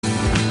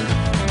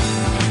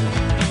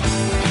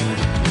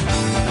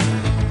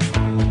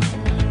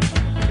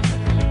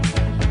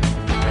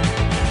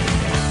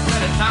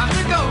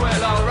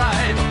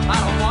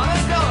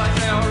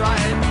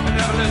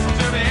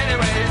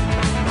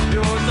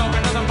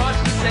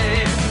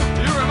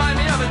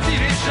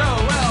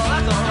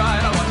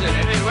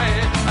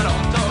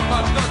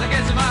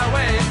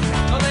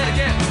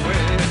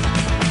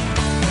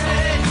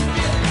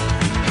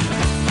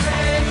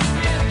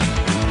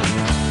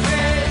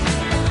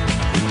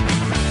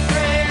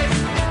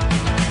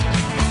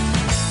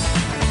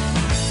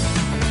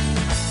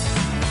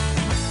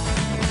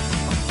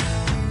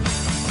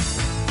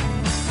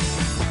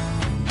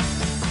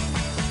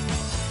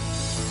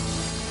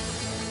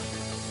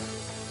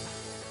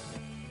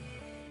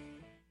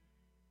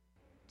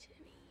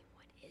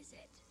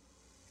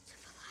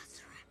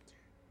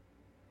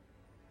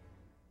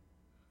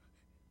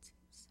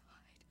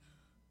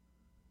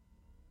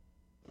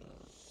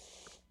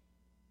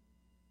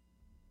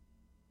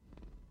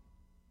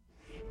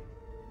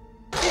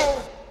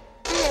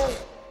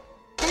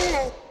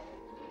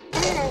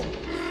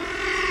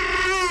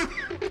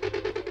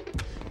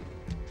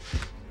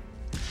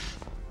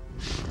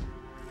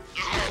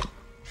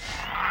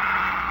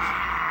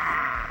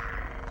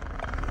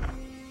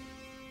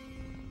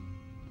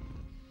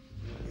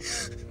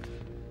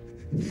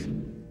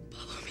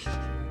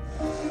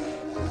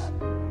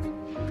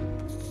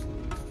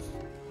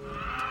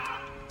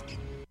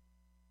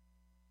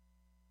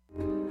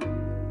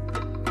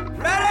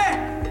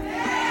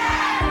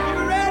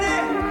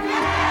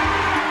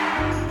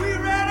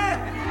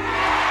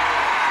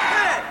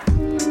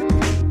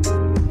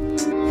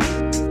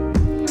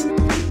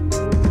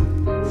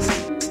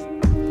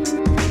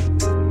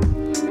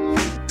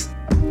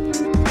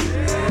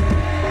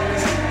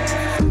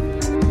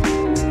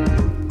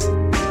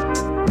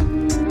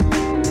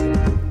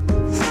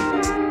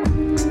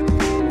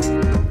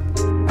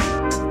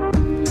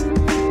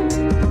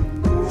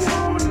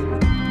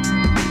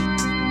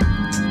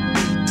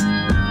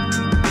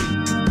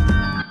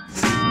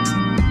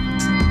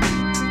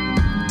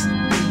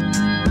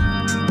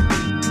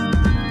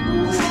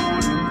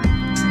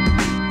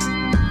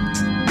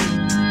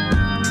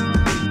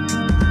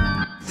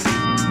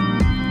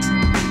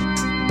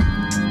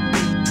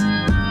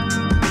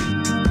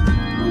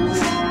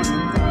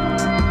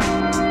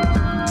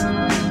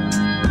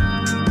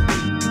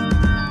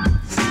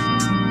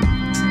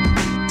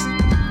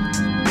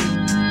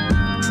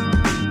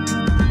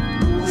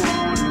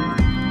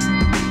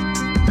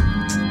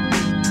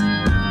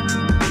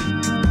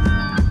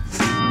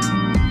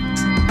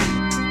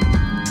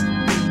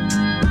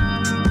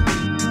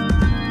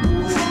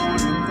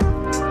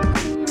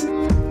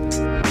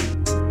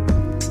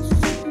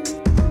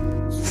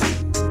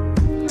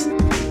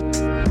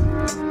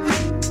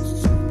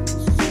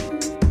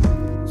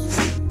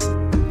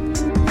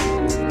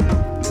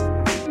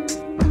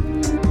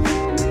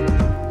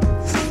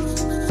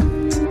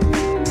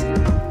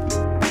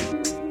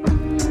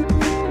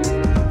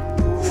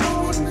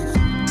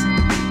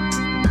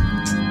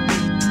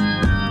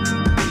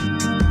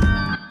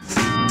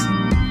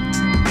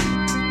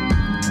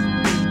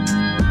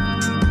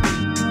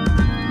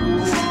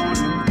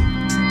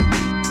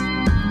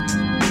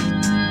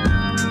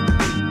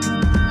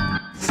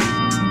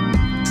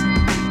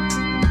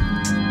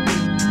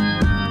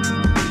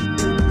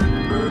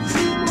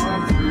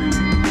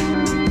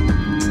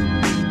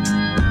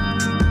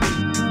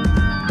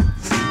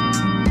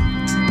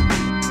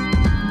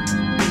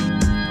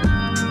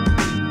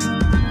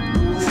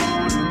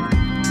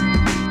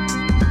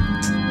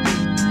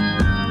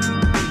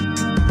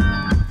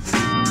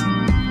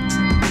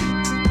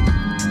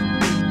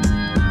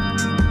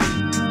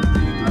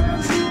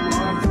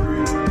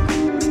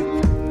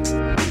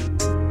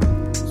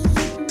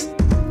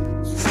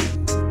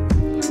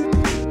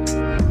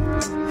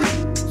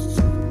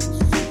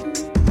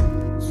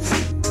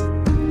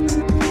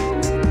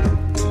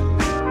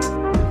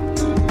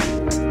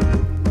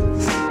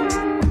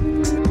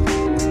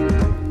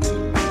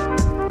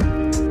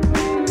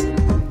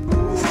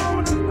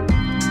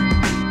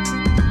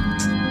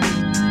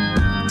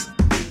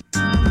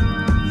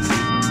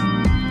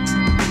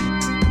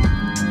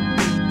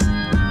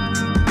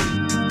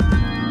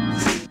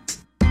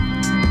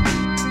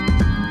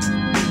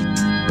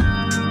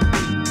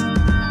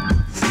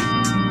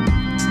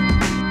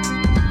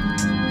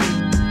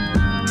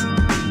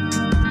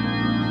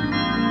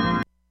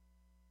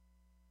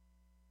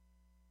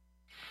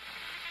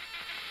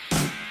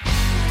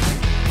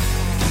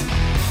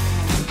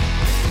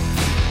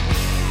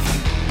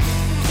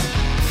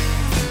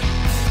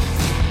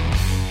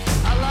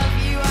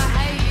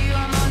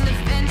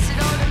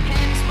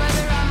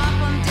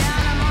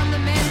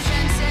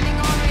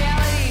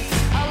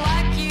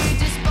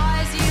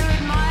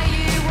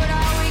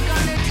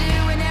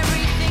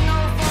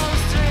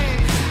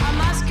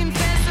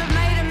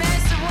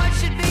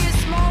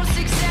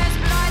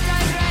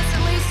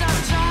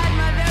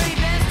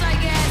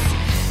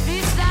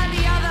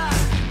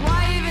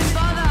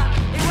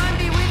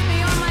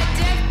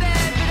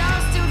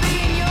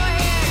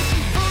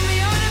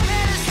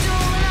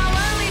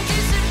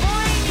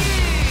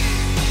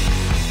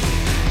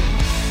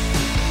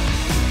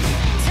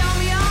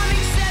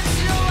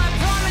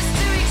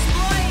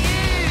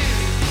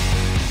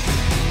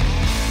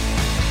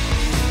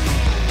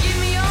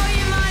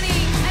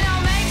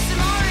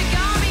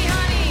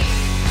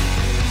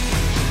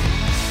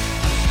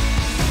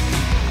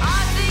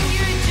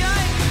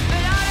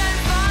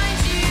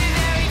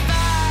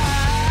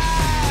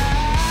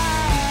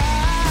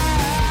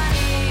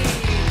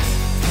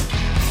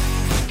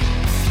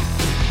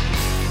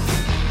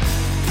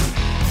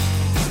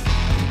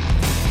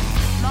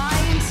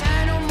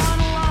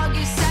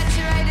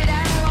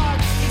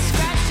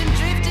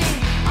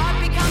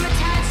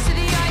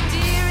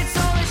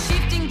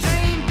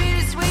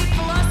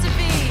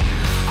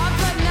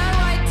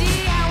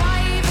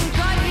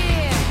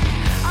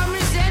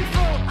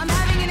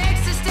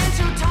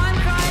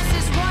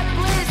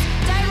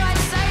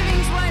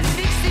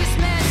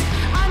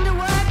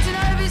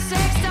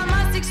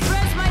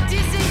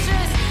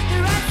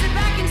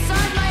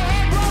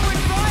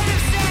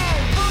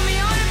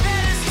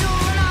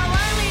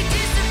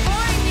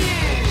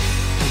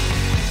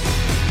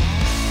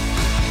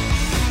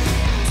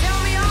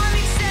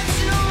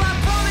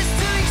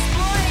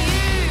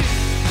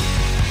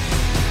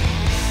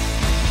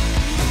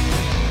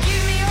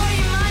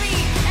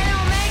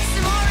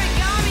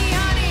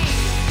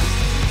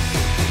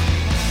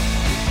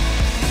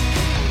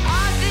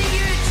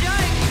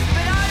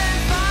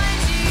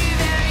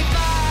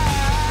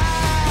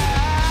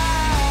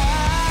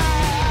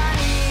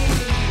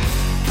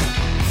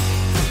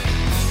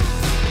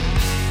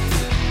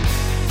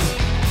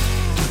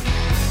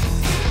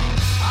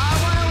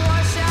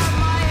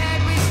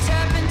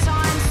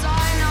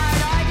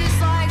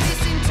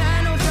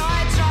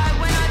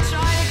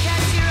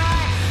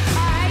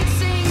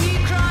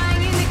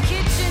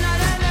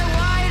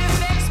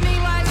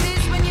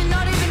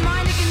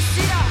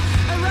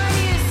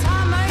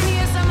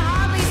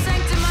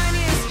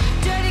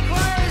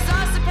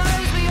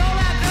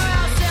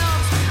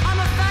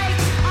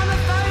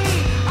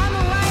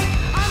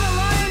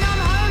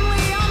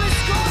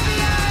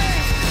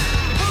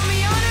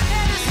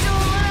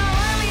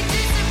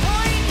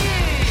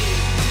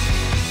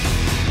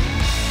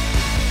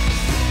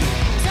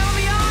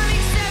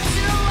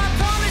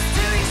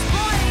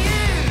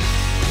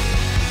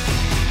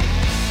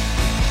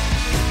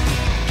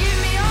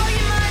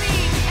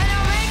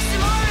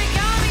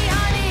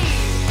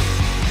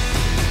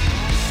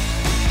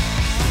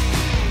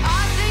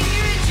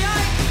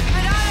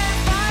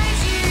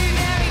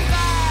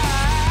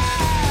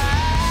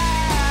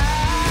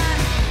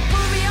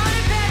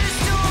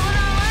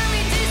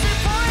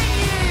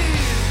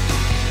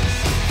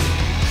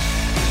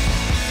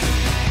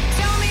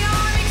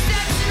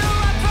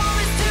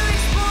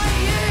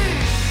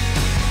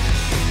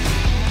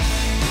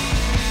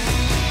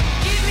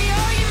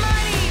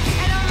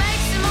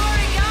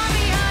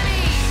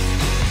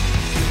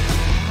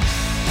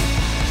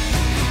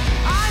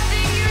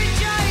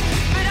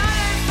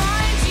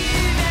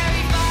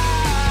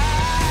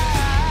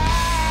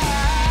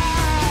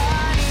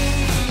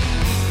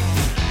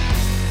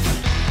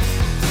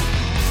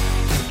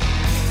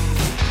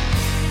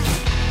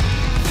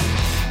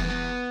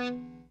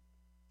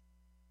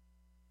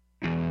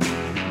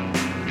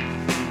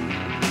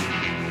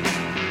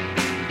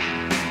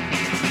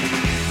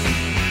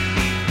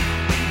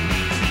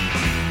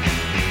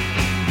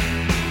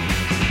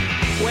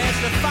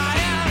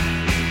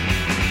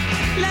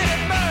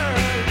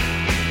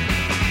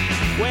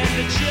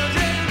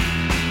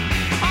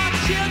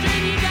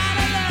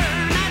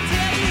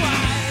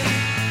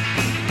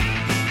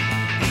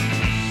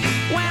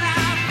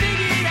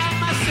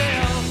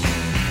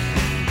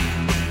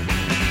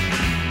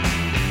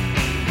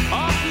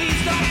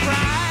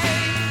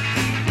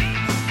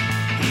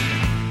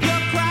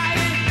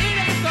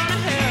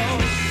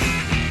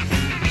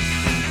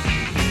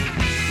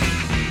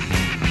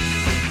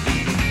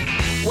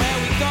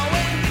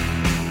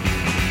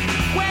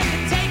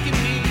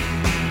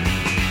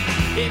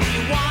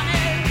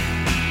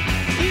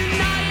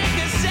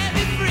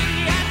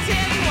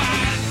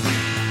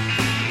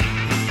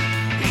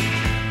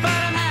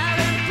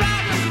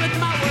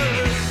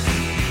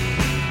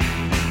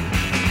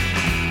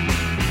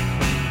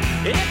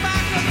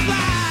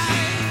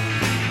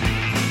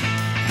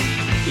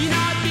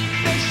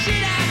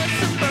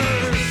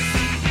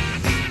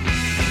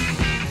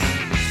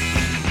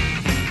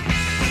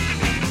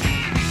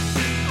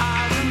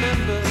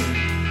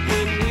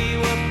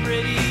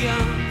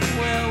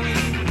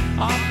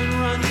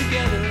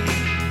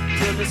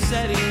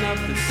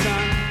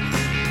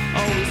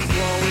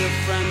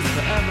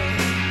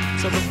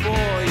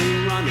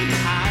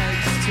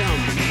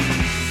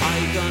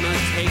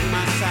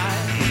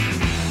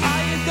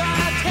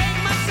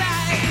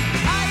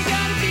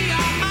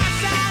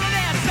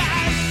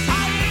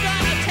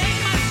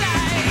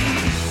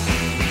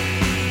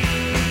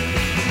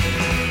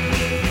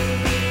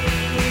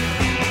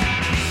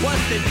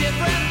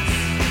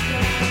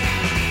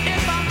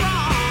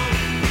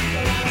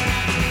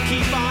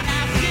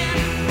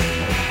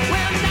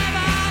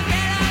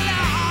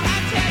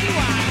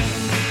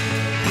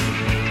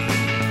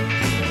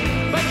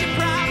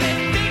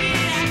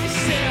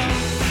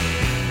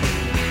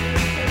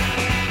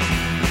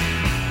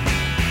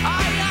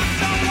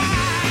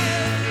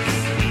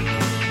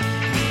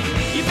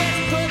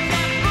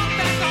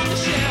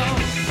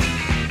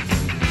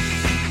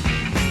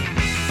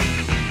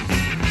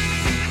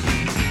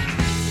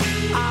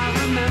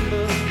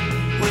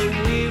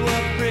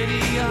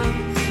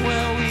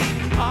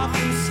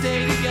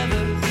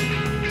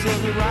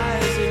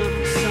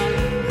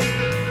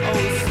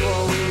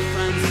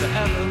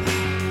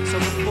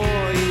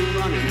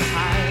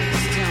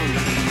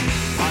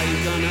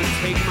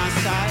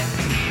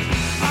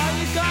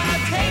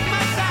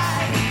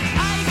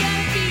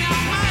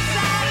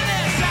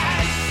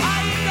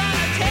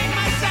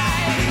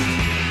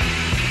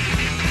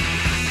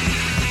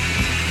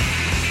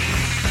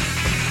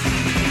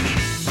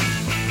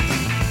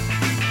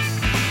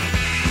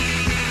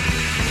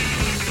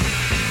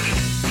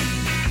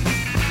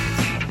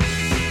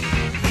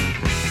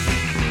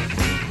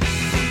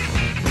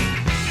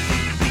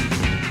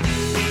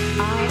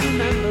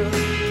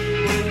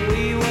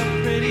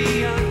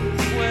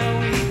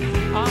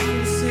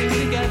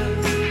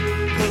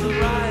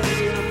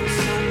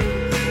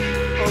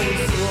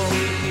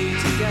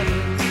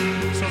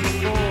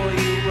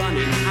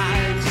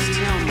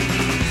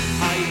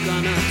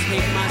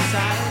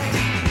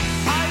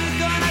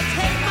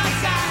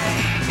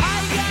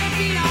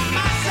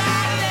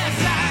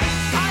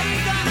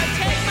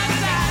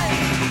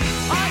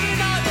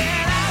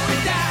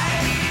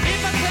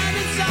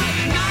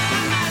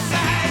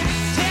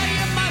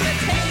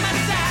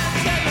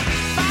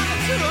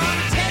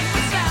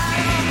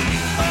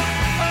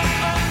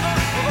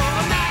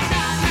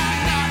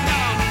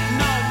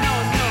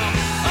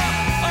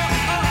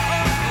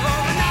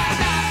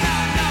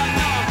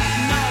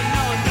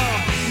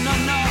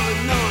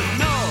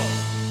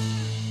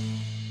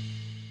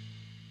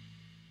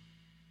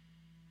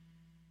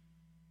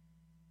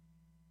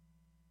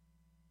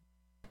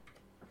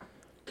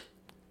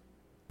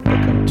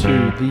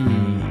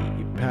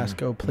The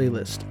Pasco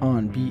playlist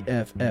on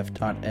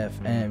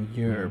BFF.FM,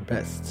 your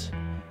best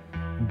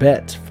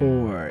bet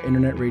for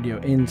internet radio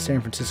in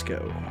San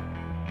Francisco.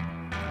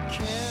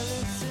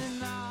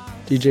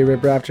 DJ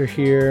Rip Raptor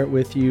here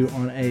with you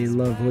on a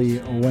lovely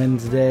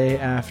Wednesday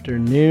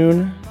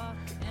afternoon.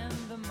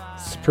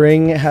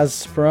 Spring has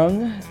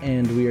sprung,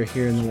 and we are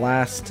here in the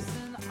last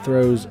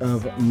throes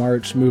of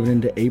March, moving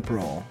into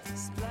April.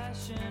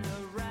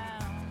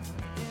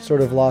 Sort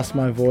of lost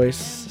my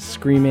voice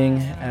screaming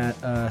at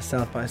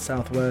South by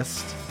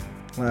Southwest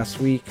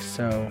last week,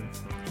 so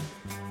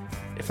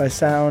if I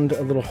sound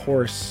a little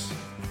hoarse,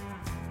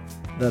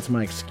 that's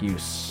my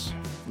excuse.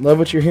 Love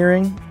what you're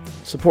hearing?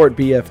 Support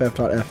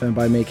BFF.FM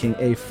by making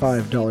a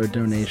 $5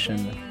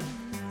 donation.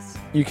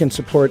 You can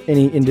support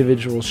any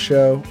individual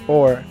show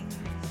or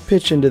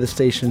pitch into the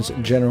station's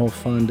general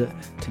fund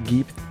to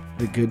keep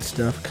the good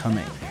stuff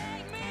coming.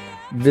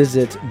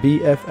 Visit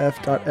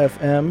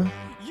BFF.FM/donate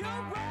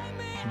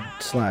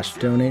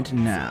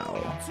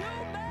now.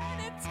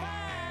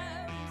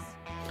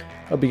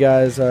 Hope you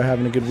guys are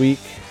having a good week.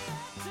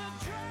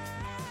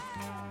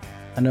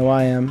 I know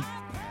I am.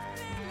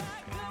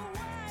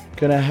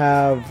 Gonna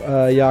have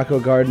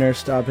Jaco Gardner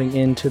stopping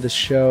into the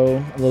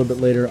show a little bit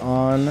later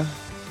on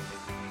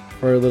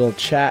for a little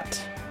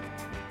chat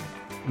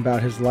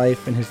about his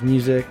life and his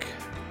music.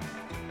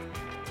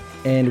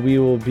 and we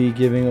will be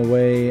giving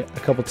away a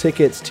couple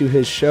tickets to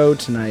his show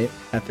tonight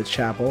at the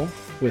Chapel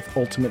with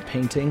Ultimate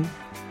Painting,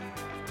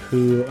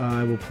 who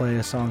I will play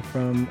a song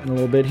from in a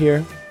little bit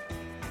here.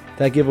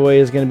 That giveaway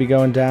is going to be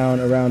going down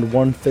around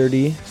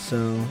 1:30,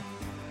 so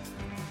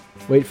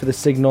wait for the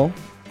signal.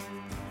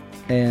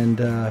 And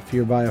if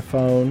you're by a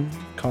phone,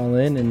 call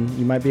in and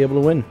you might be able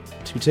to win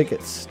 2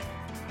 tickets.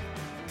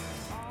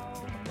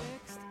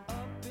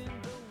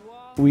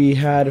 We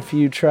had a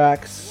few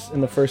tracks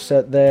in the first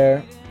set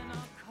there.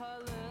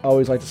 I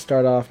always like to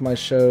start off my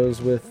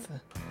shows with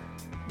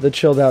the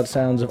chilled out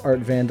sounds of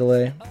Art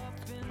Vandelay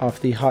off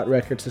the Hot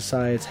Record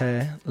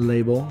Society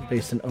label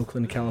based in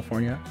Oakland,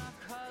 California.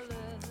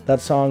 That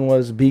song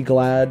was Be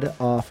Glad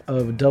off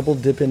of Double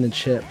Dippin' and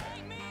Chip.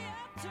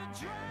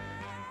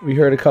 We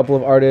heard a couple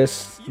of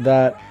artists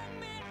that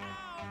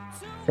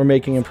were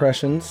making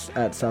impressions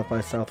at South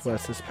by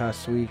Southwest this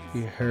past week.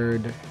 We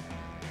heard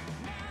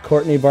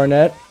Courtney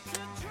Barnett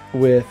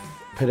with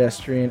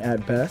Pedestrian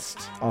at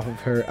Best off of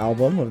her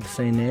album of the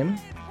same name.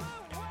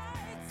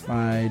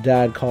 My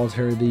dad calls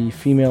her the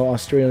female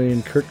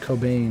Australian Kurt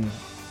Cobain.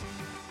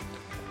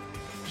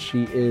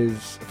 She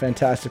is a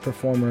fantastic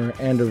performer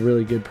and a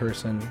really good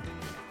person.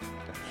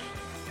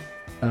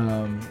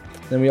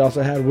 Then we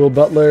also had Will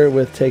Butler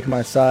with Take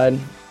My Side.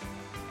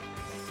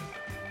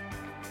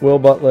 Will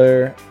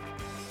Butler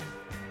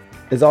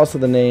is also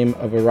the name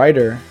of a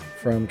writer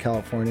from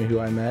California who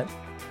I met,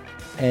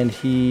 and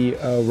he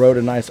wrote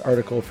a nice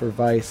article for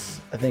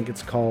Vice. I think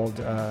it's called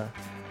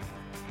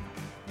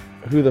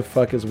Who the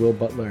Fuck is Will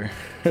Butler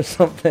or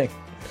something.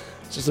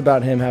 It's just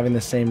about him having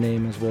the same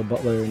name as Will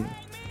Butler and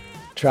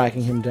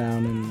tracking him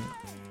down, and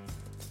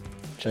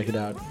check it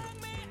out.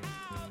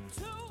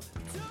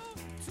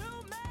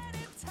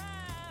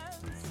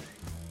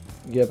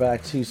 Get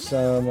back to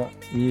some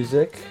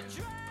music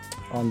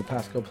on the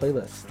Pasco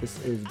playlist.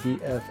 This is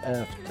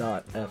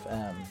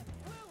BFF.FM.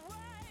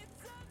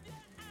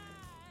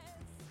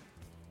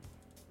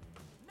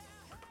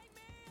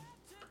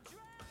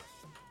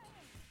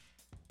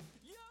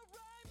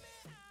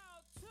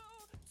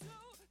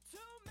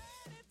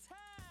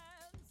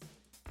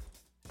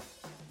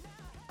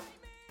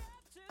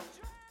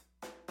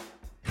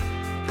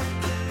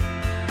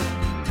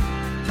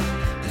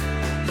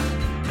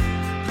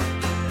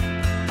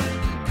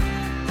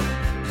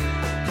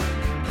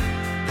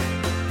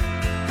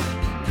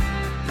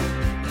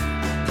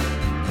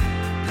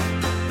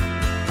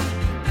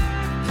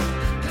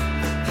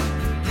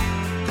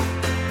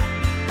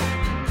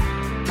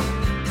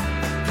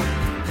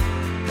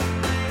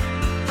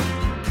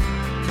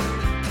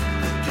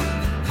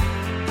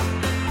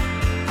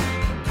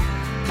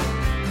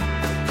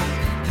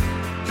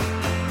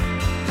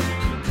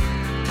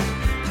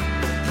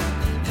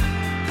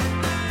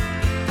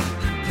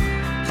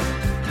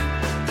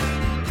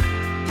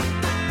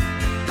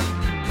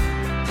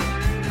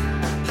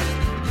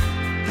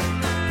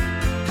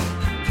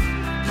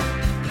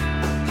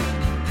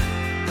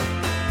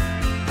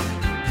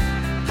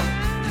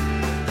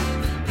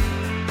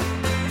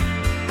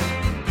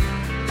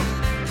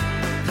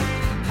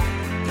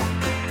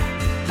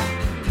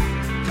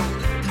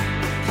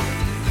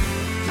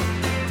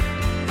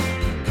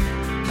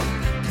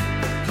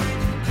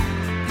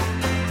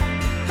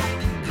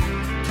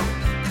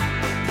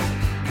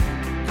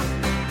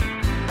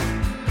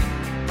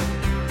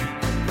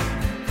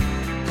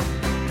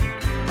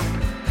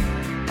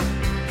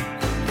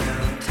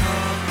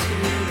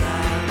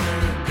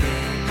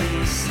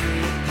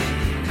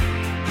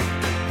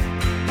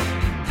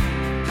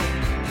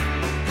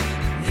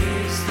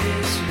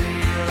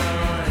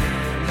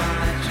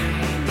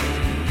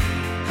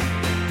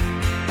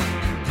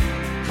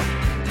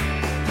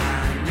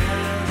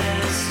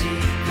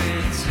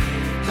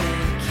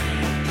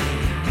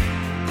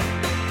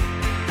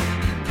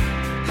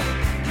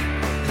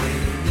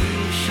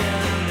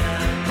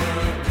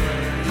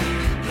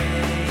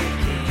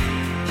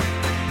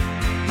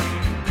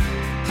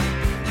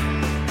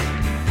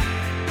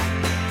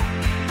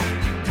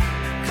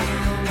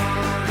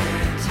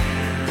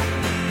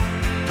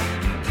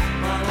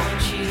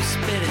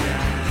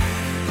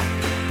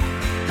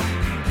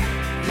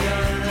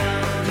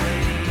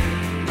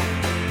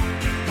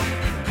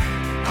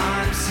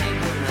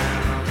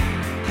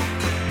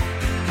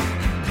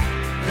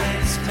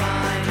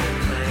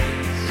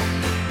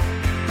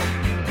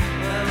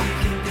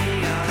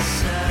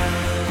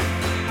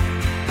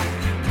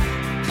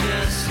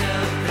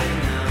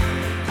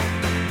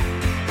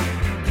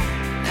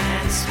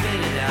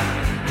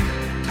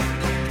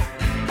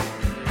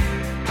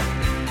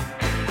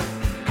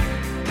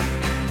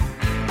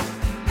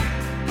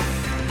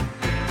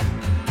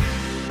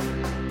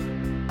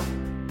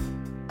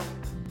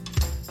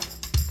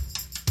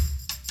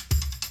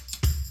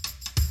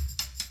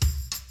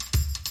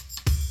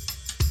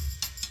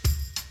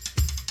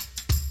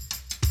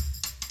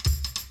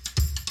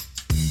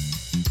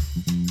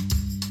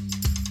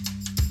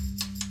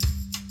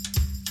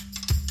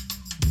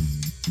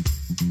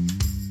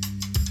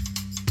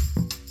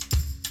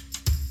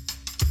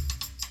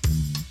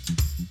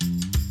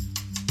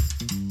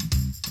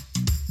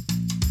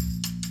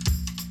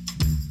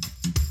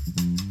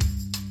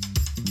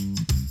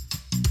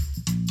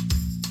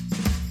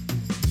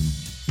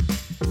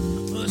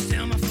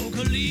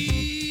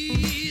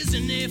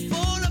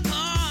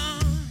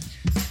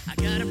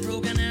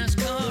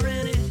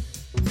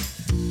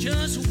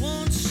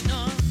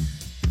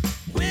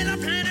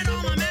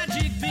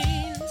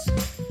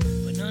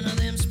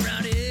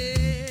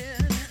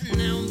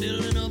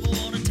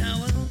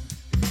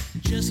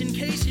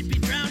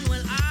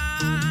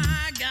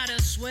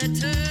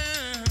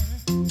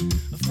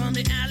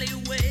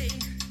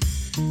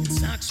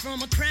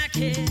 from a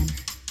crackhead.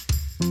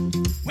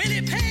 When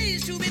it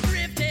pays to be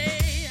thrifty,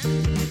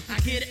 I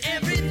get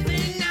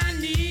everything I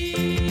need.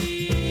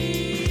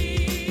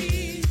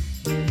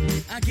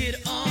 I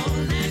get all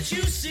that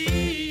you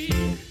see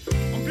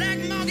on Black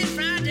Market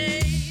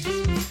Friday.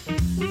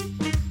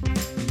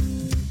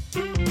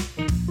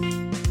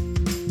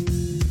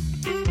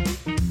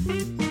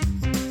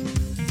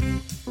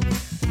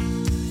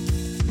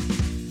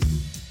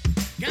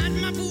 Got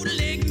my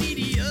bootleg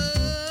media,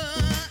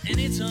 and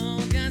it's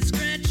all got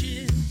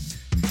scratches.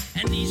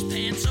 And these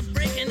pants are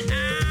breaking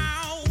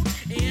out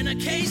in a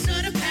case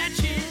of the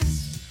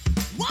patches.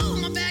 Whoa,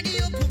 my baggy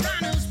of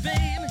piranhas,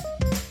 babe.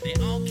 They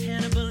all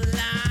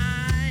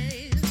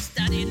cannibalized.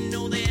 I didn't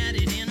know they had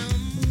it in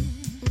them.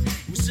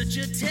 With such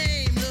a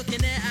tame look in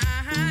their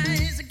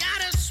eyes. I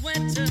got a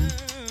sweater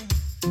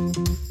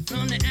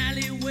from the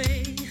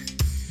alleyway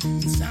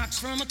and socks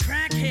from a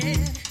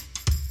crackhead.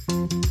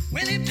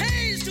 When it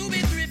pays to be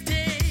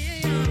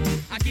thrifty,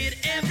 I get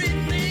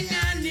everything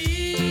I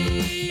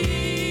need.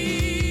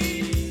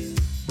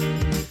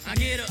 I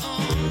get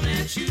all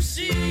that you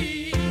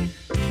see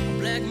on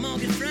Black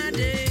Market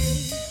Friday.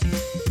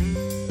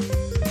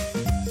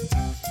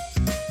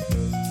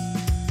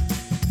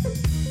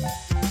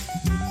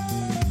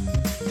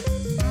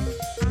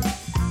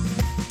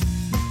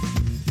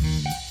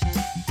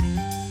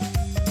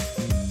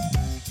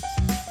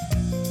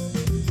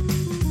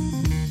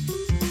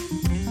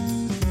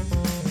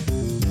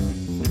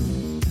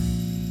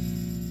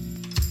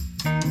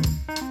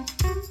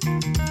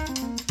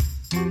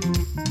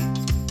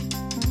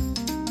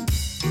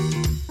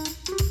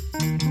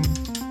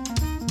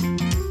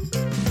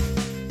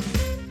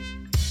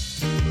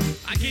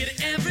 I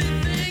get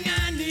everything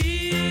I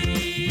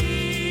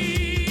need.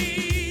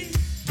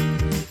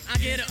 I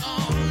get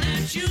all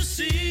that you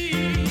see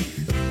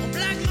on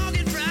Black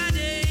Market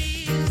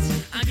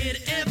Fridays. I get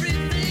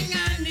everything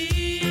I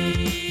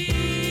need.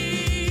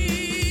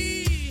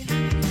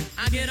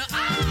 I get all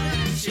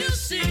that you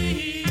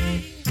see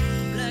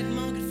on Black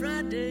Market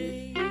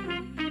Friday.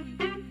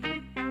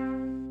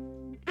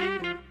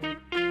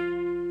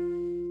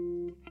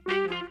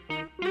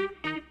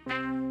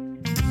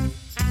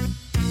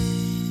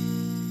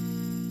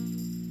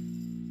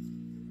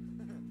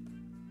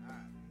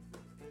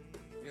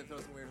 You gonna throw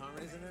some weird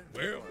harmonies in there?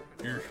 Well,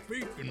 you're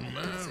speaking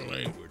my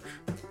language.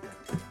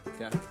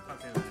 Yeah.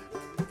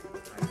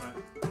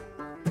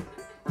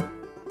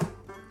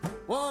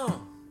 One,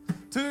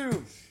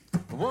 two,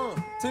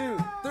 1, 2,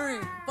 3,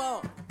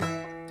 4.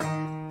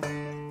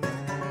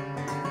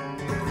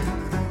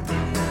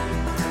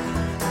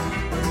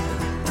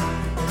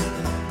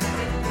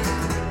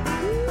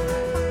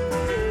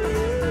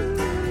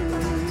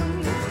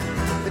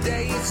 The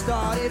day it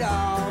started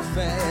off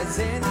as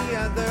any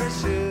other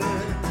should.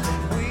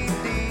 We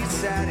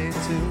decided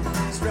to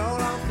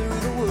stroll on through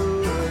the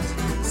woods.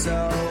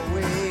 So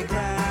we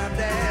climbed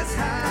as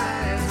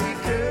high as we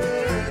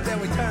could. Then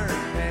we turned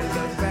and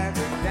looked back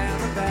down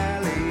the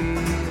valley.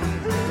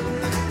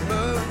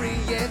 Murray,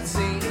 it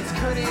seems,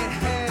 couldn't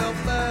help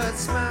but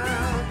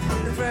smile.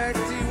 In fact,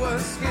 he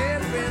was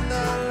skipping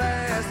the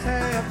last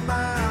half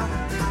mile.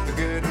 The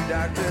good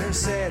doctor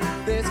said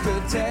this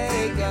could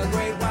take a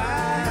great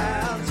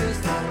while.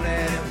 Just don't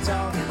let him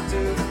talk to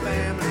the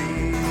family.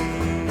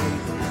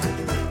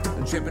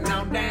 Tripping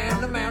on down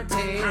the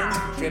mountain,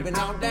 tripping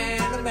on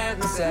down the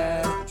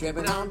mountainside,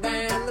 tripping on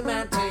down the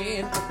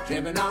mountain,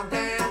 tripping on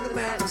down the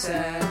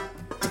mountainside.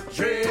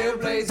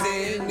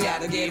 Trailblazing,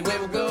 gotta get where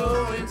we're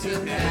going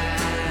tonight.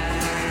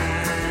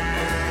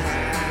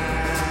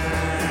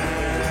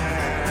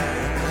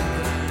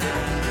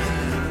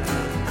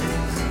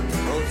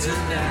 Oh,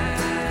 tonight.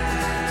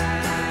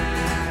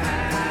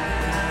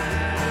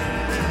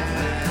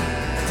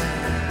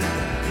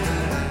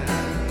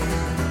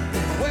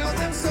 Well,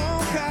 them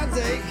storm clouds,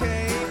 they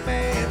came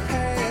and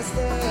passed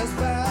us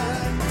by.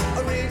 I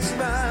reached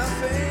my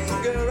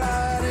finger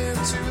right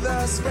into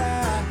the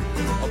sky.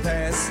 A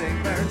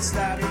passing bird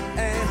stopped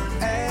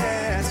and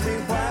asked me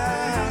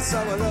why. So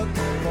I looked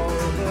for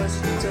a bush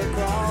to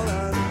crawl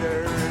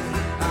under.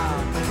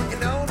 You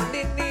know,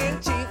 the Indian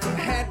chief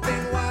had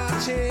been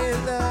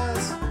watching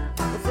us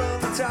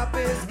from the top of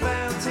his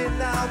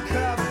mountain, all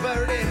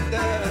covered in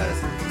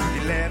dust. He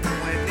left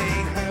when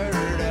he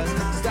heard us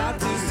stop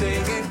to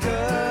sing and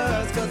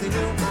cuss, 'cause he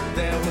knew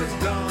there was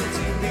going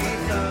to be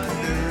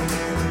thunder.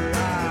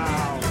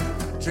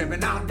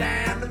 Tripping on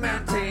down the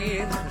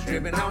mountain,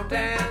 tripping on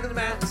down the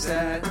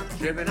mountainside,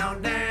 tripping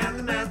on down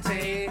the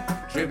mountain,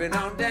 tripping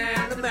on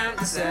down the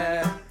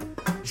mountainside.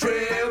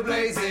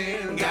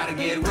 Trailblazing, gotta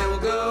get where we're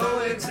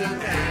going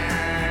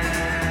tonight.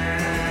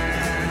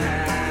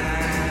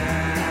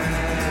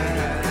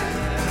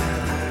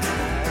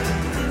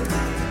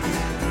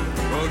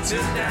 Oh,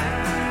 tonight.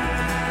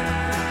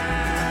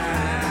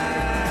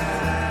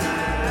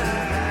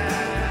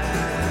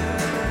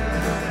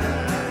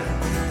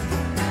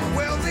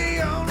 Well,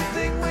 the only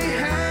thing we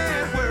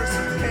had were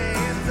some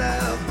cans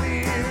of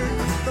beer.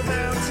 The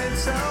mountain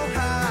so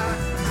high,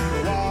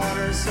 the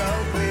water so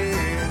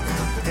clear.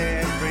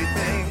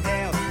 Everything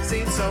else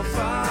seemed so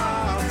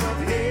far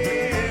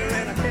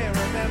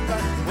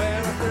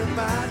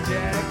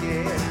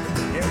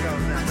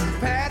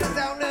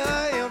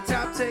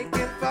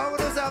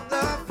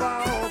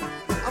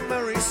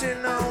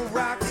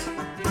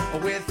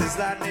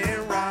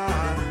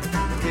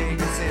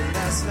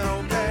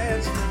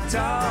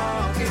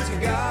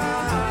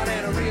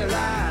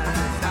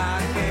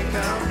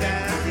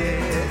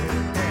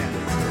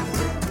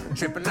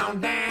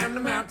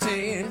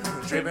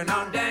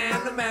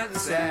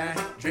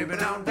mountainside, dripping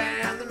on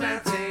down the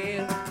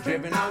mountain,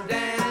 dripping on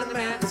down the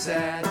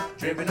mountainside,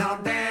 dripping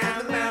on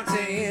down the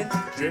mountain,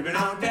 dripping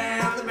on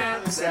down the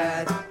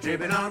mountainside,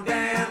 dripping on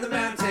down the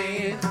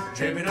mountain,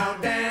 dripping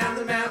on down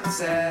the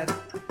mountainside,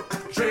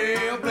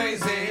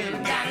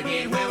 trailblazing, gotta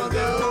get where we're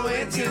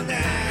going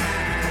tonight.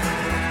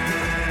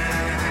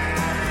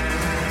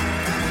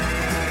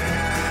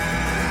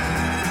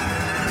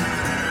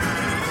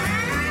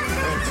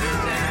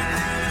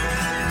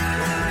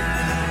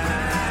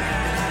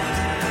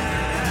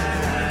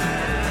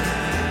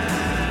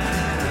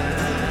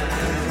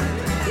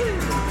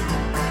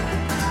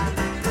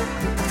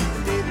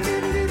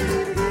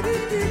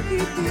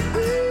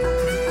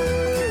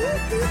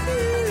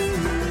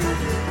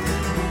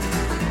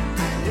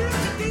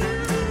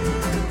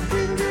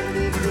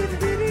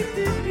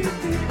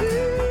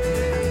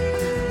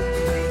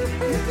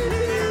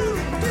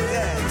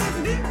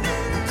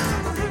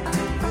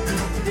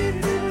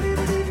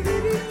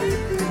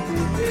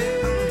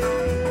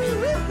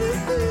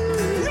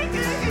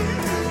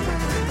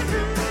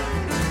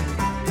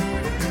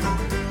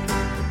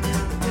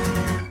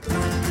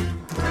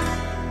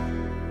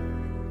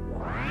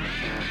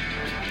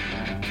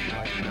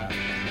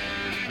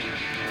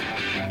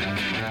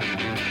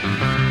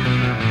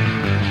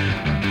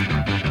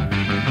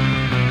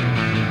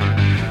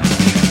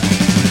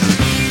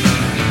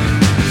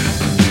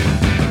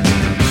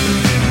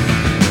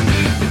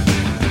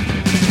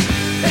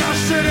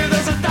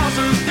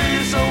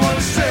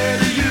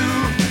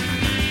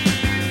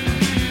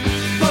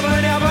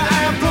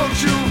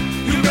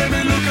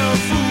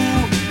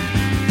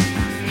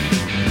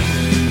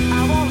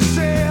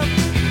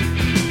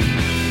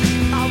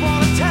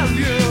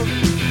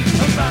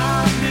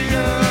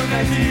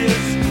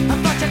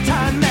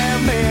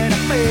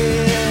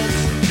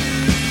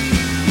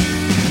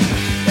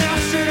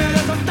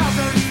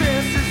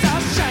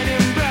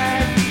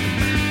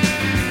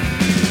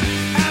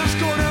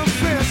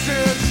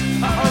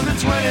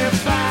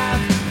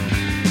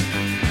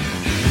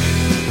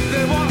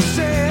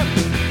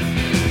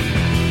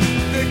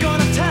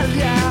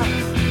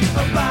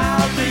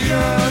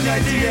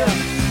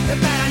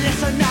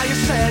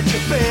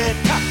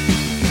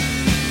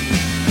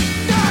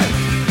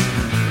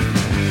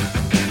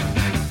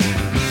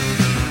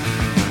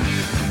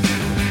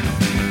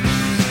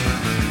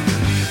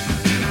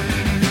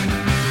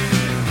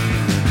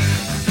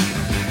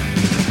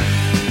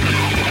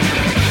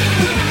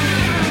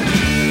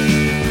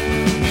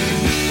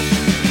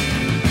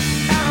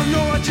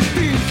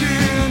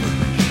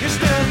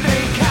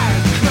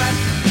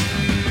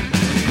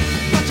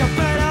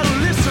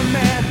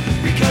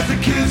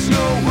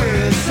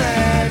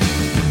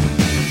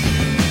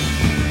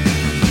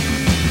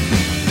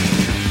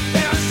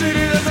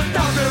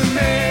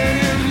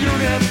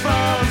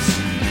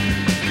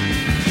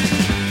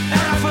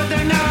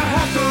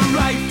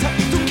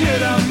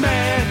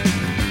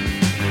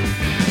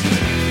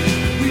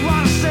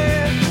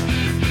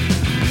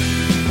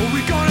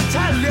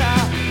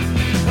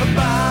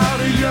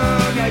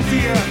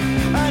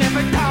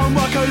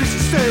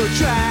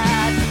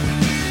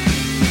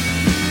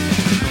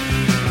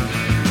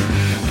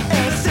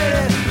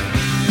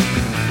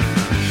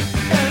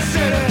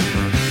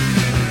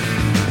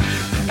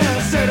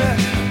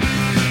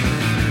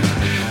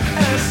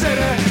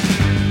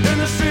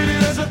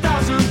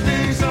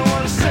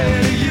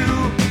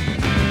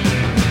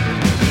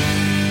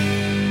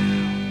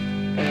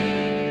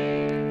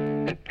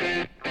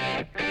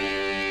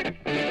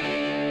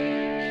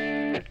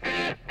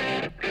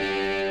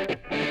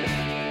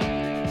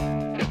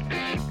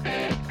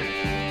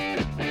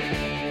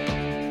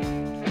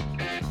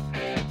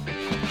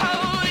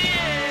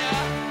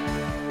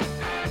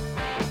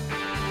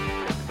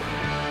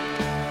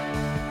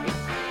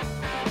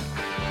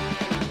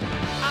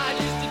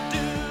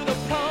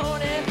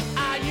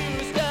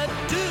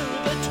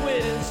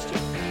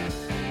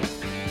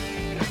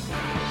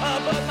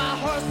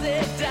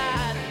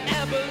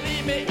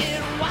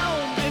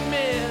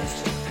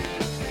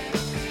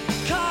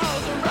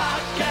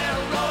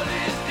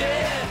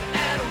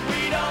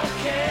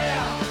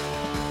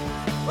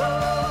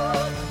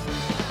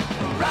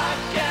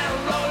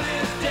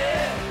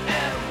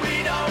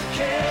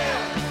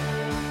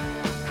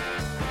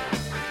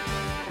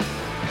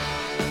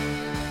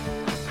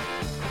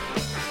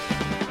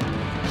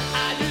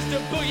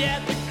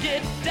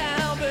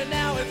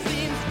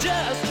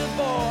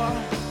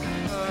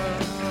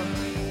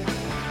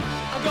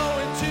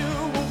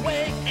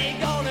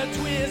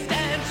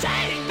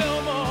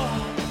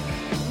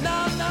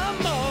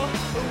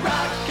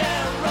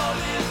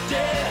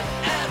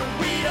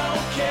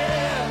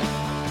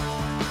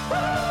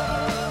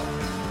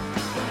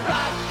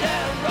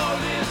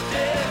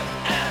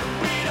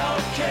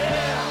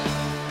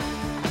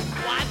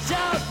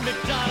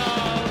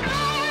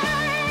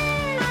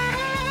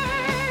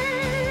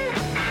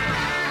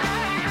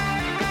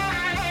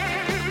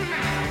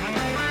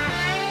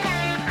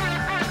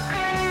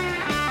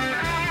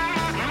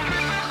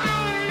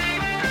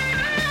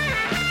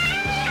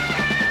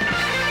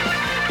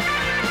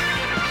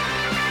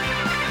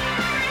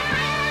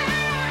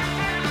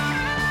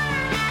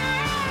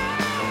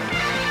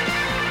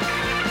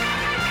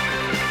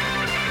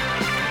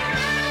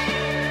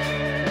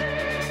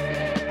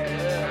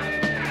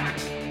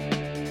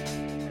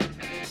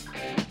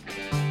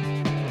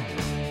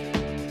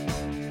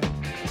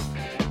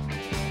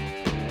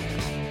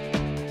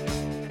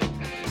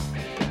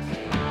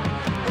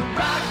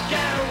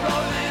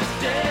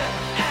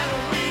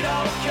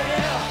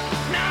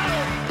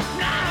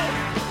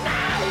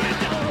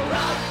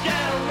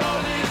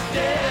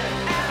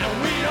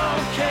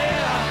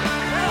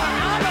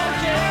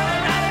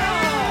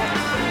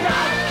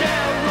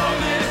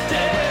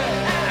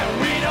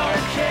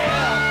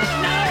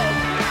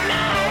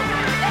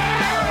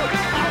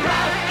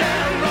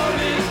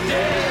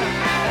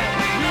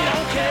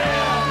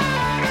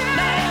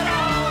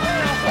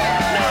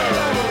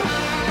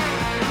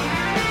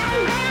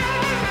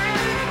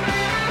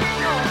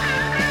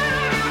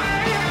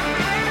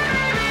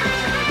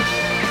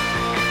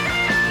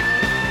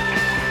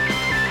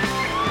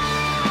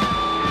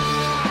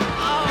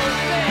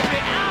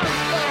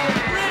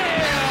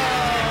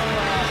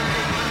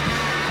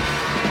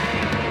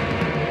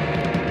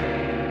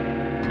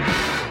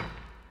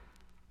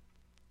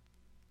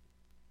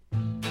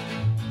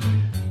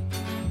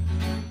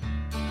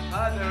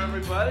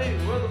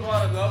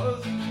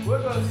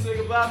 we're gonna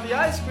sing about the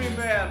ice cream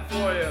man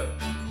for you.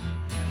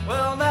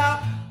 Well now,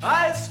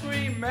 ice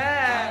cream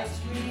man,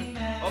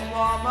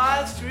 upon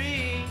my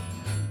street,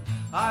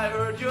 I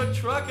heard your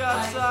truck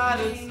outside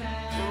is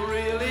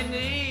really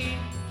neat.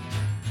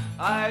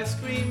 Ice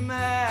cream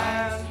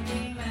man,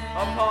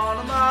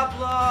 upon my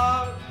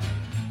block,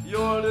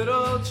 your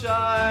little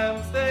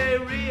chimes, they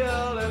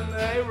reel and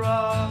they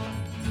rock.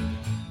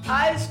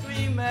 Ice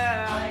cream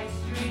man,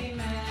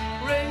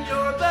 ring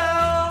your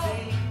bell,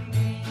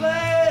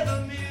 play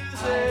the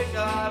music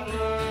I've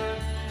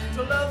learned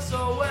to love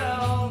so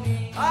well.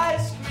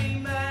 Ice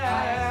cream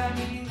man,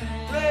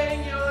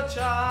 ring your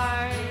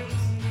chimes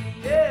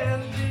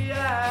in the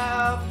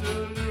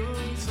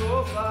afternoon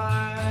so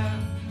fine.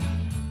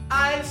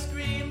 Ice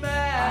cream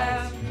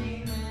man,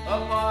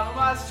 upon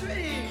my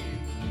street,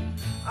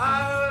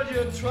 I heard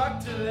your truck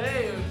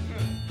today,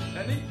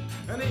 and eat.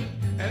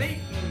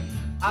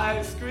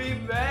 Ice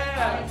cream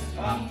man,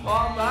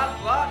 upon my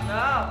block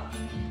now.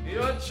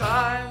 Your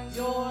chimes,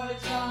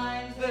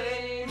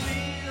 they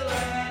reel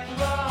and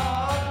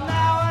rock.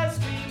 Now ice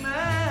cream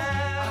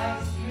man,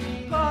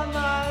 upon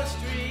my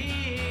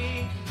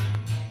street.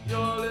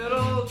 Your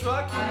little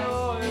truck, you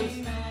know, is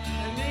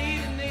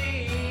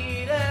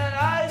neat, and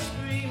ice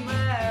cream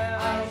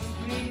man,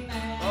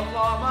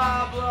 upon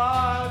my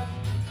block.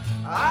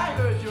 I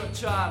heard your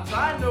chimes,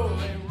 I know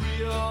they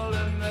reel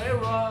and they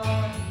rock.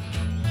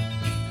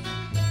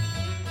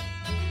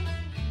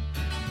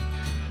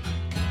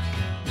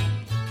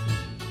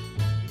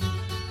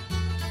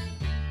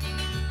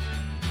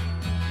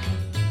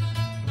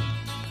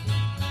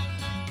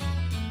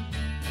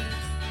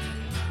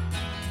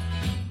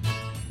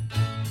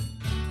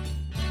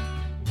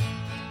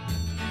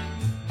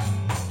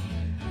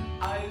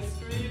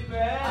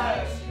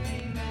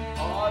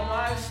 On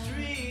my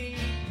street,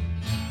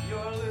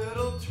 your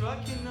little truck,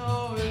 you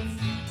know, is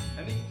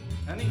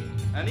an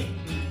eatin'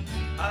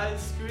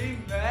 ice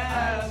cream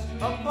man.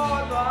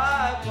 Upon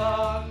my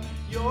block,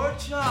 your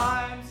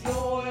chimes,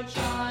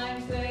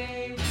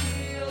 they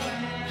reel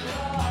and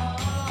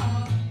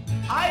rock.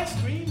 Ice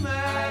cream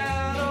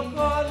man,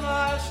 upon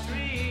my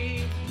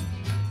street,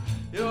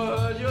 you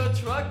heard your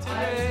truck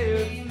today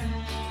is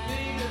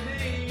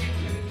neat.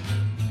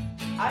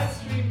 Ice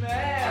cream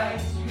man,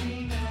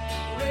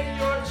 ring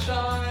your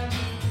chime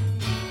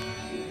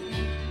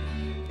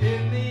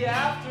in the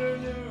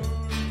afternoon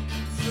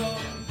so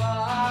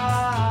fine.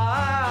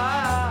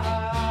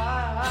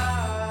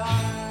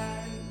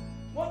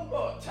 One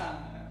more time.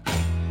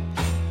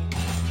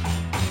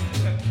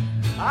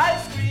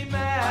 Ice cream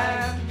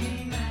man,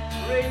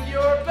 ring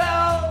your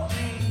bell,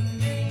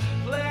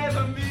 play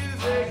the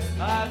music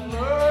I've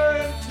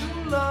learned to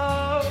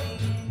love.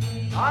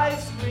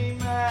 Ice cream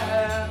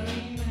man,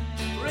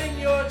 ring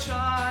your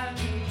chime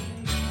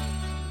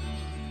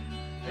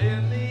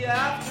in the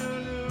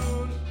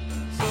afternoon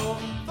so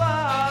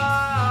fine.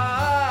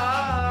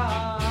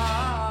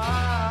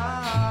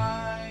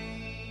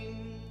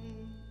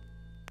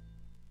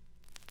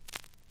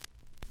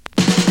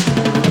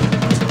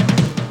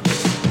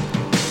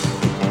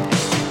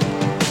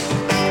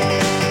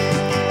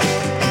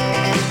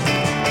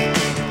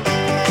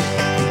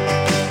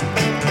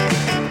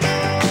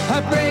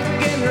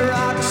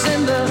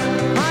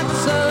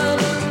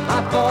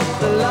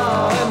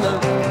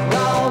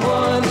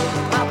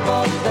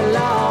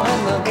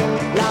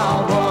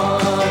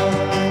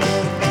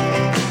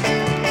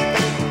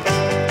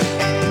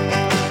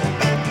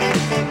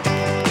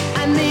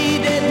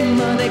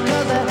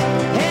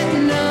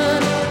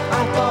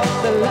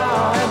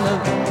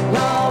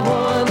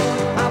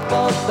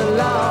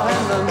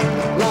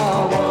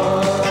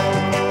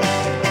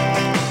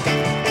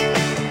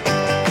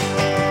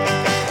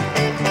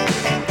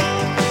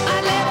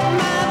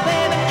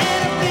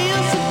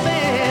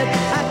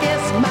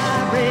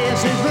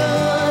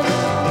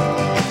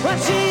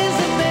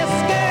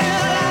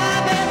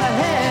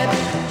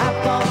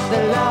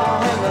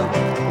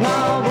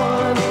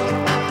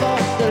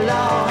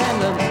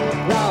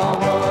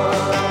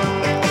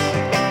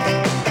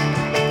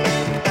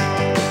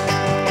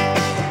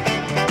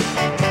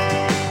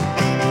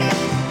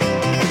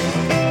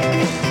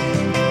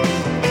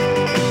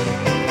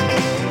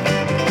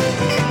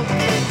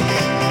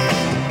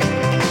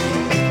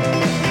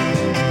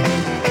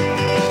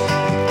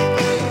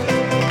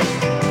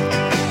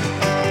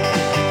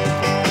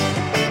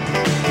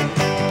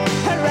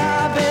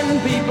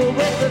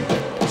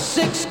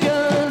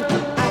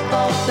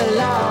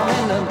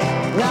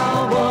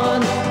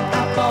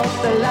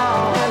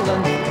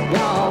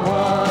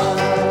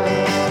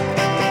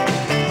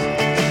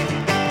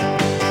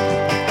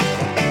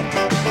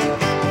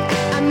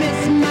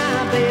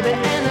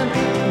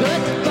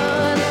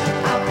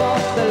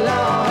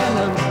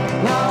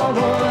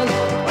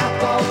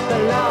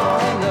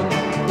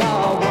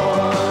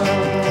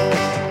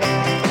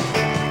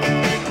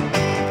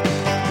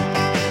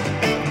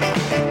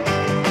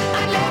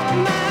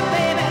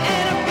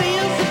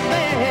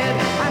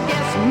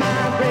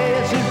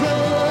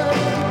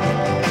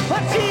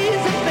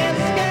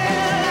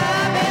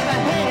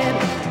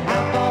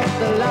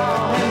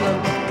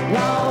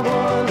 law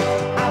won.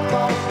 I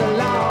fought the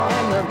law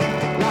and the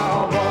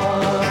law won.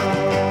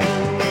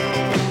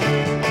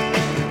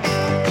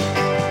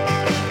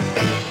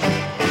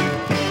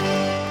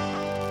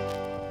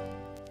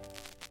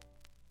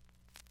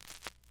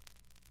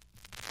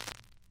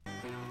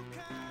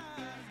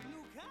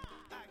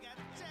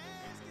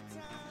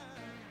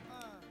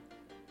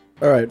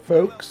 All right,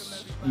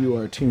 folks, you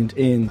are tuned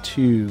in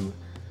to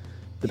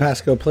the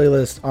Pasco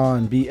playlist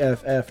on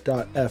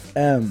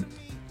BFF.FM.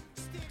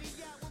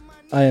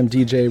 I am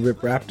DJ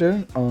Rip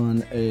Raptor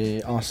on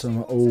a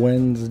awesome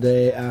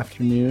Wednesday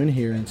afternoon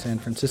here in San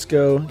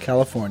Francisco,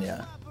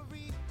 California.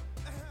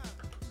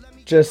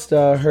 Just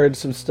heard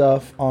some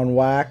stuff on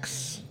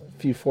Wax, a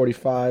few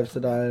 45s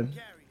that I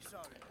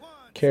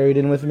carried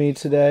in with me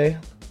today.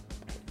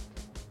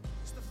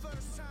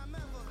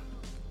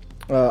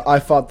 I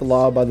Fought the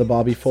Law by the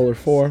Bobby Fuller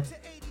 4,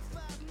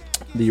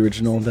 the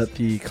original that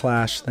the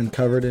Clash then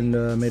covered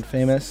and made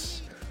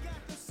famous.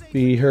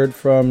 We heard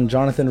from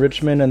Jonathan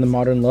Richman and the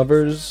Modern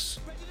Lovers,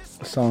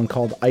 a song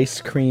called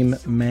Ice Cream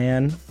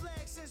Man.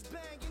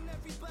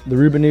 The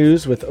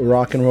Rubinoos with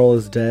Rock and Roll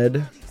is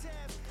Dead,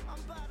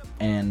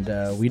 and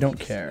We Don't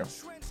Care.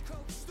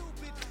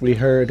 We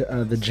heard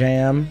The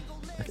Jam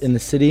in the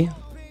City.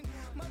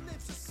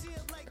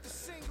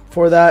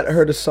 Before that, I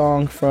heard a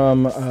song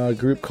from a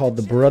group called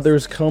the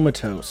Brothers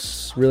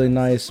Comatose. Really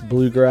nice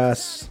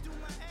bluegrass,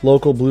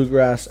 local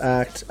bluegrass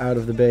act out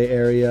of the Bay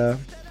Area.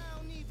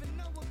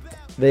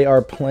 They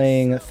are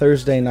playing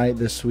Thursday night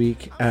this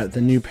week at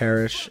the New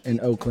Parish in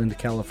Oakland,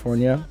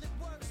 California.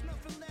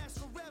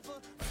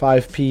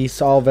 5-piece,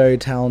 all very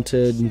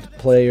talented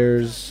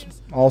players,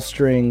 all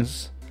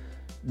strings,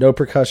 no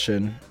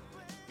percussion.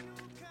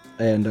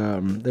 And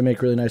they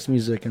make really nice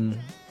music and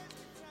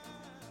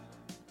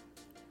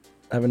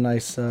have a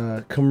nice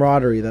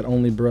camaraderie that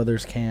only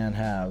brothers can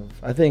have.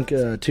 I think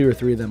 2 or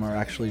 3 of them are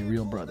actually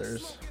real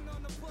brothers.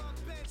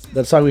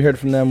 That song we heard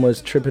from them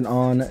was Trippin'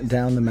 On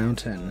Down the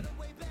Mountain.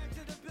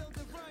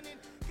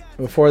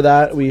 Before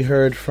that, we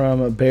heard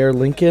from Bear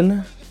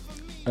Lincoln,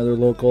 another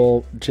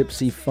local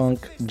gypsy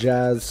funk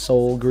jazz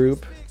soul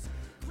group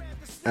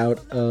out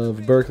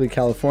of Berkeley,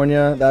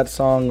 California. That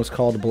song was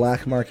called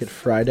Black Market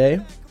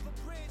Friday.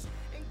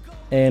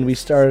 And we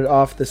started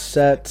off the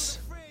set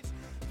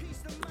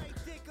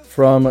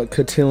from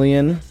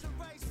Cotillion,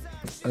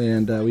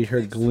 and we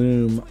heard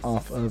Gloom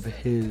off of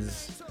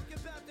his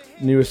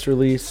newest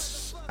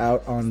release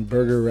out on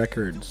Burger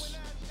Records.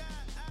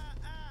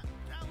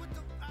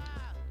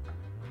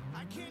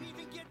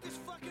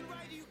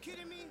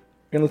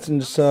 Gonna listen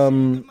to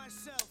some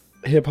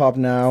hip-hop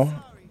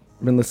now.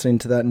 Been listening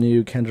to that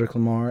new Kendrick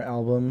Lamar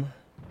album.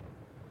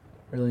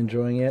 Really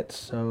enjoying it,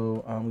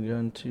 so I'm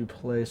going to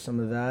play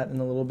some of that in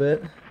a little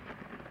bit.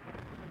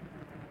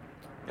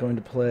 Going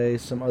to play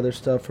some other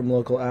stuff from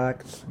local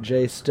acts.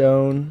 Jay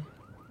Stone,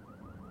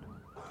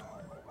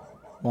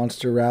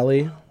 Monster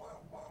Rally.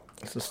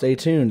 So stay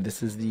tuned.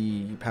 This is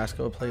the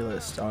Pasco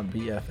playlist on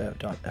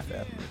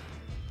BFF.FM.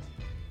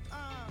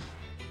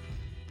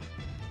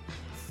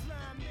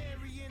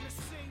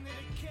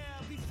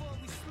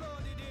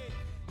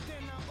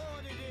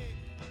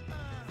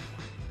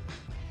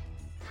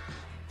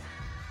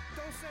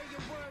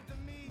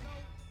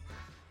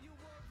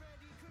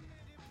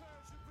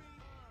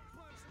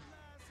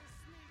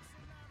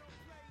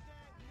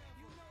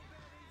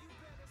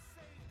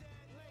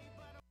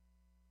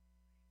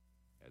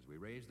 We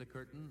raise the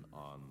curtain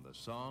on the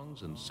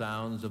songs and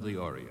sounds of the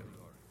Orient.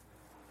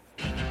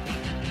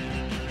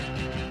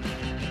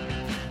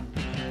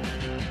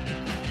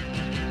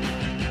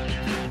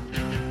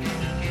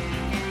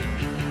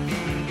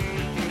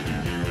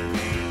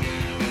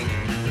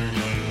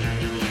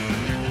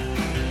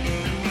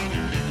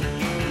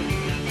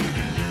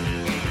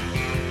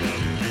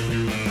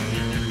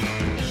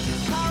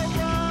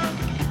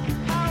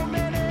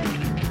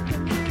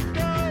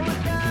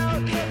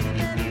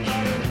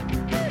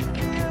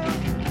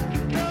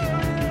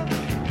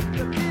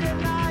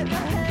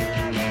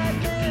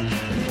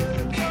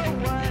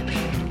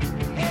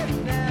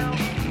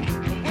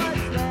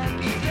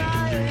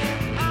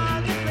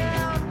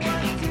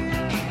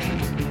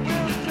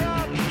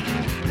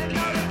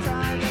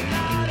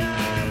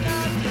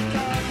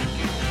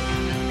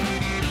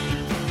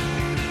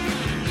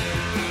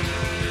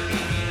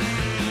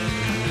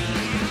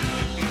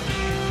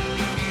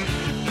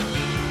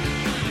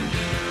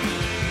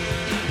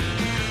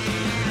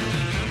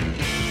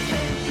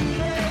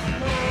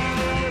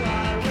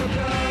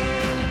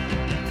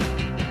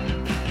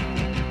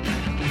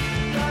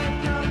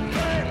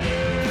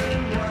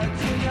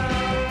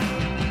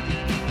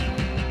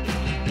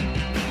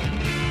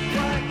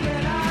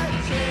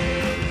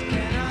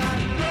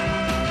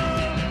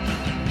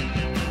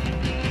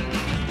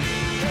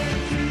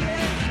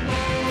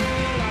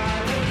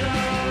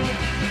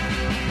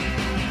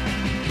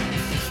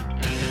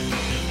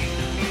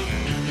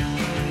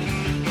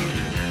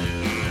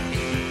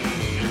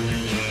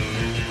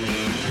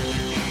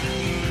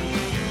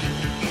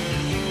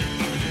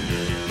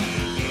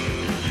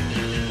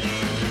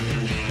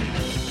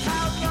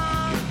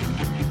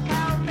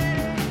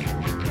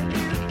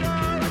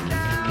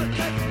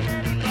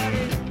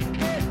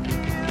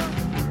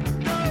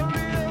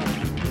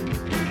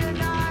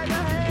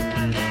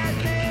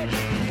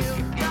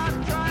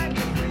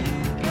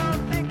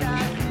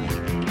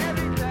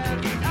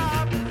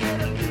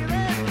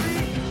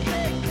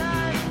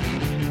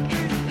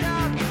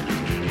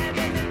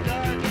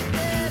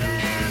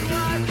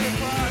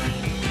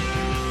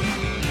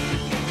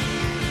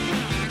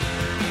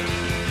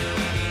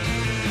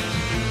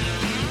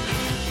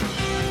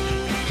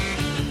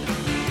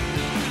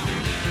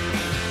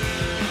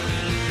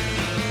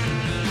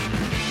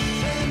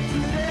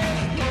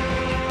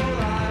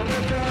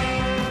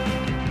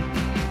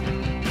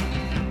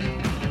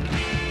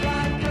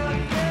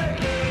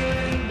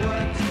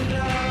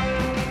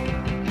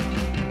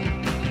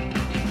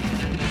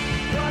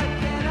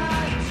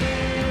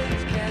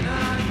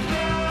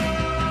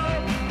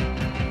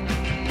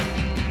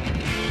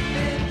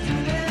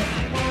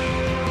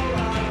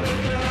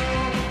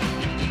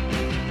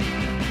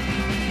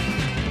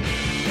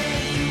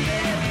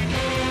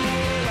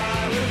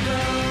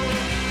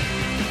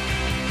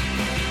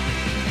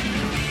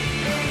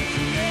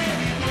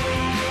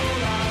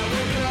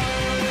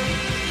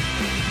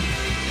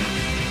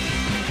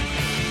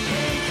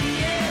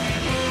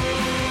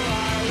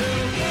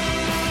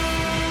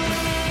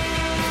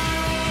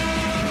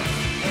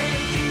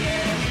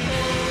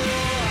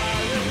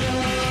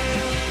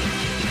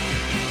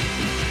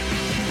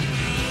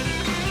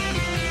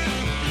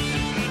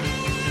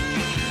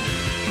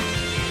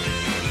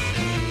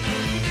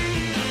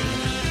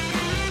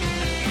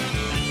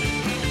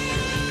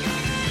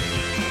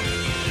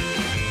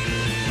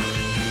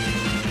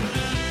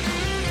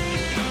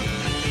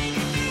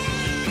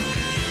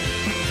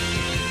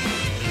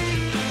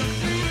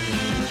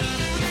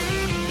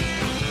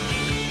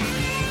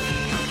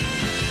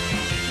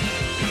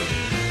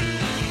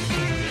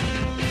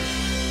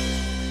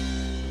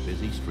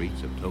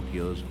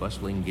 Tokyo's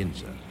bustling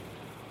Ginza,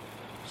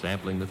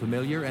 sampling the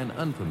familiar and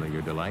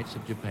unfamiliar delights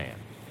of Japan.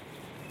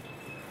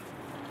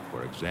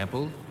 For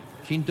example,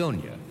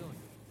 Shindonya,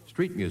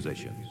 street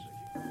musicians,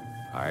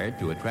 hired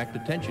to attract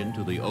attention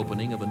to the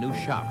opening of a new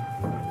shop.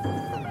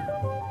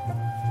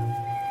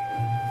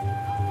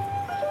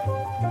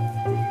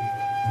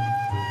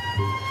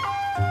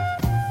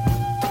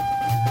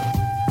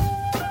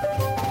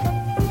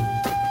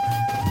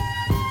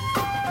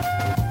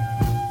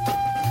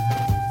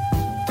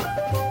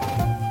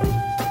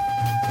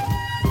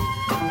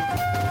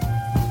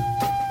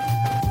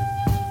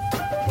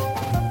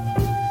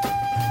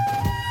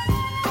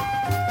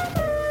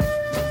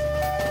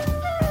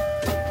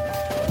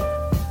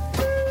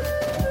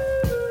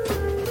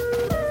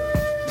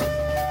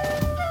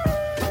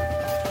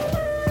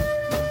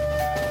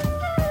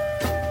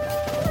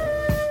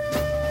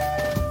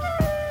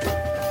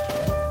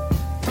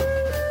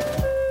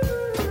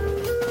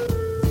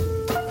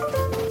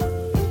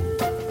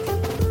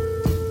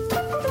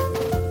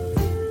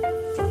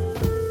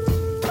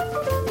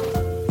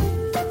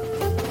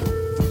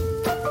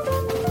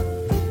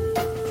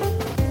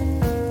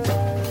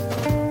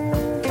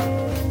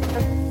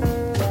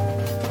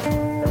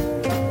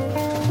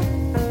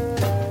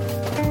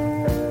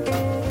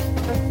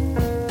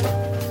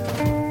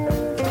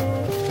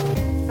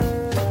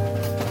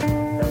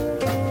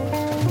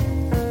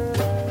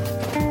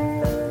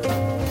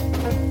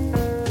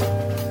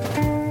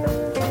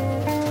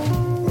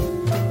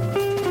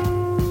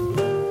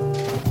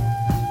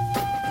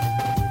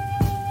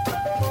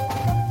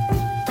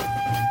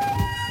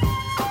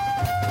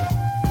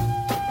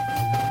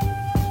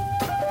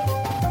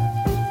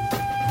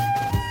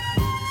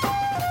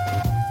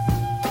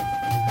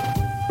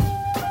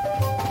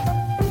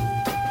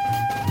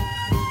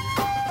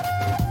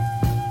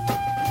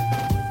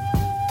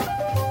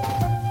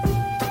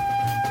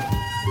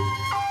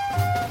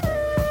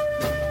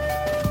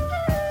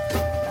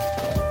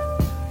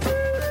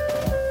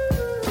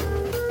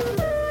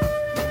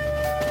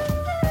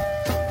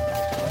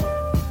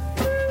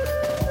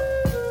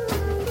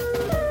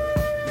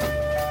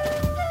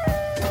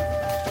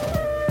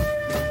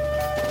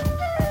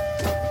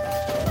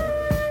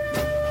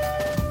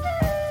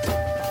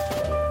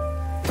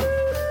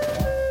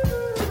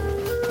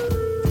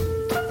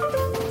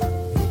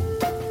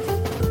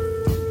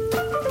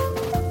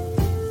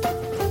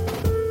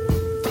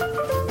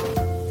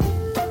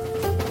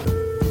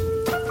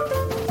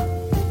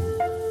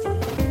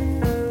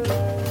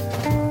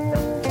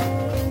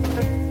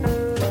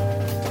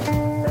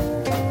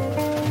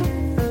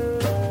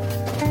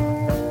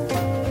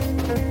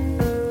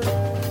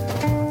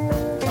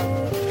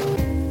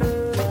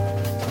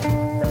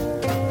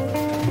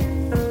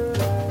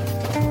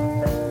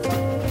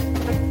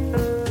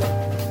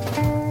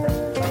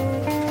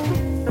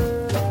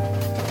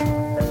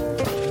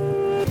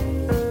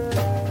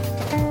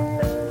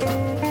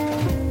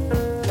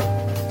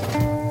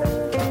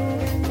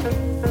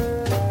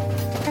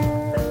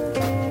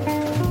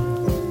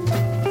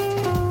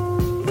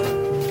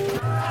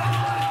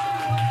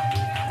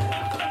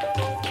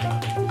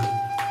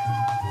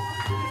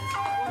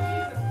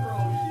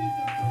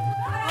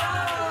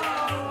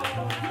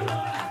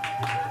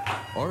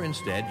 Or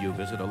instead, you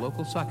visit a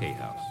local sake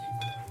house,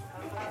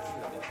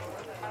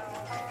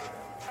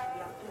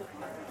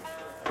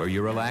 where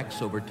you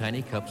relax over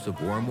tiny cups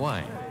of warm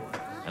wine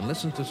and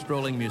listen to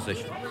strolling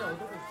musicians.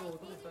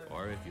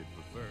 Or if you'd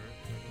prefer...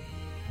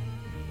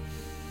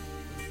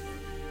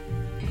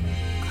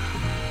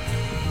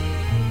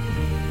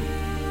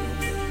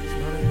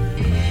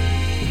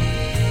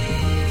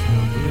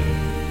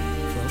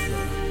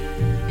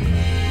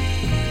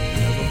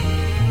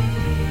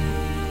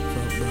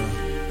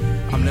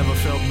 Never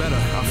felt better,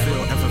 I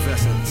feel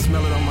effervescent.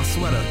 Smell it on my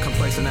sweater,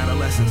 complacent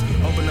adolescence.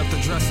 Open up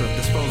the dresser,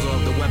 dispose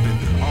of the weapon.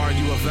 Are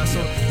you a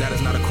vessel? That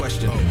is not a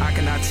question. I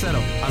cannot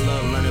settle, I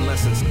love learning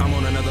lessons. I'm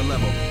on another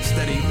level,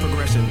 steady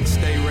progression.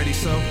 Stay ready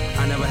so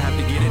I never have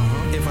to get it.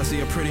 If I see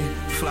a pretty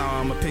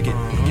flower, I'ma pick it.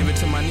 Give it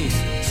to my niece,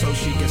 so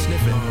she can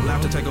sniff it.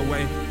 Laughter take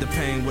away the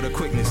pain with a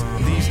quickness.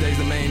 These days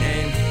the main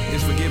aim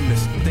is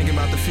forgiveness. Thinking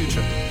about the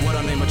future, what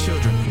I'll name my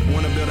children.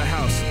 Wanna build a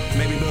house,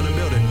 maybe build a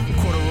building.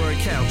 Corduroy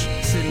couch,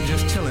 sitting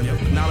just chilling.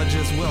 Knowledge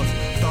is wealth,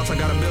 thoughts I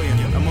got a billion.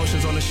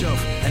 Emotions on the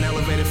shelf, an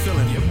elevated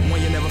feeling.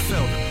 One you never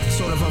felt,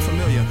 sort of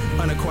unfamiliar.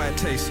 Unacquired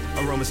taste,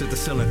 aromas hit the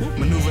ceiling.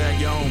 Maneuver at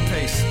your own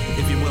pace,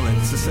 if you're willing.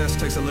 Success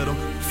takes a little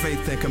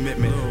faith and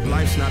commitment.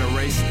 Life's not a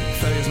race,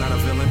 failure's not a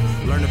villain.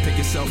 Learn to pick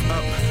yourself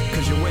up,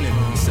 cause you're winning.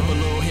 Sip a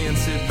little here and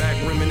sit back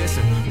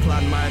reminiscing.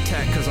 Plotting my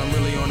attack, cause I'm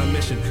really on a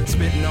mission.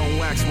 Spitting on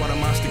wax while the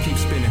monster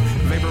keeps spinning.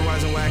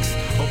 Vaporizing wax,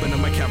 open up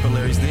my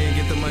capillaries. Then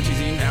get the munchies,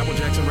 eating Apple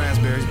Jacks and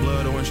raspberries.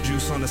 Blood orange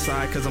juice on the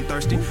side, cause I'm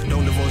thirsty.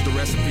 Don't divulge the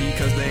recipe,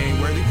 cause they ain't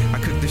worthy. I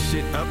cook this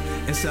shit up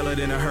and sell it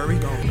in a hurry.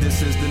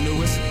 This is the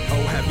newest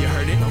Oh, have you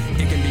heard it?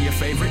 It can be your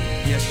favorite.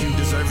 Yes, you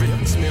deserve it.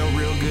 Smell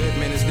real good,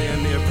 man, it's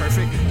damn near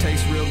perfect.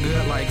 Tastes real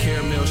good like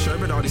caramel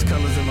sherbet. All these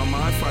colors in my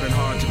mind, fighting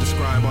hard to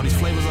describe. All these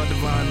flavors are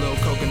divine, little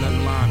coconut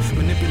and lime.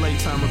 Manipulate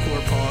time,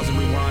 record, pause, and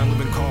rewind.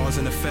 Living cause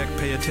and effect,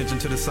 pay attention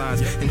to the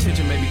signs.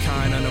 Intention may be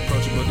kind,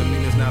 unapproachable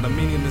demeanors. Now the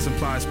meaning is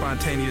implied,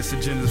 spontaneous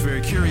agendas.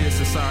 Very curious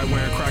inside,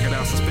 wearing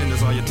crocodile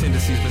suspenders. All your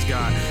tendencies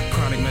misguide.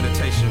 Chronic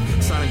meditation,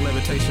 sonic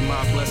levitation,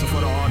 my blessing for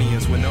the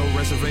audience. With no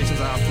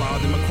reservations, I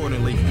applaud them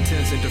accordingly.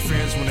 Intense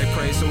interference when they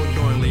pray so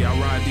adoringly. I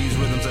ride these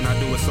rhythms and I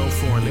do it so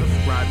foreignly.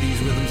 Ride these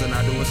rhythms and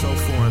I do it so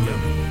foreignly.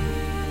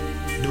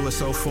 Do it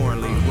so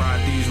foreignly.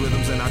 Ride these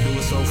rhythms and I do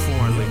it so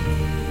foreignly.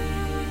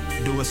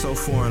 Do it so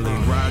foreignly.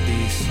 Ride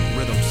these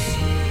rhythms.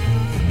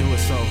 Do it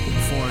so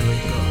foreignly.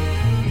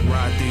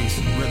 Ride these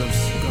rhythms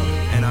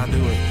and I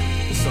do it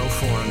so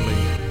foreignly.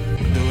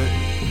 Do it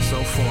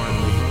so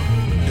foreignly.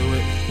 Do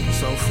it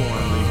so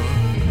foreignly.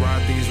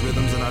 Ride these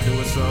rhythms and I do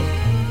it so.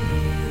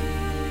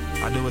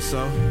 I do it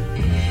so.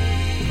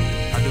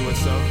 I do it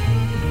so.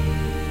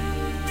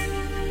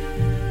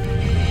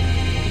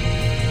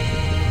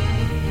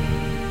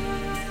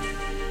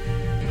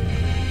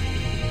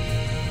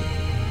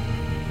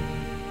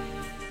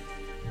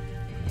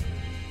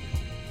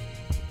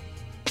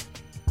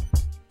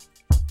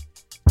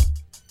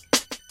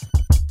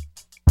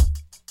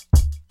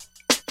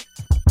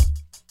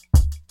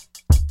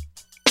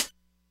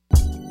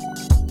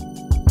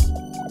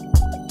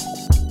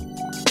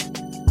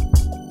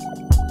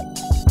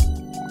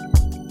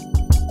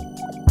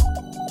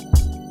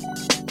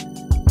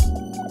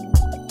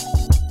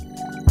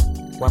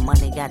 What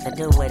money got to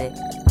do with it?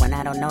 When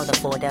I don't know the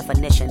full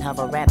definition of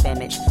a rap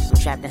image. I'm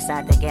trapped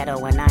inside the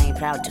ghetto and I ain't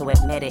proud to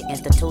admit it.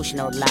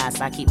 Institutional lies,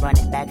 so I keep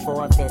running back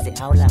for a visit.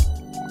 Hold up.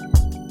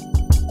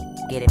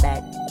 Get it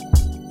back.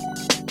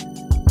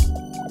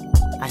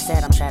 I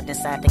said I'm trapped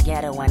inside the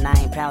ghetto and I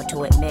ain't proud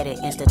to admit it.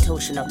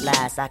 Institutional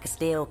lies, I can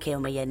still kill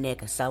me a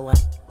nigga, so what?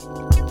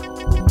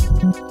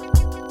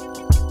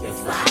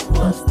 If I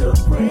was the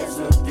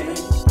president,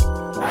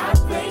 I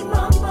think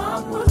my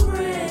mom was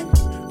red.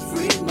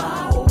 Free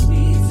my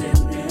homies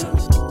and them.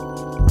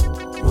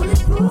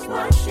 Bulletproof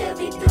my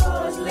Chevy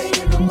doors. Lay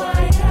in the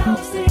White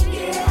House and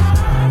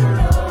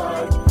yeah,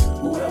 Lord.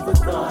 Whoever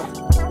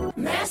thought,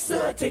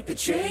 Master, take the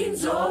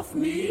chains off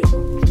me.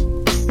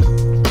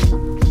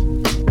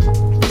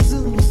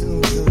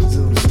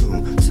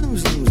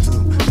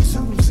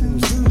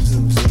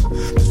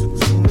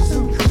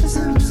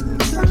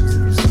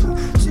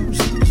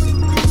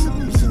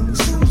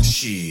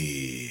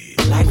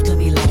 Life to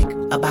me like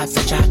a box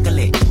of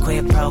chocolate,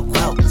 quid pro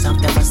quo,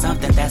 something for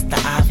something, that's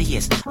the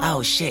obvious.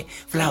 Oh shit,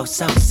 flow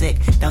so sick,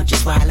 don't you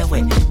swallow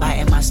it,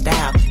 biting my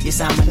style, your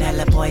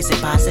salmonella poison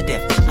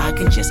positive. I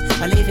can just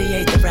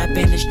alleviate the rap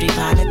industry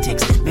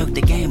politics, milk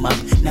the game up,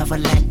 never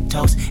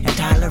lactose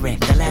intolerant,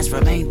 the last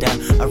remainder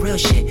of real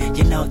shit,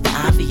 you know the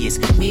obvious.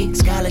 Me,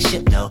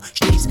 scholarship, no,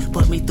 streets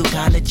put me through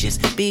colleges,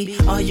 be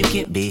all you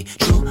can be,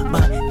 true,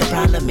 but the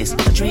problem is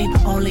a dream,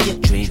 only a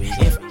dream,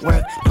 if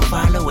work, don't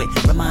follow it,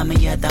 remind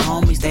me of the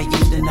homies that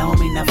used to know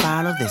me. Now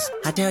follow this.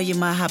 I tell you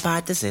my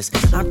hypothesis.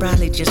 I'm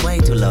probably just way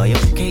too loyal.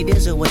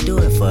 K-Dizzle would do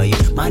it for you.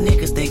 My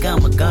niggas think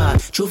I'm a god.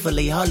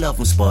 Truthfully, all of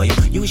them spoil you.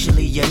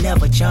 Usually you're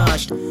never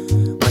charged,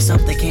 but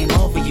something came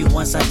over you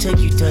once I took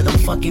you to them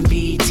fucking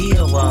BET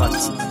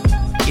Awards.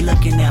 You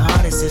looking at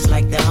artists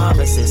like they're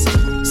harvests.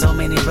 So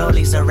many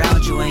rollies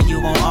around you and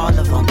you want all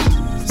of them.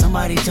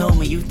 Somebody told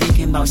me you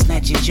thinking about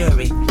snatching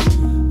jury.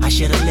 I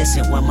should've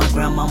listened what my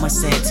grandmama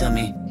said to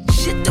me.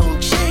 Shit don't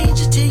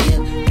change until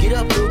you get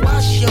up and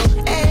wash your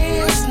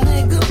ass,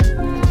 nigga.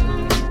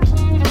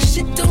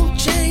 Shit don't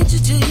change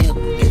until you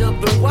get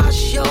up and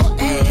wash your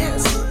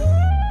ass.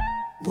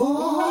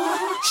 Boy,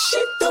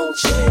 shit don't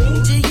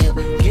change till you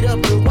get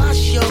up and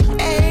wash your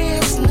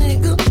ass,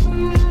 nigga.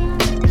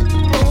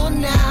 Oh,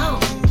 now,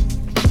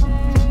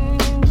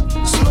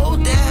 slow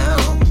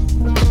down.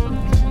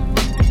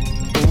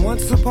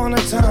 Once upon a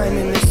time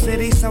in this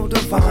city so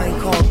divine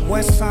called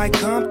Westside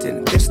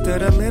Compton, there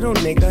stood a little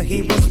nigga,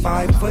 he was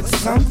 5 foot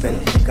something.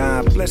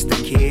 God bless the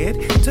kid,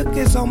 took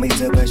his homies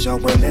to the show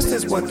and this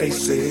is what they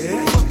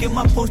said. What am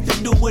I supposed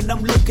to do when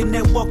I'm looking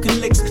at walking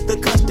licks? The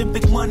constant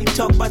big money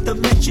talk about the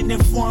mansion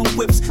and foreign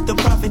whips, the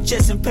private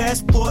jets and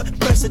passport,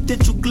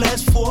 presidential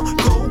glass for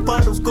gold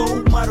bottles,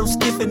 gold models,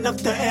 giving up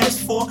the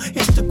ass for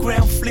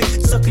Instagram flick,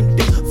 sucking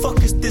dick.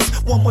 Fuck is this?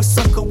 One more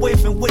sucker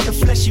waving with a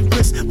fleshy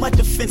wrist. My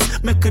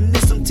defense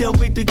mechanism tell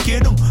me to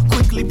get him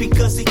quickly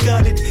because he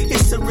got it.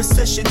 It's a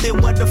recession,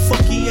 then why the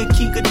fuck he ain't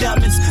king of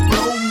diamonds?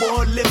 No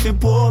more living,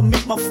 boy,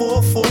 meet my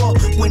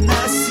 4-4. When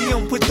I see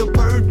him with the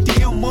bird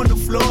DM on the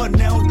floor,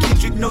 now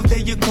Kendrick know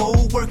they your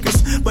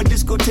co-workers, but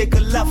this gon' take a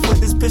lot for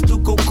this pistol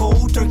go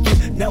cold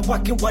turkey. Now I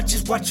can watch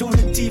on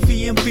the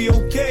TV and be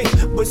okay,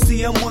 but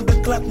see I'm on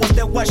the clock once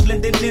that watch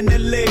landing in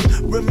LA.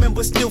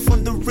 Remember still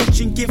from the rich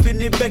and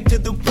giving it back to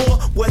the poor.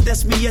 Well,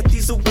 that's me at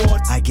these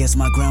awards. I guess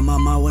my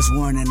grandmama was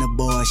warning the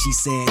boy. She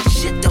said,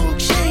 shit don't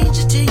change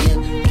until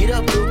you get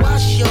up and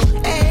wash your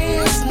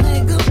ass,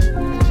 nigga.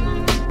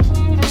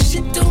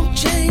 Shit don't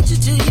change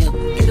until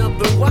you get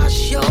up and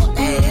wash your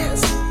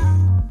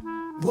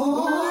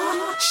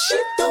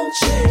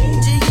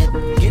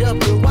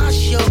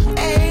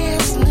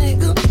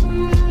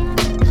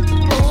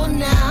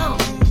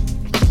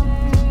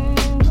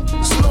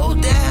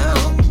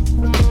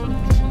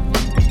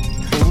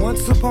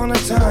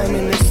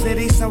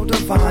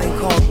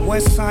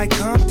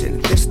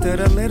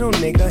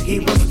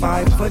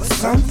foot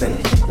something.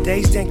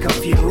 Dazed and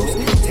confused,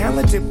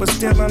 talented but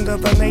still under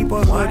the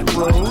neighborhood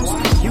rules.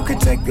 You could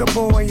take your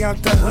boy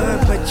out the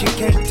hood, but you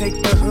can't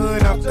take the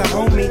hood off the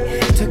homie.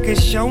 Took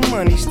his show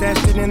money,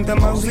 stashed it in the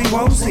mosey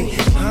wosey.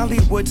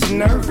 Hollywood's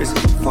nervous.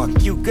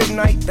 Fuck you, good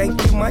night,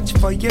 thank you much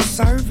for your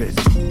service.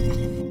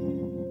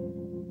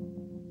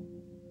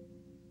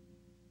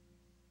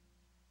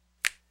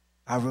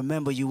 I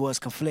remember you was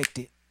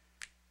conflicted,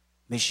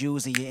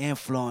 misusing your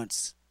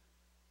influence.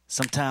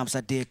 Sometimes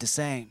I did the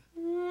same.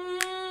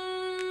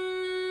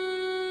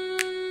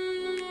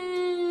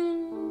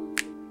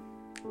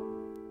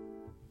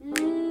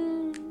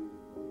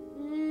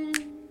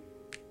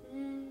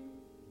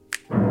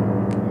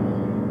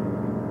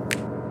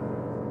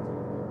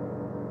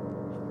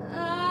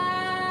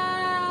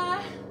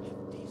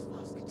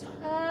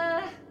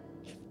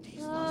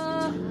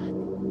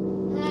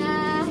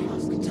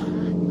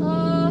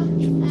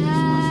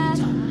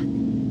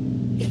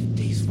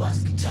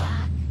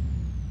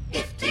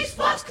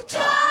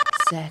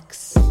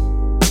 Sex.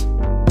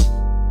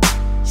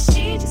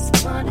 She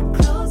just wanna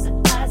close her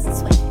eyes and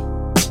sweat.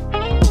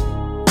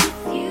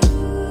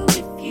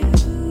 With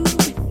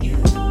you.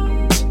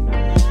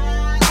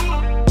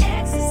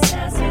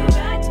 Exercise her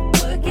right to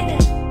work it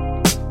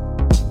out.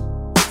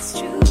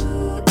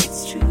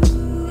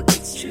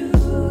 It's true.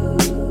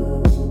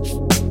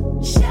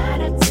 Shout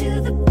out to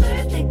the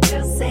birthday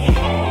girl, say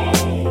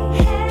hey,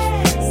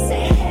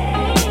 say hey.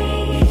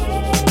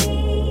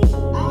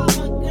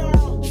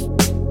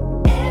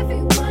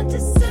 Everyone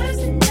deserves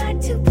a night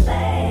to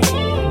play.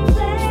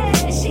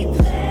 She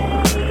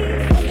plays.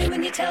 Only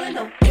when you're telling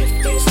them if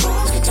these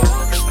songs can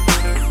talk.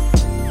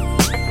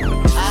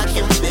 I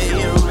can feel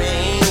your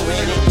rain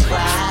when it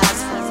cries.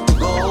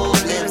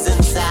 Gold lives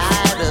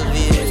inside of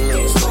you. If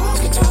these songs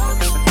can talk.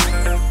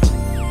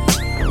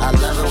 I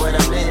love it when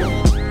I'm in it.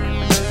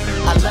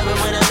 I love it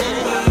when I'm in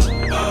it.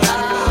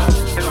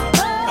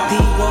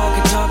 D-Wall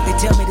can talk, they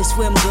tell me to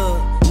swim good.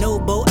 No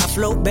boat, I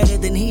float better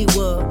than he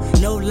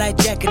would. No life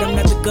jacket, I'm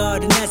not the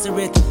God of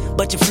Nazareth.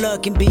 But your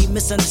flood can be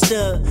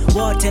misunderstood.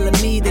 Wall telling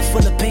me they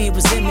full of pain,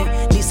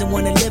 resentment. Need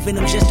someone to live in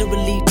them just to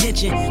relieve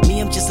tension. Me,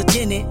 I'm just a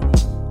tenant.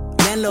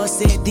 Landlord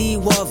said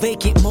D-Wall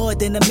vacant more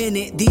than a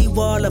minute.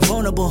 D-Wall are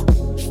vulnerable.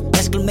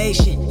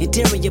 Exclamation,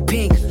 interior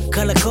pink,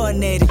 color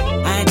coordinated.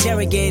 I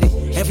interrogated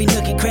every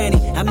nook and cranny.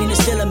 I mean,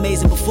 it's still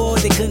amazing. Before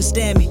they couldn't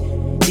stand me.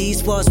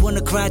 These walls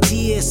wanna cry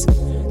tears.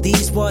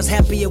 These walls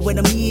happier when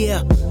I'm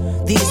here.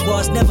 These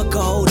walls never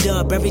can hold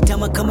up. Every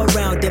time I come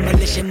around,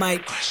 demolition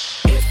might.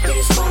 If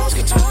these songs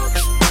can talk.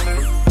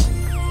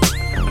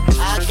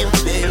 I can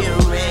feel your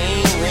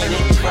rain when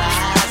it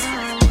cries.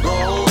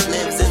 Gold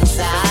lives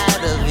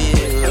inside of you.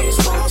 If these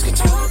songs can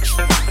talk.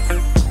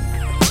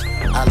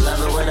 I love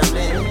it when I'm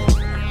in it.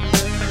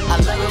 I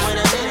love it when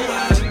I'm in it.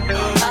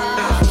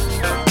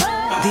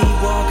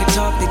 D-Wall can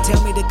talk, they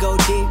tell me to go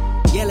deep.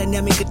 Yelling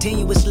at me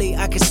continuously,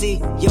 I can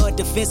see your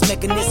defense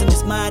mechanism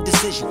is my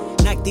decision.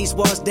 Knock these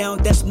walls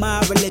down, that's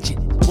my religion.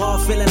 Wall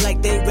feeling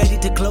like they ready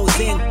to close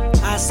in.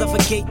 I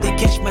suffocate, then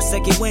catch my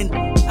second wind.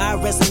 I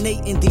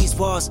resonate in these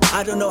walls.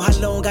 I don't know how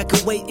long I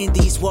could wait in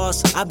these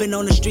walls. I've been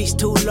on the streets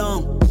too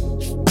long.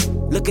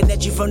 Looking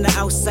at you from the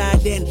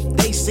outside in,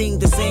 they sing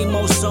the same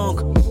old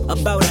song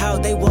about how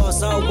they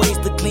was always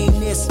the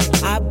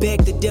cleanest. I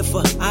beg to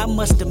differ, I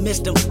must have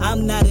missed them.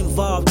 I'm not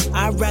involved,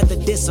 I'd rather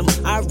diss them.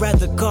 I'd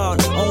rather call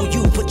on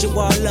you, put your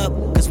wall up.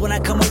 Cause when I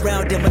come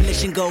around,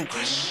 demolition go.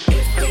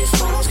 If these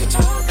songs can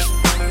talk.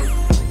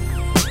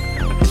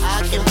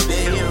 I can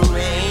feel your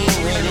rain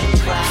when it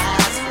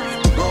cries.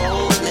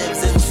 Gold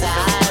lives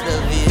inside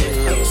of you. If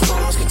these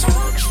songs can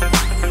talk.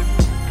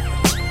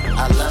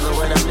 I love it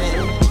when I'm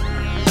in it.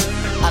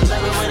 I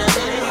love it when I'm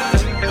in it.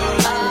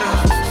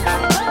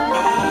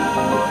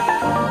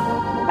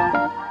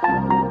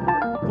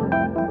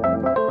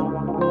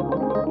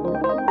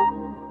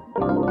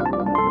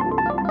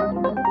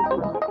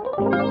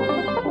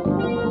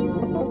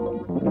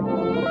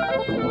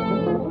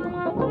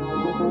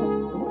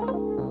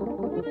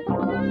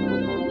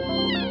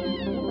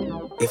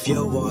 If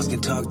your walls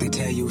can talk, they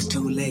tell you it's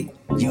too late.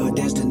 Your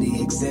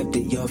destiny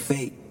accepted, your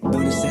fate.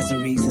 Build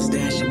accessories and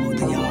stash them on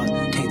the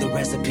yard. Take the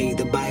recipe,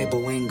 the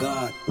Bible and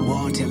God.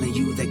 Wall telling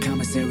you that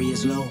commissary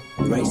is low.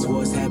 Race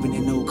wars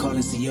happening, no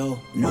calling CO.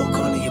 No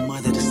calling your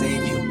mother to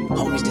save you.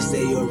 Homies to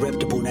say you're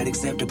reputable, not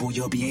acceptable.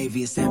 Your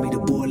behavior sent me to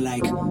board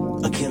like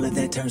a killer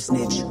that turned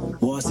snitch.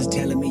 Walls is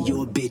telling me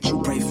you're a bitch.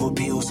 You pray for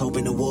pills,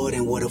 hoping the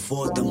warden would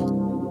afford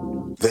them.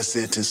 That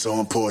sentence so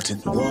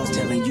important. Walls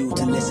telling you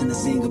to listen and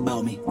sing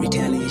about me.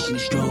 Retaliation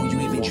is strong, you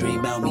even dream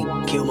about me.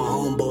 Kill my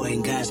homeboy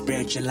and God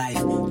spared your life.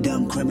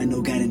 Dumb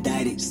criminal got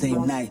indicted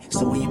same night.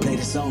 So when you play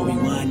the song,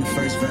 rewind the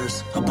first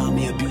verse. About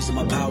me abusing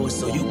my power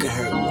so you can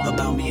hurt.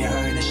 About me and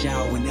her in the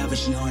shower whenever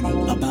she horny.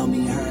 About me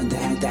and her in the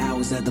after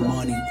hours of the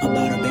morning.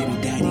 About her baby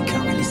daddy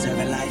currently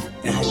serving life.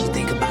 And how she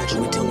think about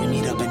you until we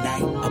meet up at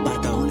night.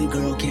 About the only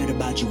girl cared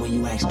about you when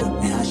you asked her.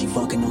 And how she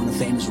fucking on a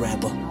famous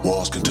rapper.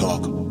 Walls can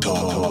talk.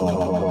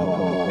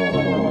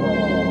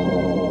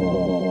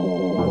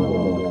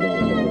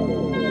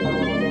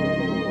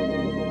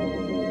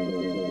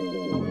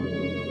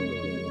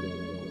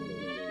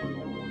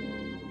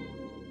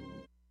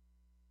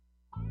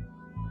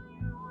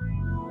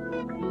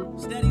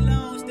 Steady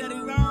long, steady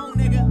wrong,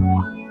 nigga.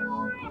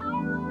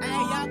 Hey,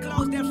 y'all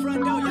close that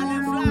front door. Y'all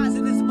let flies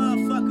in this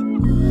motherfucker.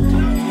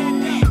 Close that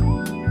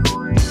door.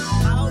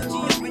 My OG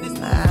up in this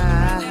motherfucker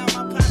right now.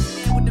 My pops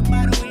there with the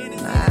bottle in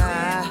his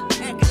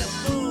acting a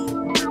fool.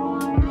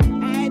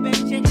 Hey, baby,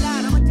 check it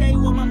out. I'ma tell you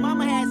what my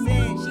mama had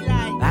said. She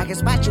like, I can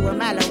spot you a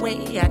mile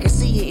away. I can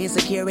see your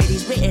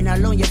insecurities written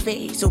all on your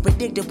face. So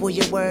predictable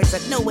your words. I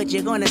know what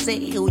you're gonna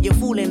say. Who you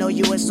fooling or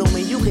you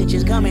assuming you could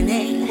just come and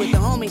hang with the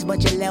homies,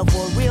 but your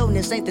level of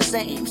realness ain't the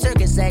same.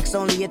 Circus acts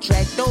only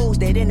attract those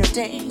that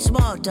entertain.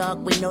 Small talk,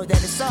 we know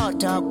that it's all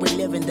talk. We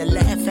live in the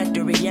laugh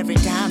factory every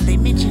time they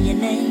mention your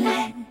name.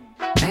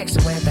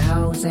 Ask where the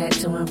hoes at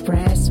to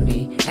impress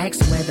me. Ask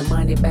where the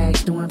money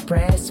bags to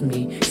impress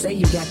me. Say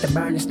you got the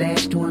burner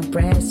stash to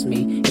impress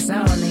me. It's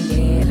all in your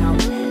head,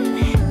 homie.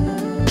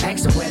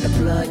 Ask where the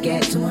plug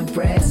at to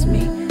impress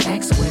me.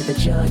 Ask where the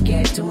jug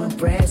at to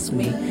impress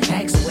me.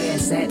 Ask where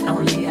it's at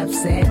only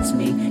upsets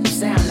me. You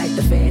sound like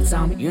the feds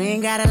on me. You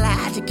ain't gotta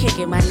lie to kick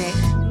it, my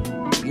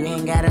nigga. You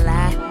ain't gotta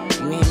lie.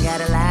 You ain't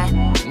gotta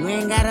lie. You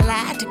ain't gotta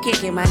lie to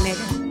kick it, my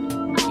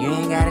nigga. You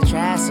ain't gotta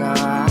try so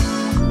hard.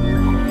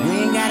 You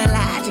ain't gotta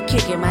lie to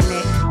kick it, my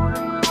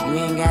nigga. You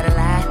ain't gotta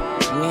lie.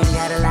 You ain't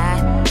gotta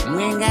lie. You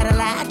ain't gotta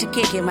lie to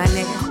kick it, my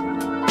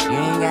nigga. You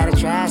ain't gotta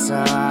try so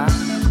hard.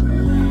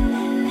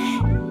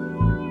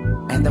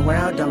 And the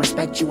world don't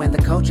respect you and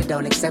the culture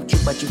don't accept you,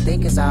 but you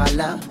think it's all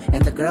love.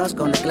 And the girls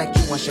gon' neglect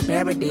you once your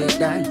parody is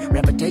done.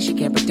 Reputation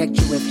can't protect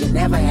you if you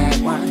never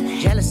had one.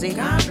 Jealousy,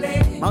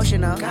 complex,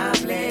 emotional,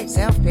 complex,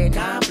 self-pity,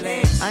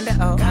 complex, under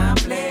oath,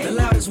 complex. the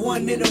loudest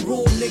one in the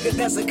room, nigga,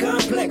 that's a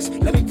complex.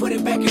 Let me put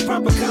it back in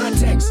proper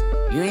context.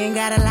 You ain't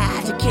gotta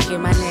lie to kick it,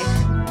 my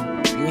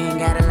nigga. You ain't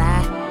gotta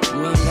lie.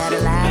 You ain't gotta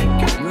lie.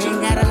 You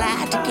ain't gotta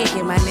lie to kick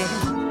it, my nigga.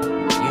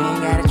 You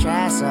ain't gotta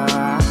try so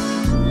hard.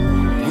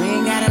 You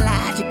ain't gotta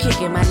lie to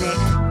kick it, my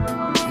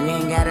nigga. You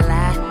ain't gotta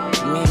lie.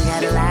 You ain't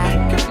gotta lie.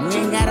 You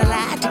ain't gotta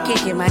lie to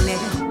kick it, my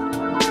nigga.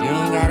 You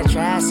ain't gotta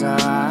try so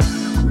hard.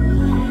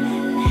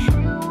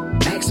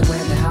 Ask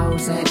where the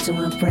hoes at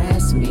to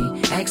impress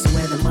me. Ask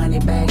where the money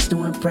bags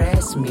to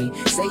impress me.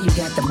 Say you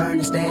got the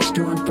burner stash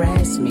to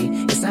impress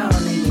me. It's all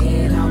in your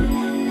head,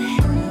 homie.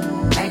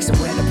 Ask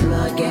where the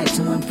plug at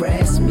to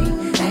impress me.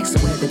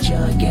 Ask where the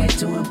jug at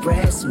to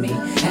impress me.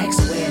 Ask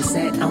where it's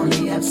at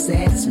only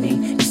upsets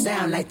me. You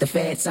sound like the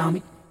feds on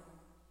me.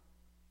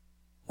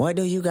 What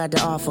do you got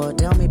to offer?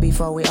 Tell me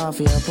before we off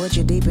here. Put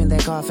you deep in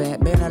that coffin.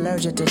 Been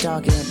allergic to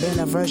talking. Been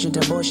aversion to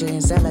bullshit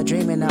and sell a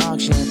dream in the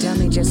auction. Tell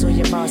me just who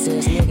your boss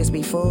is. Niggas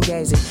be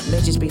fugazi.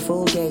 Bitches be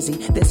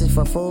fugazi. This is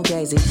for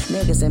fugazi.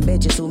 Niggas and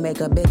bitches who make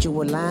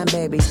habitual line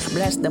babies.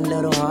 Bless them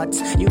little hearts.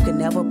 You can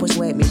never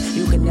persuade me.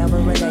 You can never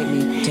relate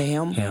me to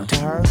him, to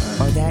her,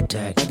 or that,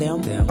 or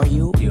them, or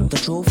you. The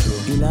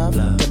truth. You love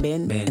to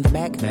bend in the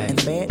back, in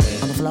the bed,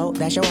 on the floor.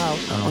 That's your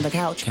hoe. On the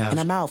couch, in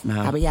the mouth.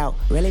 I'll be out.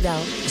 Really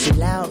don't. See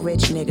loud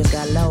rich niggas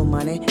got low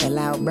money, and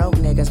loud broke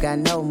niggas got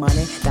no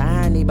money. The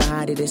irony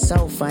behind it is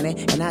so funny,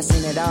 and I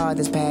seen it all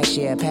this past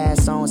year.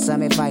 Pass on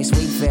some advice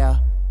we feel.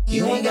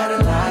 You ain't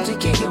gotta lie to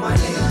kick it, my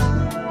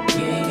nigga.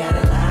 You ain't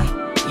gotta lie.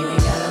 You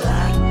ain't gotta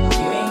lie.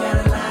 You ain't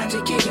gotta lie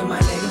to kick it, my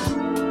nigga.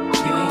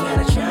 You ain't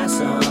gotta try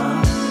so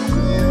hard.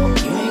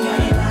 You ain't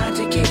gotta lie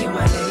to kick it,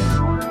 my nigga.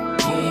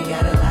 You ain't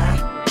gotta lie.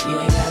 You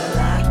ain't gotta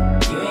lie.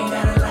 You ain't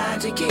gotta lie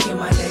to kick it,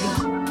 my nigga.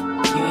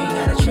 You ain't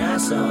gotta try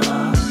so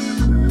hard.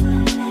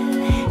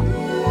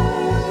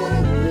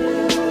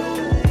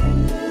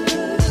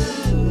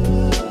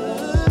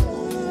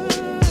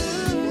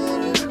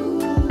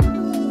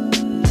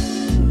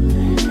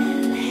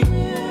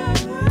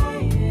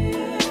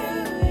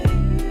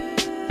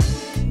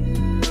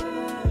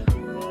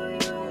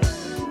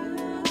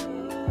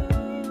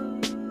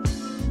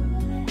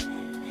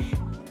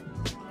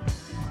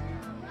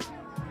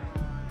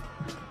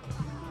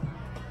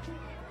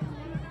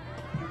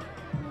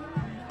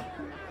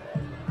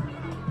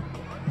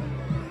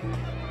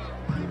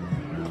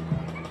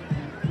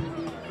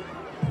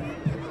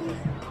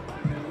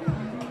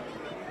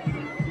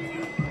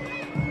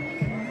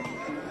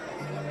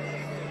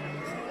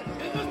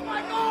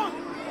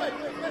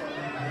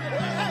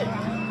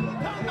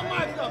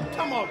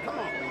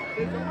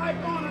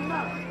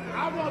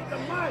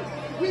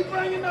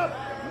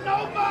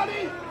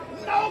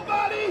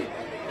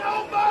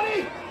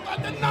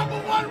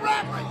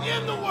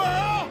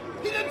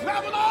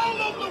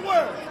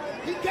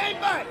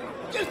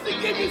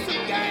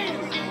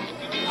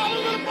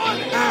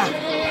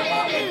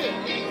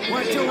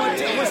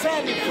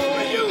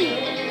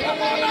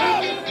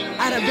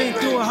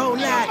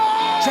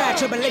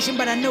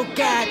 But I know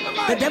God,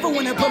 the devil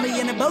wanna put me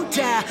in a bow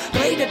tie.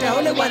 Pray that the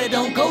holy water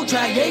don't go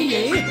dry,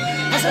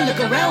 yeah. As I look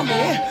around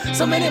me,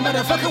 so many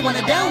motherfuckers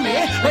wanna down me.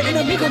 But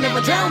enemy gon'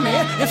 never drown me.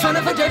 In front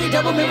of a dirty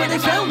double mirror, they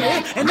found me.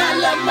 And I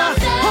love my,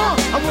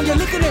 I want you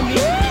looking at me.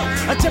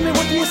 Tell me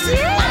what do you see?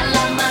 I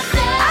love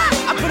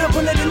myself. I put a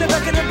bullet in the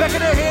back of the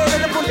head of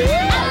the bullet.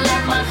 I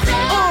love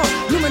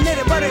myself.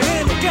 Illuminated by the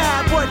hand of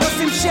God, boy, don't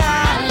seem shy.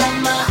 I love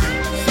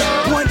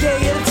myself. One day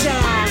at a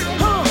time.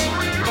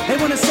 They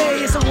wanna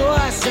say it's a war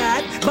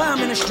outside, bomb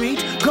in the street,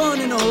 gun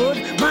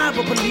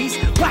police.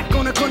 Black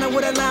on the corner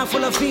with a line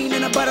full of fiend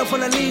and a bottle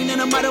full of lean,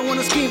 and I might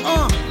wanna scream,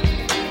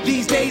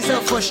 These days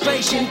of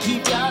frustration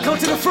keep come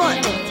to the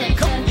front.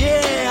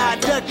 Yeah, I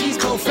duck these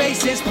cold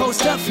faces.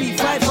 Post up, feet,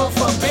 fight for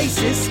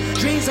bases.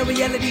 Dreams are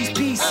reality's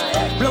piece.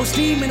 Blow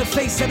steam in the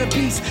face of the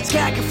beast.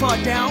 Sky can fall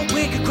down,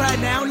 wind can cry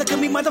now. Look at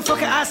me,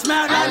 motherfucker, I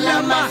smile. I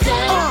love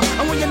myself.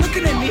 And when you're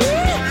looking at me,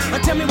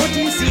 tell me what do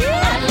you see?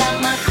 I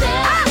love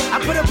myself. I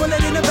put a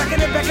bullet in the back of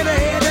the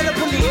head of the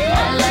police.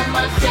 I love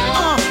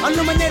myself.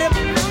 Illuminated.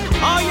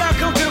 All y'all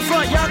come to the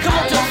front. Y'all come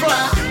up to the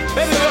front.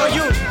 Baby girl,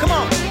 you, come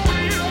on.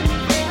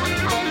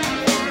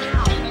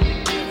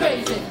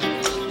 Crazy,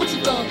 what you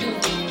gonna do?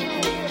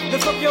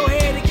 Lift up your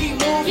head and keep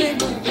moving.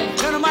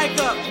 Turn the mic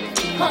up.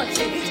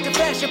 It's the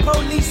fashion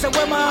police, I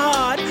wear my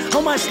heart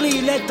on my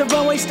sleeve, let the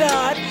runway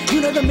start.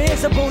 You know the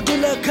miserable do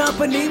love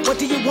company. What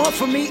do you want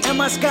from me and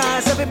my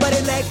skies?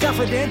 Everybody lack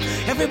confident,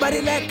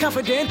 everybody lack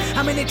confident.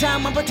 How many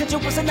times my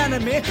potential was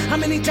anonymous? How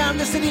many times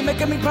the city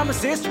making me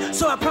promises?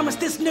 So I promise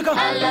this nigga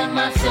I love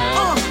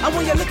myself. And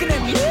when you're looking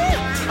at me,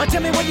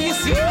 tell me what do you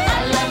see?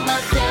 I love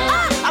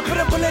myself. I put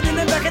a bullet in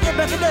the back of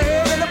the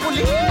head of the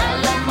police.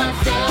 I love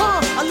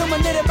myself.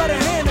 Illuminated by the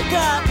hand of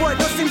God, boy,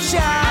 don't seem shy.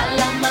 I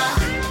love myself.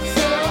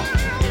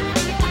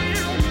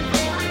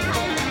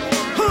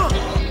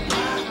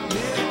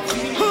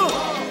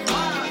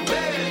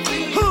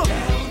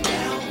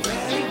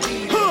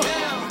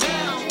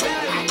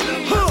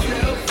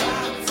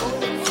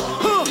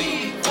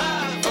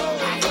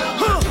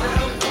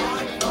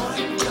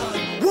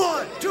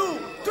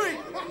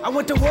 I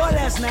went to war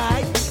last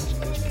night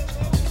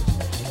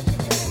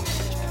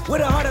with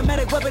an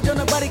automatic weapon. Don't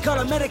nobody call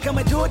a medic.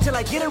 I'ma do it till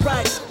I get it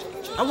right.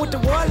 I went to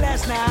war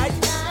last night.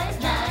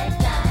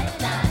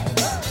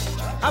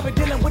 I've been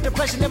dealing with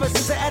depression ever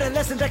since an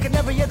adolescent. I can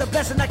never hear the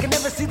blessing. I can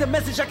never see the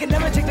message. I can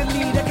never take the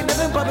lead. I can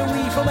never bubble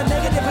weed from a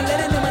negative and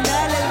letting them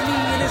annihilate me.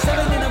 And it's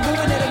 7 and I'm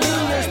moving at a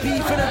million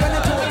speed. Finna run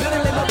into a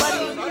building in my body.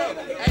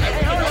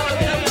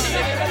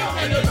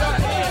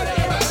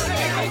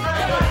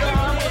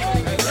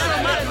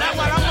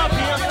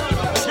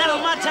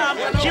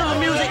 Killer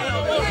music,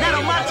 not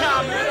on my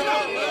time.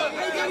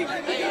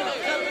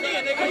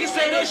 We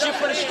say that shit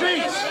for the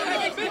streets.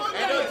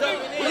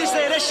 We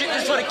say that shit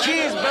is for the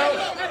kids, bro.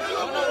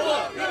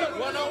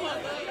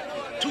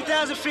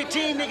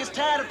 2015, niggas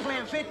tired of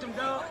playing victim,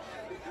 dog.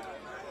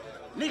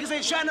 Niggas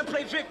ain't trying to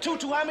play Vic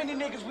Tutu. How many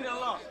niggas we done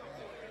lost?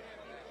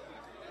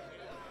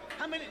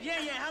 How many?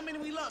 How many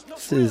we lost? No,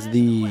 this is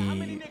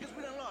the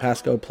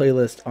Pasco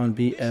playlist on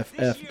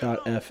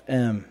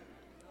BFF.FM.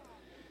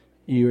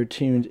 You are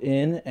tuned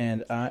in,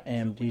 and I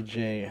am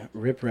DJ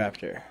Rip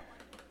Raptor.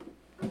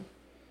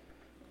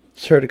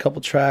 Just heard a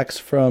couple tracks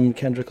from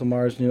Kendrick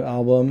Lamar's new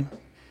album,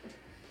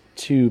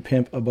 To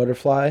Pimp a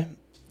Butterfly,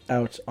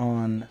 out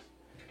on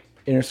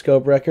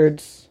Interscope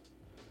Records.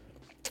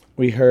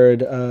 We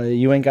heard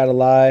You Ain't Gotta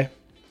Lie,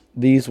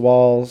 These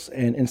Walls,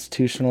 and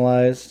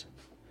Institutionalized.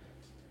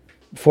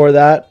 Before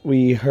that,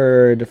 we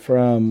heard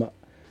from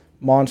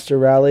Monster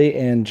Rally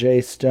and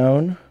Jay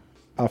Stone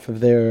off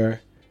of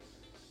their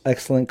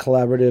excellent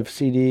collaborative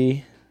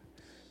CD,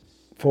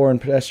 Foreign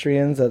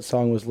Pedestrians. That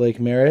song was Lake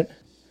Merritt.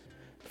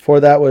 Before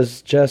that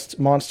was just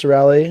Monster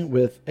Rally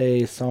with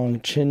a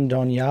song Chin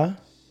Don Ya.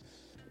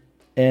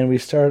 And we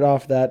started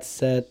off that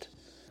set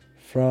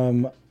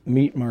from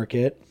Meat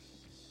Market,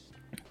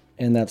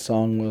 and that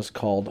song was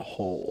called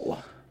Whole.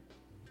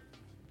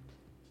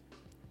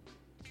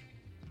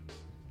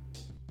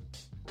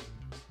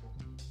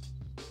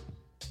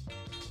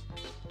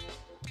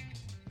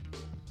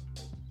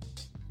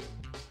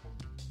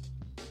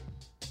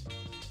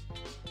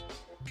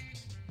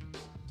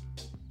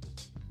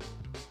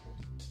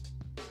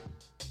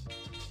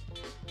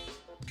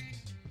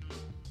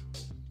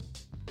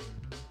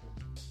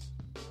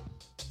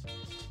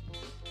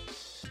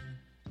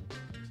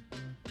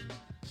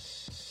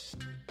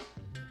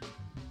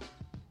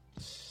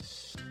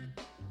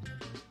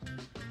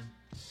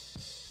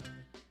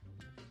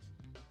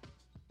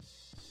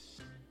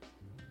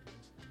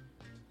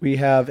 We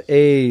have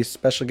a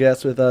special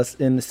guest with us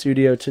in the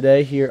studio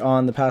today here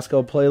on the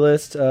Pasco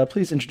playlist.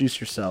 Please introduce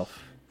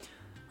yourself.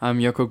 I'm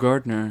Jaco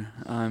Gardner.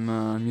 I'm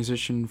a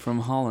musician from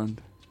Holland.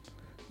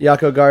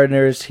 Jaco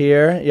Gardner is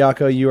here.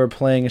 Jaco, you are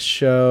playing a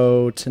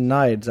show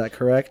tonight, is that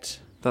correct?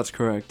 That's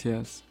correct,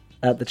 yes.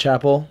 At the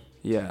Chapel?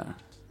 Yeah.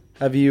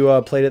 Have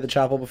you played at the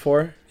Chapel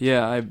before?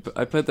 Yeah,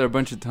 I played there a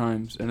bunch of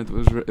times, and it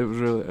was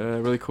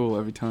really cool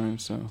every time,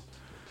 so...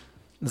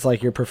 It's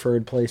like your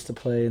preferred place to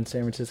play in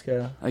San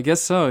Francisco? I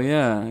guess so,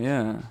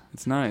 yeah.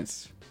 It's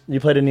nice. You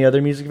played any other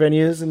music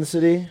venues in the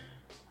city?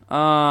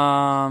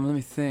 Let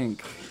me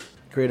think.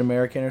 Great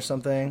American or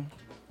something?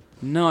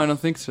 No, I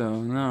don't think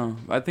so, no.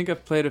 I think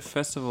I've played a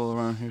festival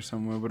around here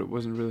somewhere, but it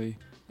wasn't really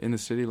in the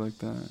city like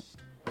that.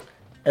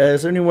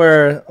 Is there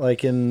anywhere,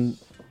 like in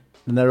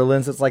the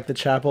Netherlands, that's like the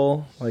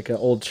Chapel? Like an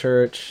old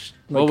church?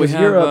 Like, Well, we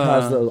have... Europe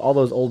has all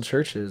those old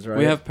churches, right?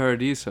 We have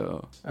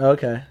Paradiso. Oh,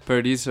 okay.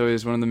 Paradiso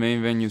is one of the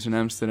main venues in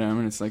Amsterdam,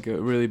 and it's like a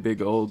really big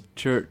old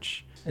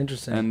church.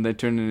 Interesting. And they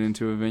turned it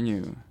into a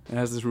venue. It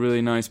has this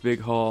really nice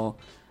big hall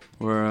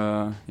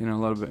where you know,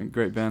 a lot of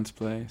great bands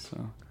play.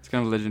 So it's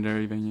kind of a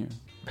legendary venue.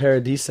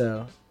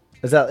 Paradiso.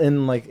 Is that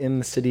in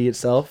the city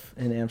itself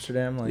in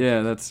Amsterdam? Like,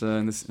 yeah, that's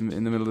in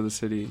the middle of the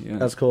city. Yeah.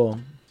 That's cool.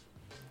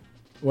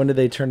 When did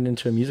they turn it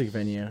into a music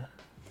venue?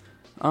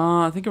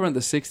 I think around the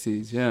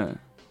 60s. Yeah.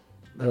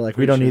 They're like,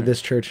 we don't need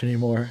this church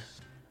anymore.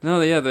 No,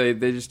 they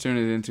just turned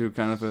it into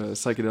kind of a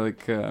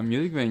psychedelic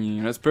music venue.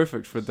 You know, it's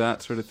perfect for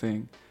that sort of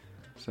thing.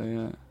 So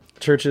yeah.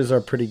 Churches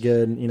are pretty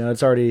good. You know,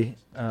 it's already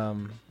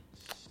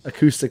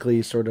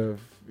acoustically sort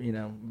of, you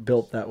know,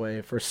 built that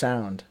way for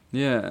sound.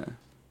 Yeah.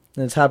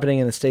 And it's happening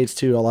in the States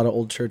too. A lot of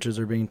old churches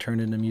are being turned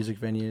into music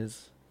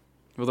venues.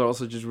 Well, they're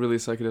also just really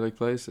psychedelic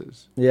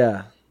places.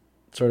 Yeah.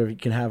 Sort of, you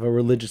can have a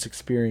religious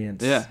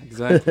experience. Yeah,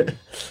 exactly.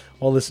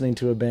 While listening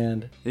to a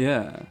band.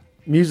 Yeah.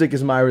 Music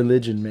is my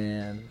religion,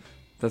 man.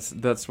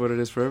 That's what it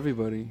is for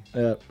everybody.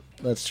 Yep,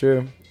 that's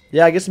true.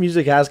 Yeah, I guess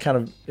music has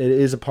it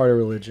is a part of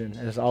religion.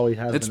 It always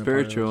has been. It's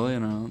spiritual, you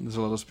know. There's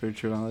a lot of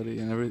spirituality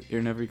in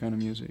every kind of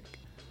music.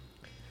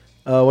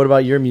 What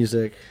about your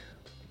music?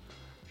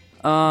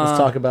 Let's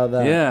talk about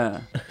that.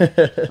 Yeah.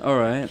 All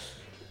right.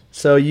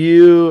 So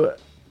you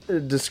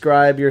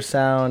describe your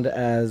sound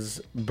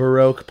as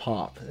Baroque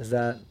pop. Is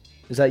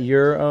that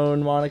your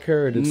own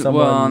moniker, or did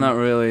someone? Well, not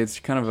really. It's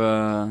kind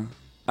of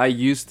I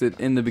used it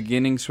in the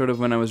beginning, sort of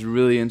when I was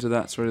really into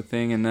that sort of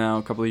thing, and now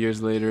a couple of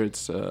years later,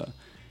 it's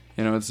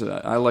you know, it's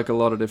I like a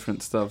lot of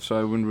different stuff, so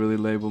I wouldn't really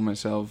label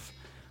myself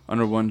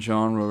under one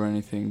genre or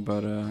anything.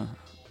 But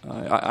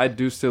I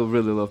do still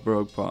really love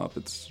Baroque pop.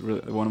 It's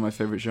really one of my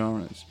favorite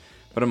genres.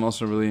 But I'm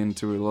also really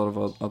into a lot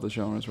of other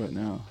genres right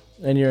now.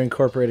 And you're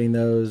incorporating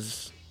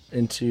those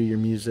into your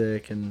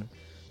music, and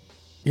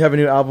you have a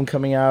new album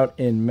coming out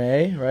in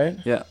May, right?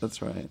 Yeah,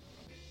 that's right.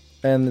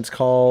 And it's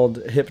called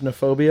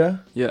Hypnophobia?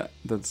 Yeah,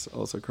 that's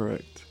also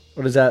correct.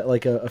 What is that,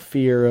 like a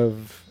fear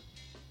of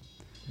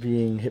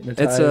being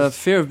hypnotized? It's a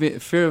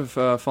fear of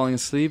falling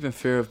asleep and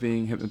fear of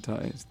being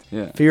hypnotized.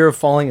 Yeah. Fear of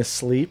falling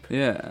asleep?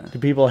 Yeah. Do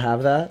people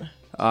have that?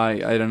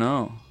 I don't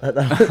know.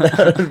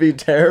 That would be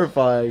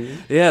terrifying.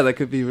 Yeah, that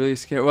could be really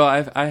scary.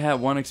 Well, I had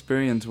one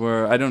experience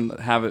where I don't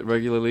have it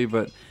regularly,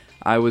 but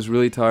I was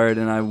really tired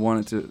and I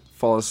wanted to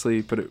fall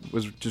asleep, but it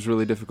was just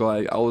really difficult.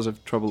 I always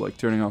have trouble like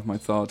turning off my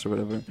thoughts or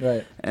whatever.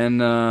 Right. And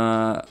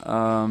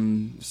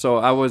so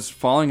I was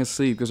falling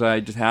asleep because I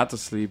just had to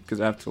sleep,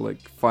 because after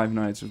like 5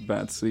 nights of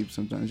bad sleep,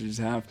 sometimes you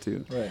just have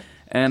to. Right.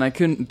 And I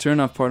couldn't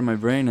turn off part of my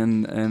brain,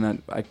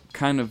 and I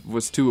kind of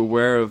was too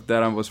aware of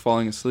that I was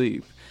falling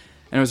asleep.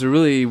 And it was a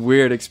really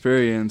weird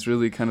experience,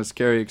 really kind of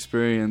scary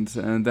experience.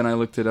 And then I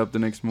looked it up the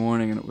next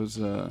morning, and it was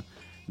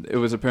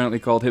apparently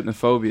called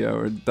hypnophobia,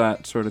 or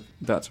that sort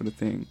of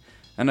thing.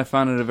 And I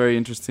found it a very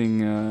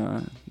interesting.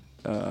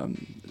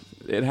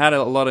 It had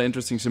a lot of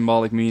interesting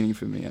symbolic meaning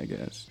for me, I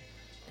guess.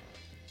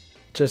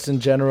 Just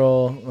in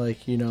general,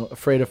 like, you know,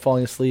 afraid of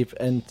falling asleep,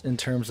 and in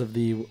terms of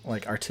the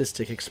like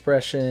artistic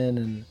expression,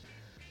 and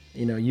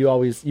you know,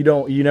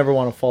 you never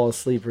want to fall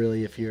asleep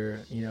really if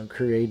you're, you know,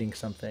 creating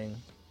something.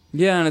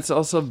 Yeah, and it's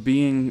also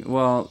being,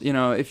 well, you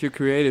know, if you're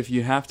creative,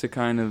 you have to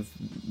kind of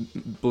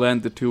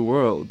blend the two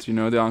worlds, you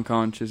know, the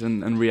unconscious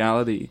and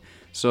reality.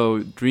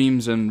 So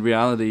dreams and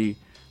reality,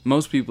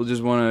 most people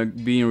just want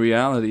to be in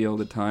reality all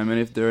the time.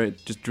 And if they're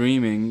just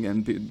dreaming,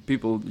 and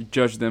people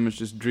judge them as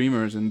just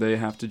dreamers, and they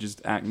have to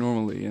just act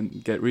normally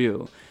and get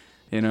real,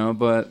 you know.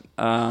 But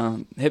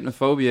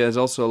hypnophobia is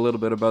also a little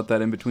bit about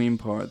that in-between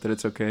part, that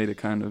it's okay to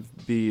kind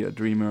of be a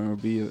dreamer or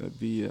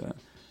be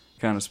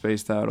kind of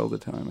spaced out all the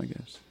time, I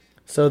guess.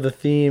 So the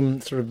theme,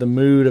 sort of the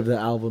mood of the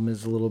album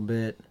is a little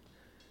bit,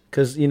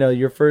 because, you know,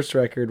 your first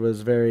record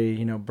was very,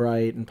 you know,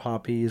 bright and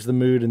poppy. Is the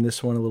mood in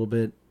this one a little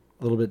bit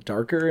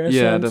darker in a sense?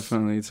 Yeah,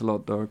 definitely. It's a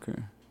lot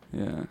darker.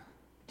 Yeah.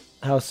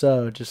 How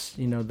so? Just,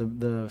 you know,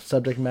 the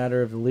subject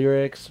matter of the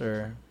lyrics,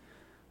 or?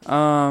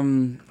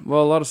 Well,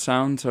 a lot of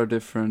sounds are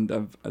different.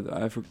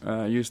 I've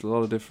used a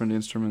lot of different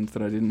instruments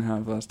that I didn't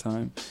have last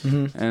time,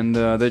 and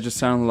they just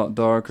sound a lot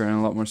darker and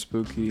a lot more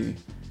spooky.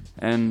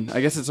 And I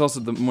guess it's also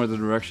more the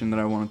direction that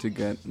I wanted to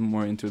get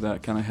more into,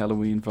 that kind of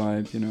Halloween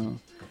vibe, you know.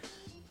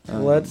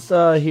 Let's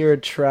hear a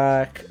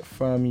track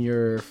from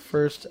your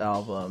first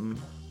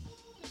album.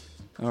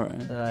 All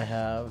right. That I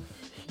have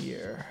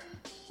here.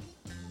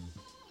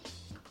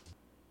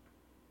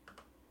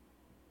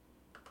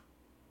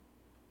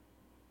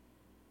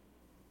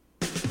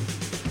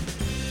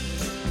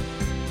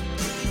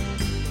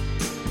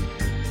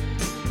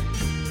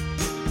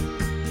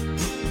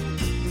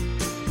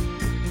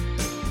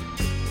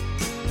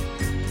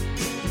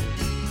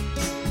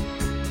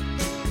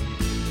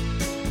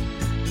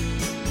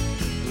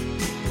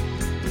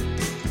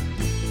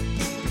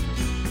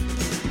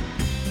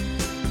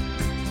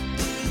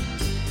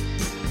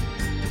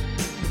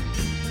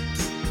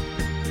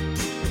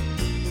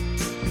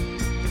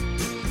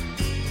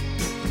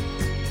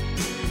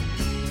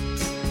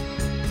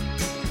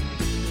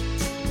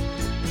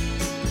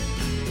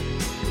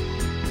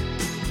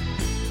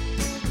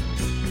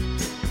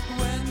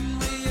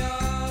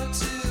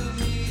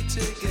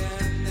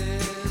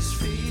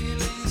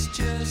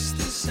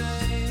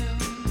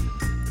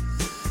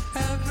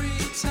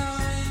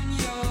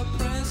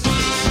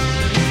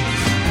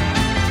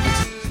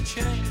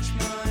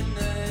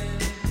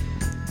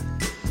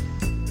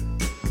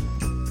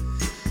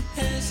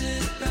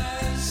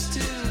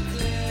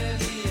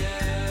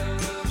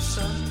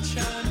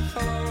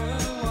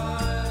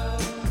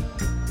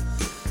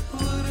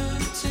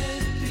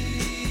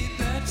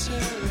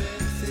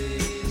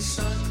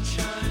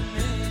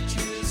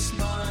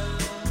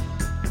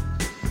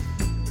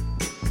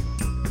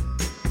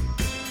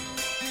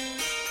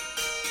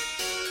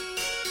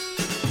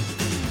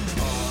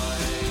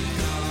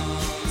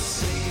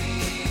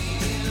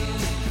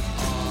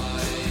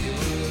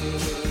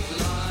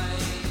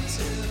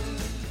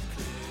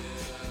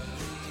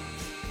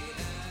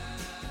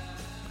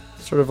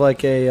 Sort of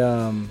like a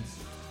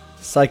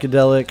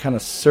psychedelic kind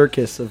of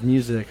circus of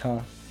music, huh?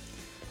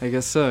 I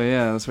guess so,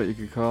 yeah, that's what you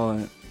could call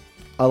it.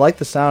 I like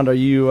the sound. Are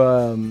you,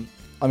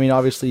 I mean,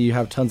 obviously you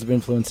have tons of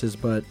influences,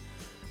 but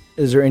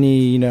is there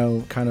any, you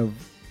know, kind of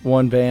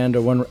one band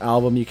or one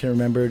album you can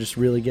remember just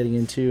really getting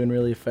into and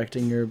really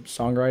affecting your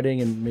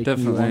songwriting and making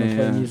you want to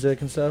play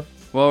music and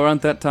stuff? Well,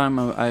 around that time,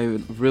 I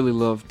really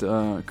loved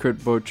Kurt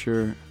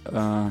Bocher.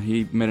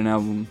 He made an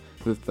album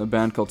with a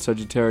band called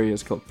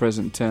Sagittarius called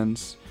Present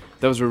Tense.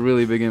 That was a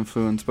really big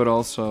influence, but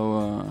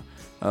also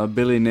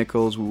Billy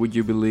Nichols, Would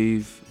You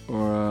Believe,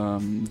 or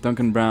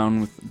Duncan Brown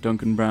with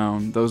Duncan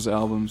Brown. Those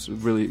albums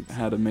really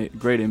had a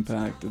great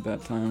impact at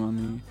that time on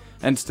me,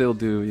 and still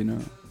do, you know.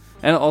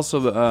 And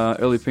also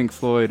early Pink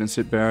Floyd and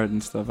Syd Barrett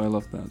and stuff. I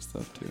love that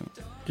stuff too.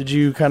 Did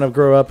you kind of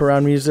grow up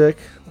around music,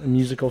 a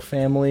musical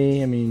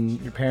family? I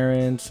mean, your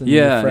parents and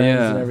your friends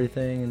and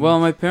everything? And well,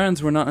 my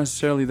parents were not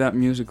necessarily that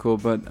musical,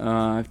 but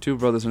I have two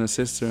brothers and a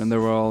sister, and they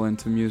were all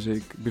into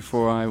music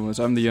before I was.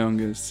 I'm the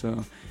youngest,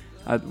 so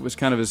I was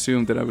kind of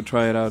assumed that I would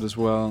try it out as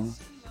well.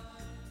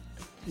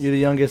 You're the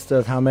youngest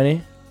of how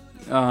many?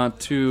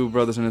 Two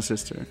brothers and a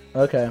sister.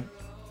 Okay.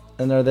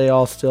 And are they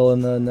all still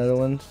in the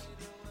Netherlands?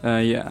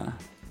 Yeah.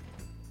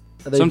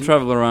 Some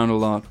travel around a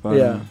lot, but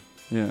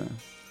yeah.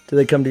 Do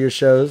they come to your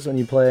shows when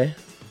you play?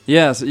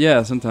 Yes,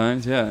 yeah,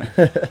 sometimes, yeah.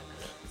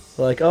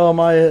 Like, oh,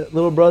 my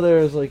little brother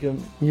is like a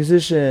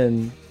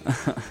musician.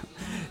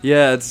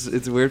 Yeah,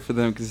 it's weird for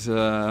them because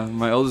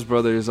my oldest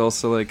brother is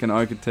also like an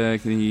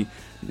architect, and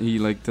he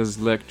like does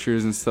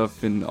lectures and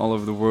stuff in all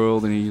over the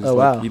world, and he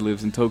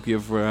lives in Tokyo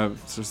for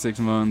 6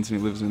 months, and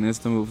he lives in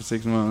Istanbul for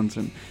 6 months,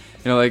 and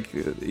you know, like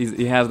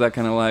he has that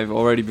kind of life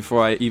already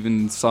before I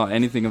even saw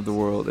anything of the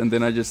world. And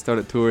then I just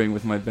started touring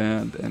with my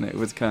band, and it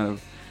was kind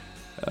of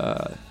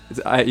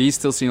he's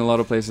still seen a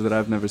lot of places that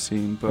I've never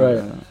seen, but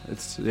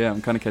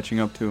I'm kind of catching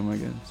up to him, I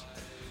guess.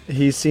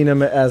 He's seen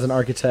him as an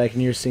architect,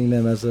 and you're seeing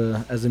them as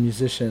a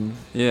musician.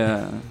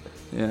 Yeah.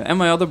 And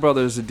my other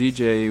brother is a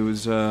DJ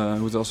who's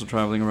also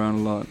traveling around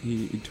a lot.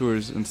 He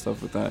tours and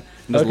stuff with that,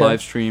 and does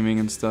live streaming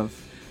and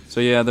stuff.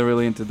 So yeah, they're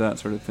really into that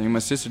sort of thing. My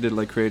sister did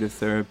like creative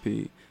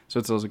therapy, so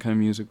it's also kind of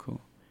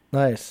musical.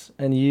 Nice.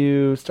 And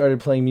you started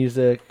playing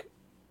music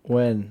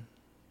when?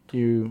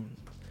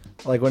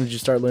 When did you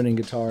start learning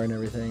guitar and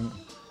everything?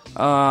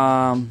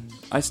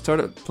 I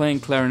started playing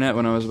clarinet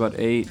when I was about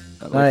 8.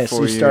 Nice.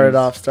 So you started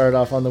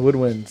off on the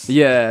woodwinds.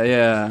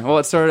 Yeah. Well,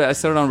 I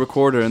started on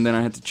recorder, and then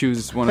I had to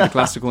choose one of the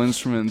classical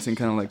instruments, and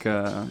kind of like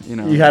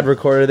You had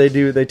recorder.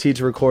 They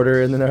teach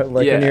recorder, and then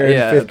when you're in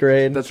 5th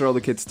grade. That's where all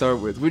the kids start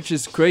with, which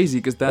is crazy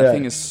because that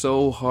thing is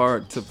so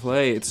hard to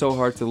play. It's so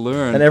hard to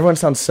learn, and everyone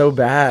sounds so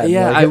bad.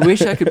 Yeah, I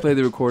wish I could play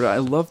the recorder. I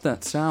love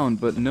that sound,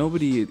 but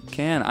nobody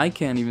can. I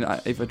can't even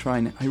if I try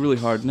really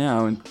hard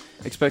now and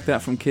expect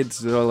that from kids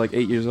that are like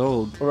 8 years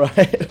old.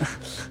 Right.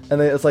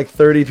 And then it's like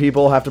 30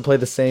 people have to play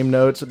the same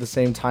notes at the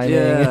same timing.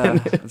 Yeah,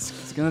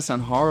 it's gonna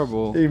sound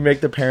horrible. You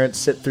make the parents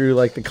sit through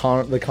like the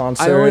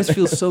concert. I always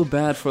feel so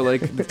bad for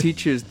like the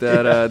teachers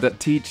that that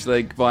teach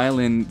like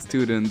violin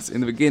students in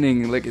the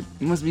beginning. Like it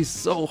must be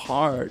so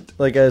hard.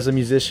 Like as a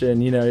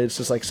musician, you know, it's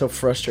just like so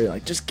frustrating.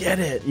 Like just get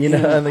it, you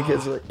know. And the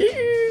kids are like.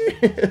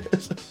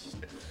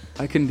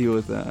 I can deal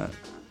with that.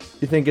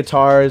 You think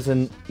guitar is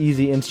an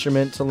easy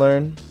instrument to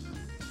learn?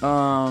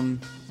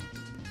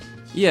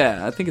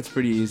 Yeah, I think it's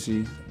pretty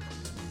easy.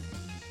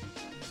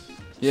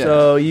 Yeah.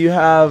 So you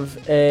have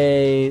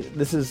you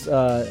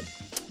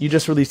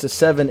just released a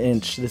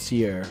 7-inch this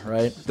year,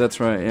 right?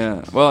 That's right,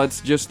 yeah. Well, it's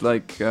just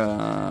like,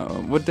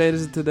 what date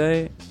is it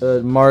today?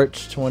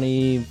 March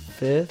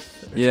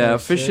 25th? Yeah,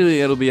 officially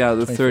it'll be out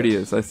the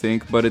 30th, I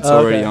think, but it's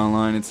already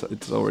online.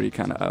 It's already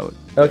kind of out.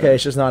 Okay,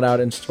 it's just not out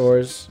in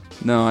stores?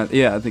 No, I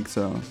think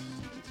so.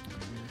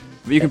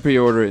 But you can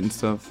pre-order it and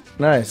stuff.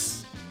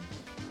 Nice.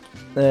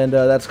 And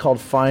that's called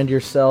Find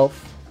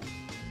Yourself.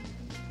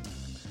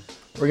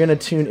 We're going to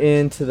tune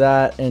into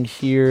that and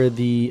hear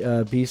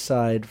the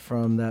B-side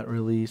from that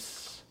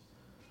release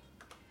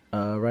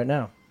right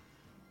now.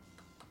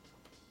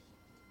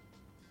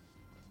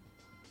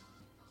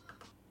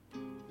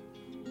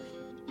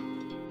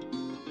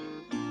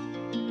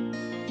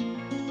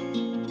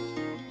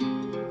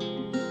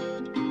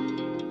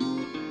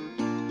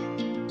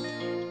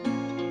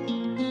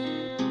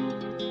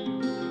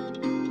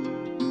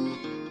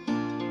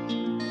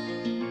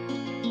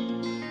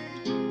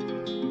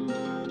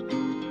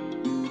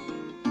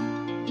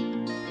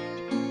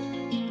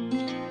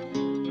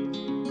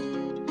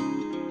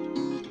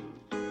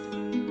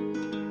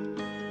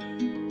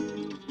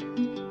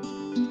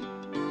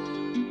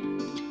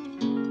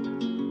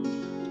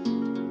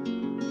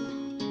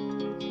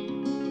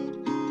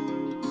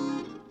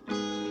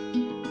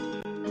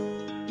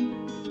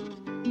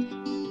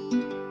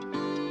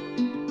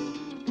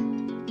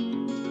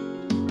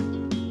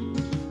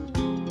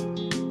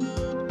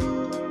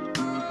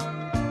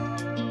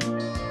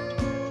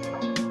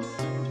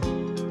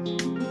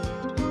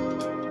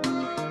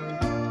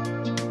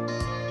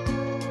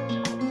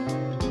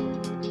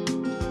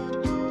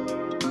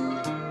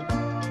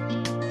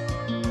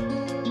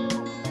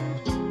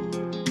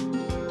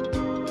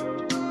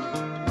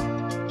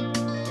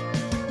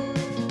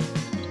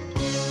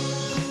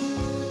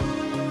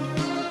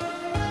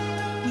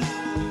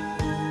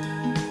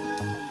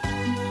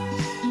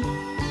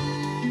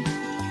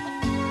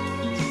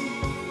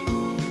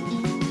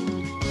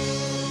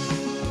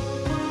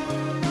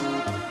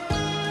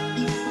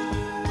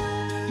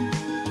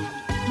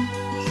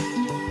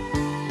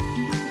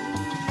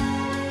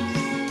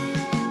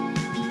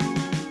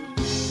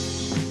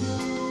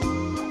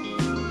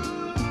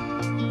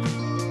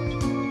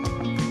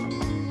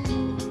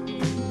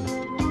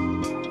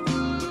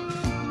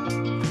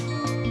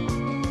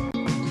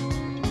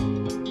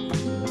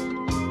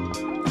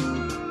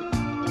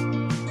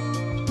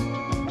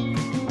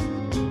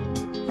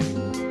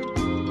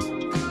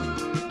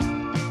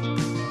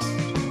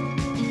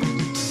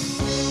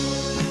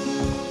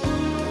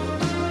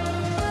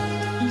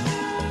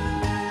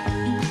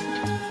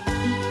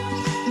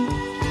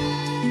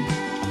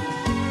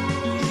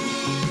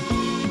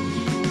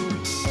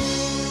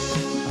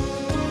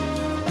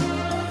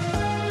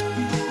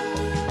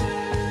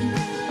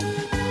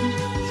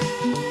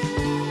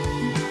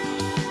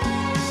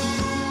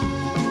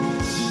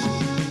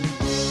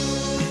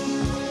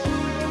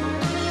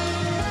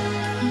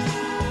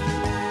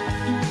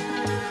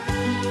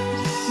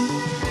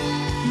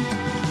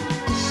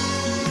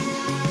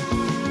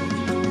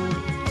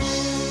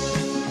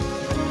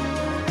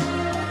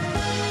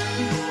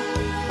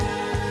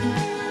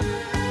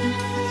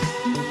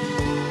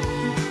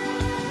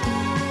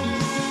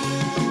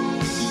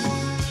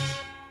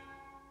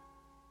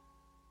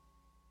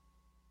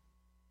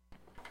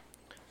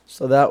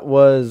 So that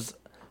was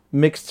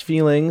Mixed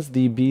Feelings,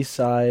 the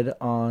B-side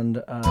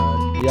on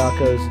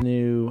Yako's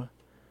new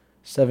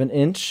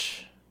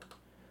 7-inch.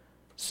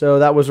 So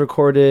that was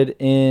recorded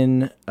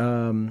in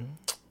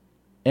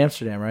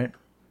Amsterdam, right?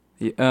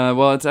 Yeah,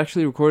 well, it's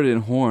actually recorded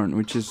in Hoorn,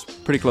 which is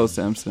pretty close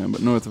to Amsterdam,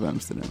 but north of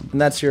Amsterdam. And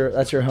that's your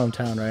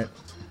hometown, right?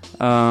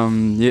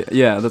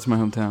 Yeah, that's my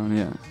hometown,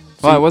 yeah.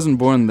 Well, I wasn't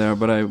born there,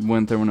 but I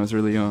went there when I was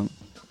really young.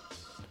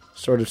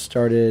 Sort of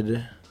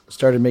started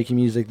making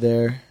music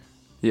there.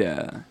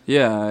 Yeah.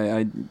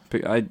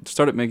 I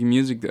started making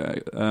music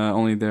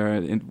only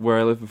there. Where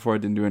I lived before, I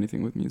didn't do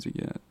anything with music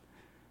yet.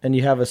 And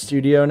you have a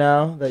studio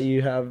now that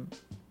you have...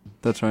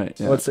 That's right,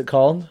 yeah. What's it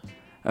called?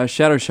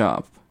 Shadow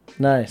Shop.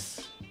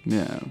 Nice.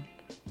 Yeah.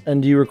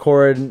 And do you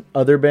record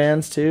other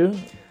bands too?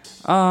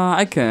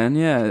 I can,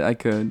 yeah, I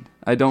could.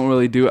 I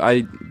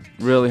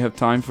rarely have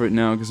time for it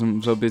now because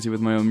I'm so busy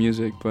with my own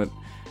music, but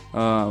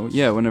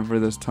yeah, whenever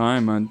there's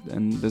time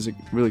and there's a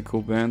really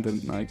cool band,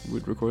 then I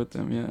would record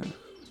them, yeah.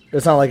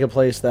 It's not like a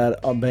place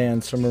that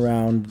bands from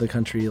around the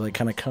country like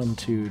kind of come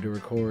to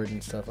record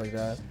and stuff like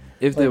that.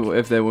 If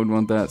they would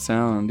want that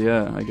sound,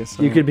 yeah, I guess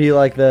so. You could be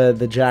like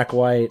the Jack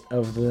White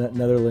of the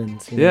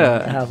Netherlands.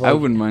 Yeah, I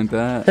wouldn't mind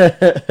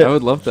that. I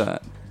would love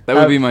that. That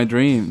would be my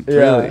dream,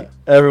 really.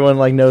 Everyone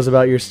like knows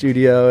about your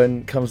studio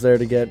and comes there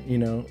to get,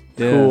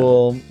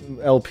 cool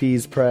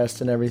LPs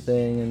pressed and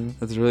everything. And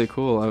that's really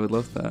cool. I would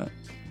love that.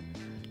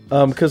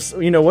 Because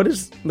what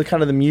is the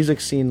kind of the music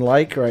scene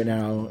like right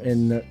now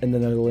in the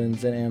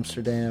Netherlands and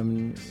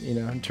Amsterdam?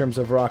 In terms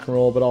of rock and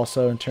roll, but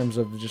also in terms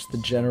of just the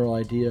general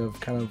idea of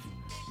kind of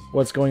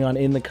what's going on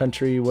in the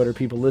country. What are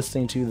people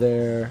listening to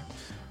there?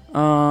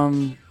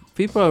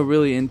 People are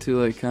really into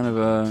like kind of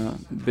a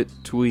bit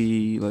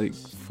twee, like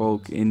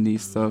folk indie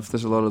stuff.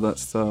 There's a lot of that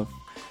stuff,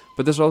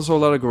 but there's also a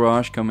lot of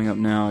garage coming up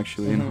now.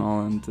 Actually, in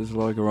Holland, there's a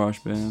lot of garage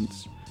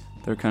bands.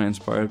 They're kind of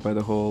inspired by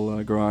the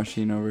whole garage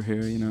scene over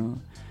here,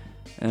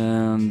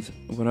 And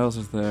what else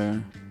is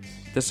there?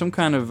 There's some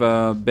kind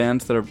of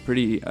bands that are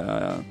pretty.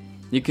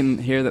 You can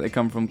hear that they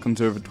come from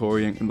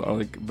conservatory and are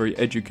like very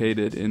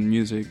educated in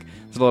music.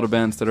 There's a lot of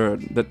bands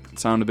that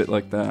sound a bit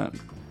like that.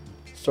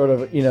 Sort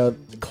of,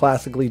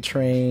 classically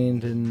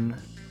trained and,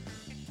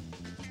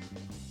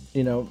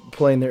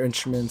 playing their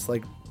instruments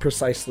like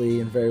precisely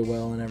and very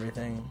well and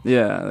everything.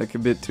 Yeah, like a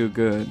bit too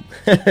good.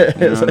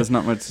 There's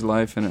not much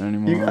life in it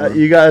anymore.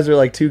 You guys are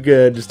like too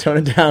good. Just tone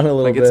it down a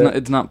little bit.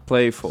 It's not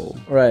playful.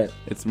 Right.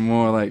 It's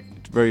more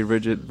like very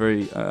rigid,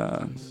 very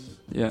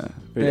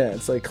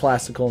it's like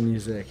classical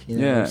music.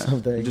 Or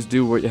something. You just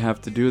do what you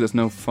have to do. There's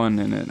no fun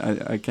in it.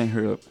 I can't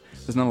hear it.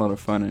 There's not a lot of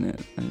fun in it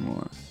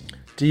anymore.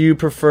 Do you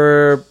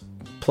prefer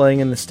playing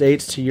in the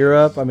States to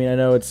Europe? I mean, I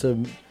know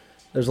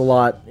there's a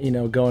lot,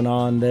 going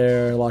on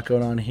there, a lot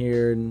going on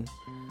here, and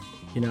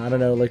I don't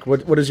know, like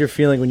what is your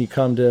feeling when you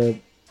come to,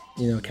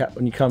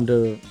 when you come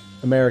to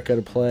America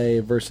to play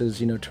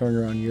versus touring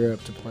around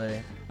Europe to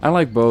play? I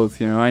like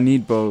both. I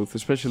need both,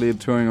 especially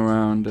touring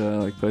around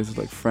like places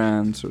like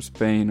France or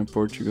Spain or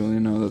Portugal.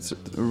 That's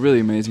a really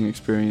amazing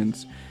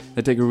experience.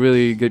 They take a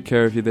really good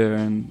care of you there,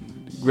 and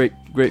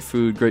great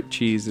food, great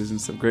cheeses and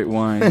stuff, great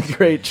wine.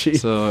 Great cheese.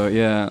 So,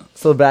 yeah.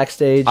 So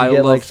backstage you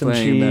get like some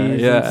cheese. There.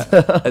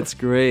 Yeah, it's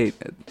great.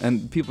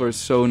 And people are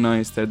so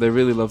nice there. They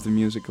really love the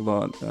music a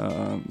lot.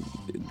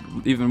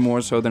 Even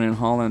more so than in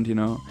Holland,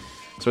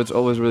 So it's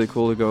always really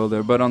cool to go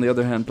there. But on the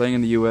other hand, playing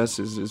in the US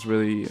is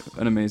really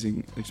an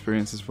amazing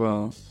experience as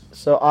well.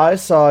 So I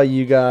saw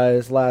you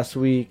guys last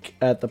week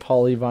at the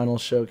Polyvinyl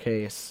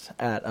Showcase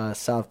at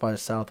South by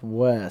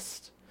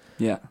Southwest.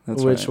 Yeah,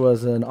 that's which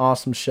was an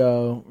awesome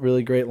show.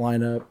 Really great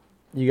lineup.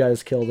 You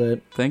guys killed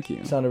it. Thank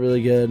you. Sounded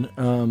really good.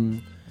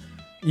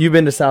 You've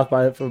been to South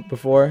by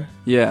before?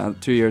 Yeah,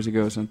 2 years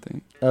ago or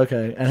something.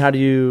 Okay. And how do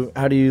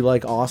you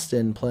like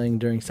Austin playing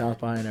during South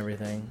by and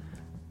everything?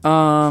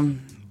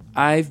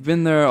 I've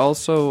been there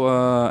also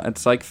at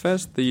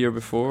Psychfest the year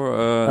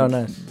before.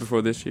 Nice.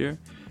 Before this year,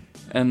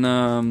 and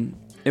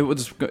it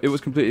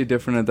was completely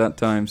different at that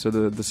time. So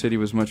the city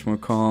was much more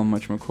calm,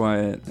 much more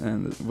quiet,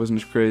 and it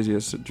wasn't as crazy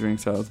as during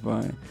South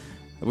by,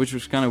 which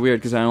was kind of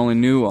weird because I only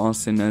knew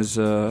Austin as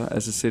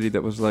a city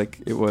that was like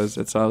it was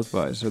at South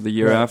by. So the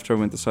year after I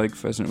went to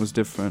Psychfest and it was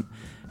different,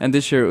 and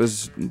this year it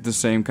was the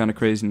same kind of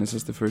craziness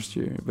as the first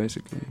year.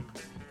 Basically,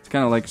 it's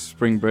kind of like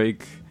spring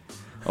break.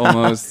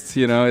 Almost,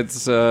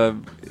 it's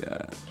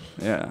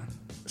yeah.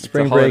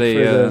 Spring break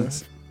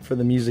for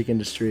the music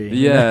industry.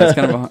 Yeah, it's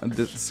kind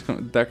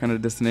of that kind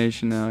of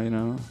destination now.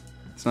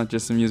 It's not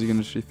just a music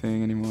industry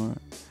thing anymore.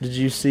 Did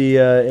you see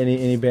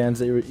any bands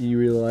that you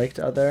really liked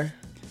out there?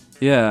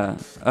 Yeah,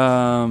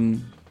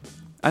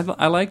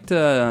 I liked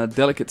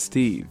Delicate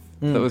Steve.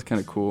 That was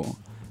kind of cool.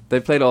 They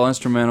played all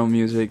instrumental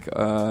music,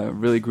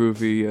 really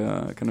groovy,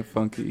 kind of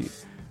funky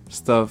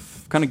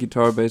stuff, kind of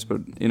guitar based,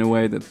 but in a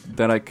way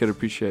that I could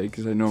appreciate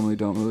because I normally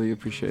don't really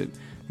appreciate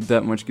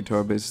that much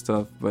guitar based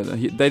stuff. But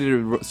they did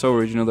it so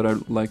original that I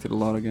liked it a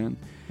lot again.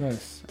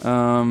 Nice.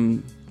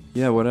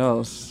 Yeah. What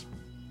else?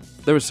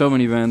 There were so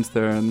many bands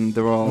there, and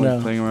they were all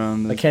like, playing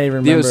around. I can't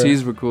even remember.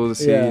 DOCs were cool to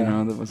see.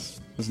 Yeah. That was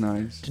was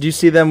nice. Did you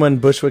see them when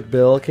Bushwick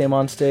Bill came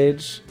on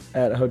stage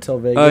at Hotel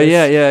Vegas? Oh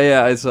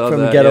yeah, I saw from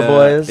that. From Ghetto yeah.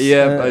 Boys.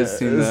 Yeah, I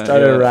seen that.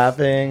 Started yeah.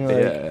 rapping like,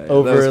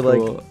 over that was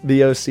cool. like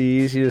the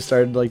OCs. He just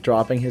started like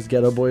dropping his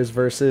Ghetto Boys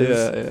verses.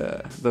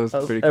 Yeah, that was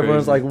pretty.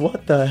 Everyone's crazy. like,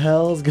 "What the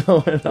hell's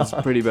going on?" That's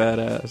pretty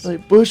badass.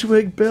 Like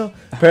Bushwick Bill.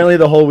 Apparently,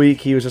 the whole week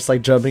he was just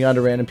like jumping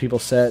onto random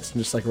people's sets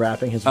and just like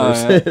rapping his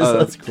verses. Yeah. Oh,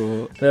 that's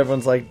cool. And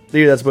everyone's like,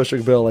 "Dude, that's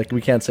Bushwick Bill. Like,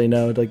 we can't say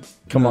no. Like,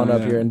 come on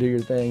up yeah. here and do your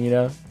thing." You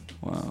know?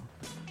 Wow.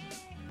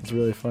 It's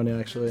really funny,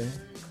 actually.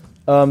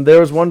 There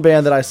was one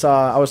band that I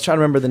saw. I was trying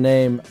to remember the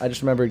name. I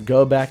just remembered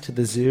Go Back to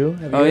the Zoo.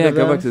 Have you Oh heard yeah, of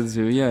Go them? Back to the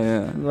Zoo.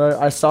 Yeah.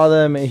 I saw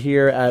them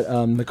here at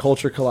the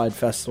Culture Collide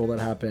Festival that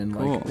happened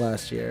like Cool.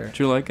 last year. Did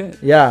you like it?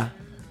 Yeah,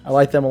 I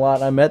like them a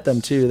lot. I met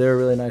them too. They were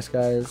really nice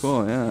guys.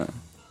 Cool. Yeah.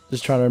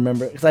 Just trying to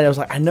remember because I was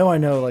like, I know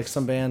like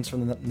some bands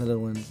from the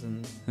Netherlands,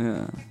 and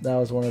Yeah. that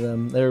was one of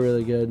them. They were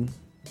really good.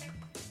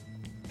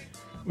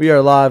 We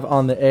are live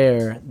on the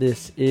air.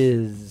 This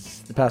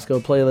is the Pasco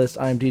Playlist.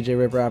 I'm DJ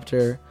Rip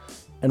Raptor,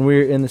 and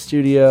we're in the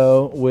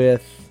studio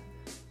with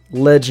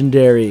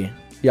legendary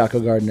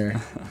Jaco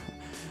Gardner.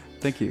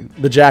 Thank you.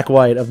 The Jack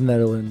White of the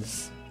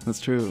Netherlands. That's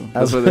true.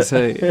 That's what they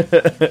say.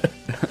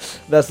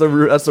 That's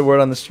the word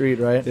on the street,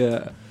 right?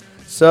 Yeah.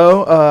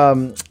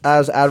 So,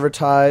 as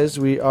advertised,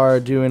 we are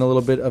doing a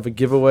little bit of a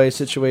giveaway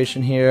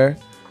situation here.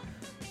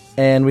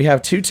 And we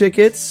have 2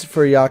 tickets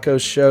for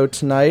Jaco's show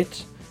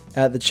tonight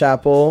at the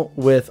Chapel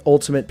with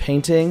Ultimate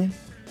Painting.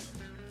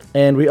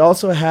 And we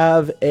also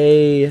have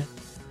a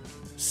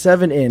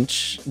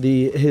 7-inch.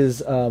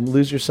 His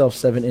Lose Yourself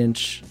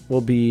 7-inch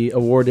will be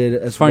awarded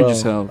as Find well.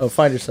 Yourself. Oh,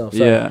 Find Yourself.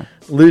 Sorry. Yeah.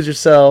 Lose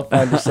Yourself,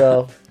 Find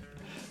Yourself.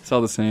 It's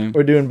all the same.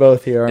 We're doing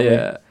both here, aren't we?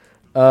 Yeah.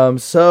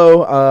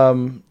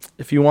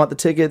 If you want the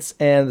tickets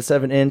and the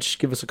 7-inch,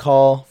 give us a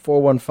call,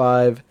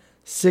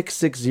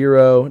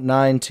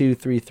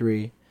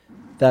 415-660-9233.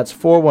 That's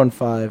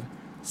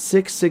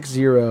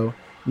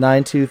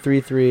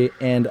 415-660-9233.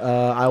 And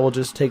I will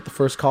just take the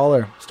first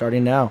caller,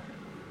 starting now.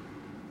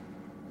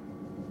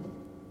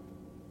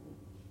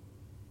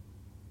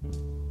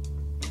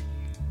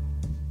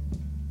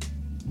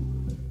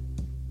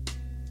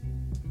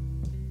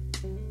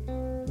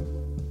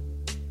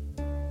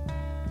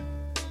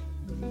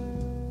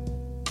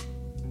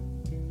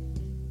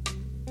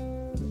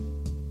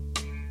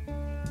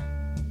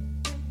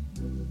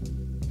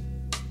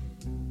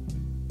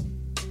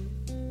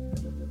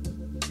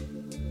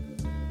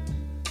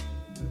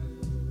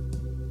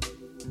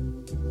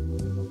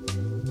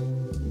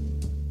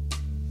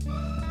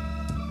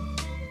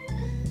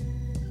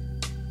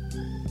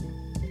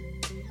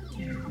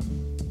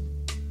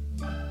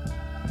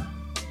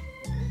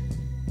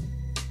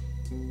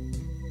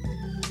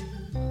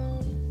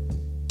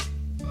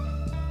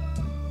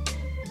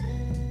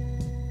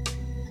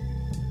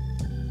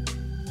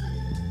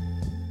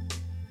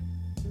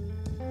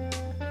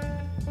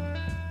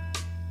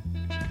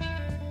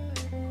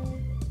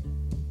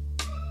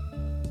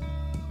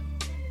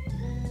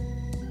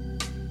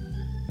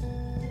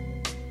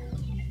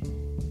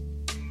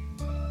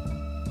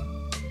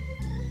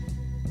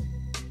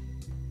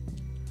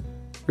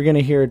 We're going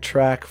to hear a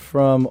track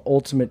from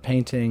Ultimate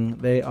Painting.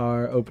 They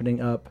are opening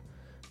up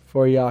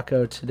for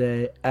Jaco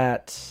today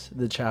at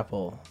the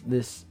Chapel.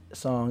 This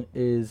song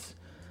is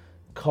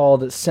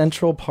called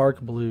Central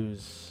Park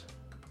Blues.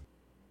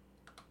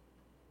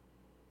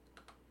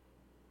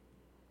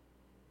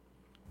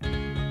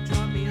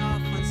 Drop me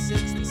off on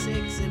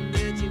 66,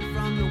 emerging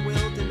from the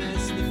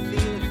wilderness. The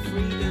feel of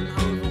freedom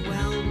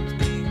overwhelmed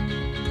me.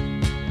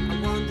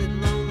 I wandered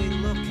lonely,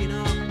 looking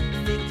up,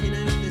 thinking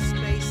of the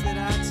space that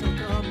I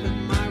took up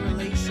and my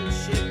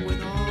relationship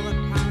with all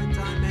apparent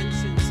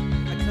dimensions.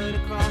 I cut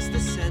across the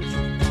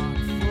Central Park,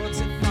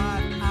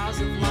 45 hours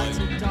of light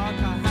and dark.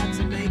 I had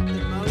to make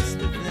the most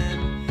of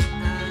them,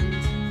 and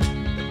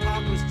the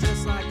park was just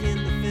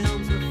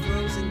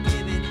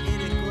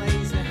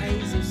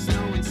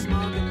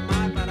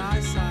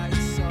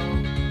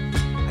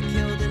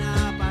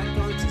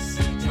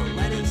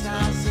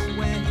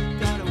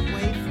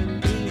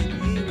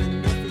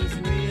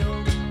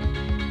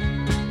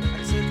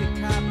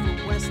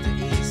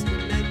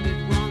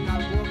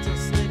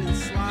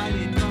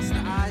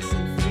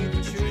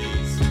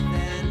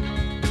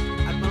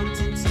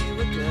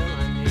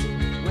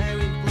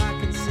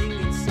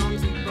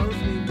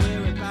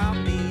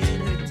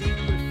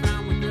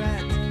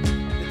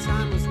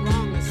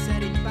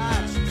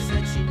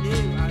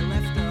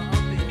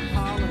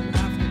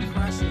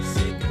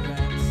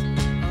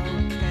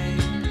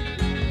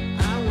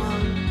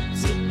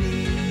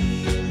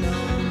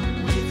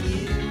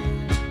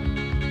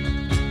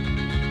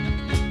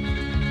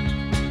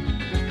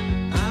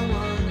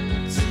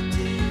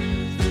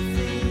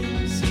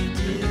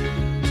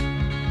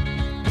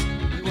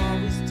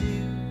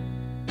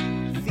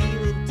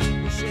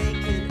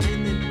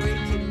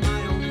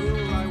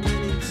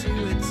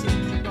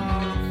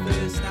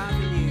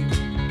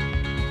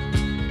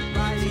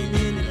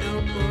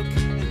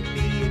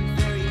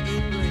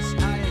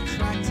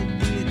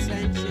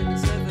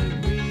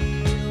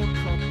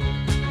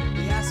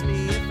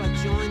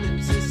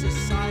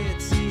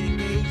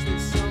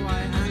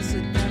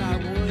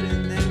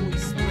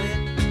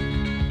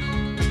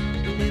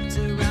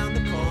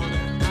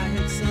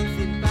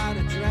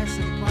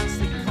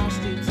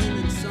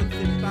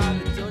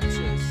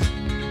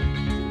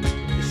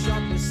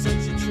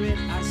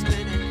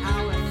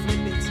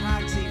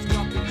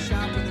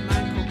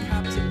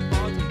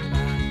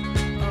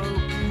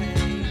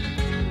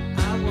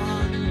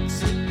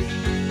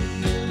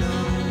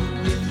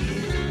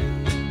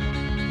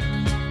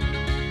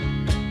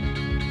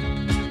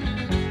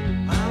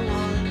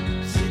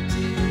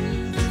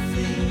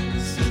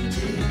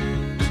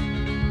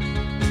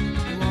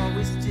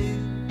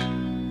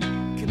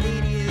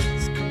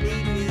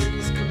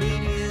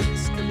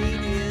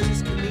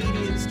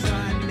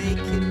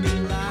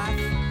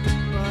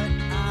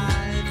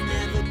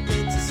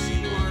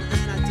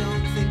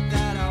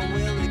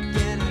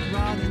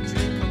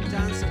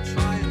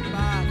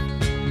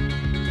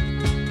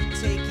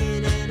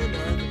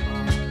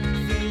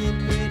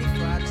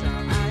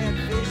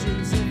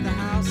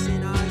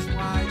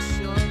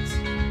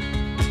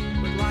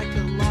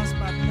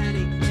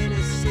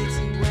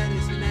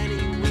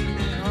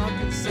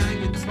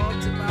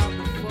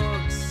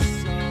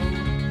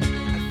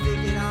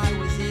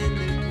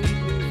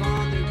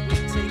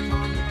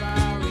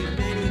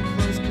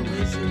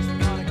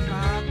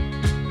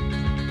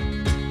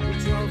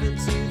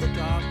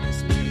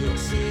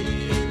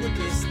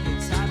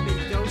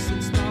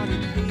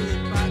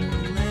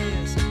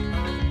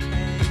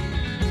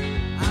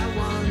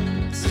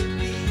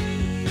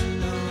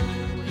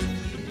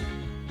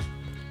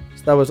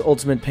So that was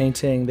Ultimate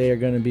Painting. They are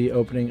going to be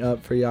opening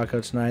up for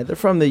Yako tonight. They're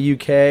from the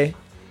UK.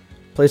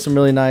 Play some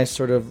really nice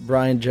sort of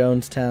Brian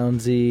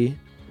Jonestown-y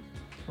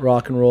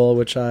rock and roll,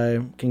 which I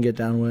can get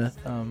down with.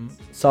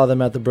 Saw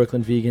them at the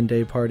Brooklyn Vegan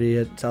Day Party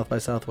at South by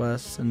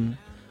Southwest and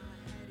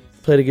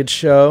played a good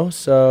show.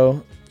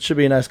 So it should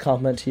be a nice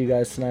compliment to you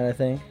guys tonight, I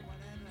think.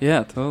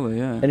 Yeah, totally,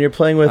 yeah. And you're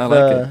playing with, I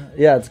like it.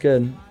 Yeah, it's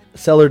good.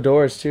 Cellar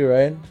Doors too,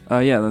 right?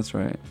 Yeah, that's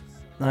right.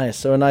 Nice.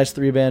 So a nice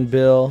 3-band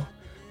bill.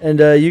 And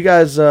you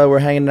guys were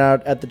hanging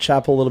out at the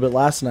chapel a little bit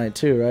last night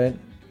too, right?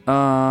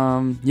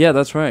 Yeah,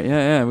 that's right.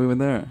 Yeah, we were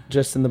there.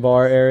 Just in the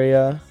bar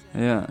area.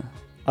 Yeah.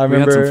 I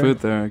remember. We had some food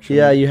there, actually.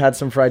 Yeah, you had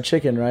some fried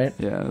chicken, right?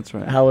 Yeah, that's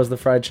right. How was the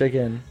fried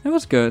chicken? It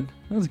was good.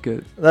 It was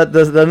good. That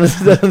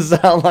doesn't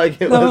sound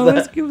like it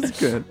was. It was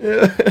good.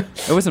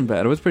 It wasn't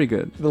bad. It was pretty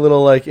good. The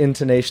little like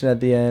intonation at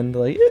the end,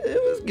 like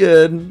it was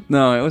good.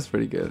 No, it was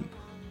pretty good.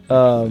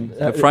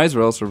 The fries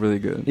were also really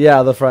good.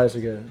 Yeah, the fries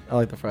are good. I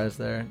like the fries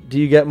there. Do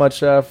you get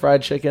much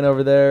fried chicken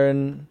over there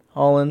in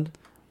Holland?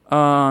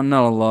 Not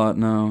a lot.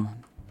 No,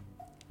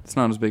 it's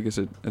not as big as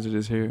it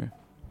is here.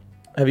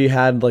 Have you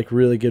had like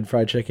really good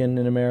fried chicken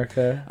in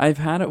America? I've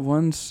had it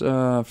once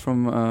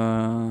from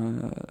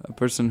a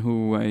person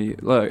who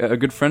a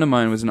good friend of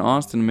mine was in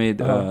Austin, made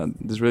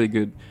this really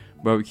good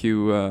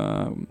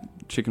barbecue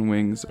chicken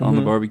wings on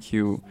the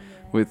barbecue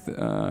with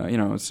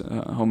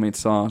homemade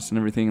sauce and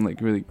everything, like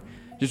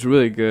just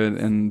really good,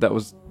 and that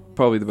was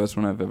probably the best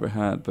one I've ever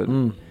had. But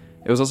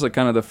it was also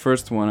kind of the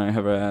first one I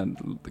ever had.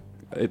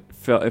 It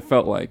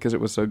felt like, because it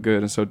was so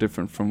good and so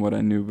different from what I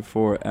knew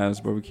before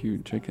as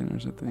barbecue chicken or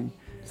something.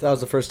 So that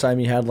was the first time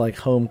you had like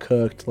home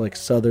cooked, like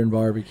Southern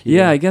barbecue.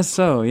 Yeah, I guess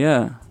so.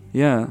 Yeah,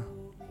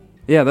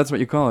 that's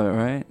what you call it,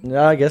 right?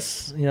 Yeah, I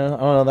guess, I don't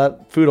know,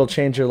 that food will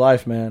change your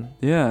life, man.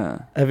 Yeah.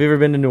 Have you ever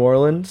been to New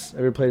Orleans?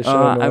 Ever played a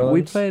show in New Orleans?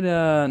 We played,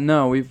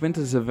 no, we've been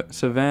to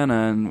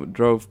Savannah and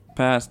drove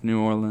past New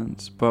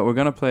Orleans, but we're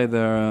going to play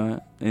there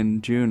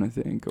in June, I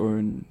think, or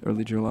in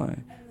early July,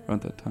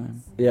 around that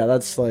time. Yeah,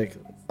 that's like,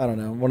 I don't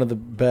know, one of the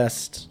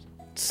best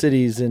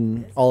cities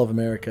in all of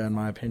America, in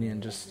my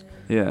opinion. Just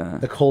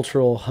a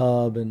cultural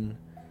hub, and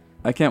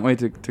I can't wait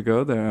to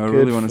go there. I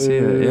really want to see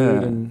it.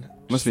 Yeah.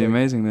 Must be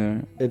amazing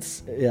there. It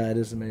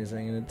is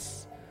amazing, and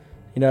it's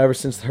ever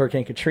since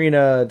Hurricane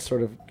Katrina, it's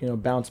sort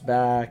of bounced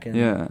back,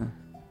 and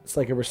it's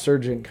like a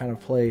resurgent kind of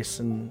place,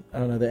 and I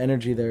don't know, the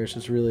energy there is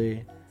just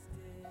really,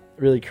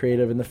 really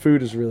creative, and the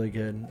food is really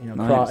good.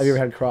 Nice. Have you ever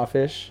had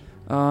crawfish?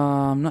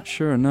 I'm not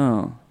sure.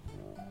 No.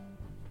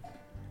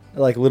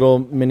 Like little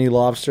mini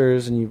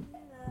lobsters, and you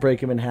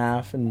break them in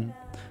half and.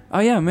 Oh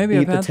yeah, maybe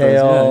eat I've the had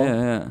tail, those.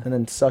 Yeah. And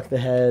then suck the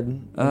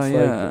head. Oh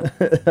yeah,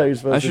 like how you're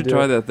supposed I to should do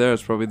try it. that there.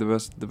 It's probably the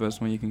best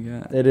one you can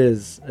get. It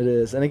is,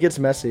 and it gets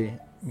messy,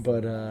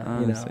 but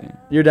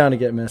you're down to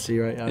get messy,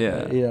 right?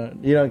 Yeah.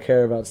 You don't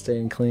care about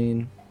staying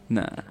clean.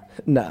 Nah.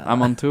 Nah.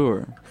 I'm on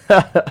tour.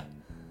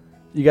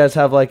 You guys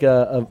have like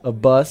a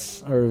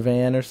bus or a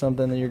van or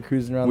something that you're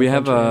cruising around? We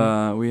have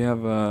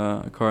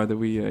a car that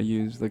we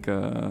use, like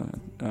a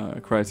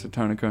Chrysler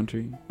Town and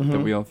Country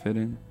that we all fit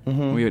in.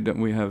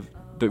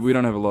 We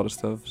don't have a lot of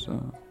stuff,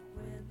 so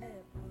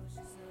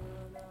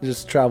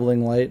just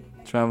traveling light.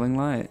 Traveling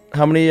light.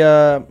 How many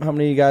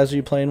guys are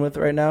you playing with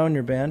right now in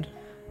your band?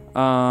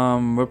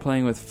 We're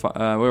playing with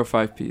we're a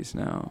 5-piece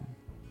now.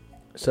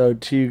 So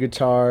 2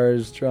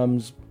 guitars,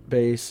 drums,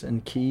 bass,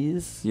 and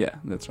keys. Yeah,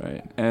 that's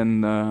right.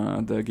 And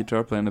the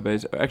guitar player and the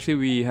bass. Actually,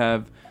 we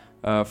have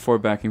 4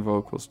 backing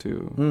vocals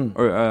too,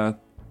 or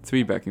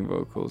 3 backing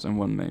vocals and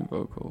 1 main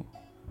vocal.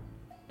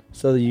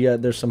 So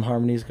there's some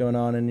harmonies going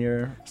on in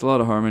your. It's a lot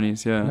of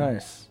harmonies, yeah.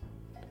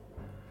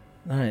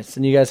 Nice.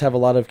 And you guys have a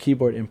lot of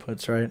keyboard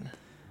inputs, right?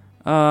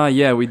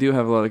 Yeah, we do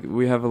have a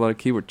lot of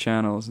keyboard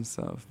channels and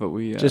stuff, but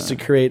we just to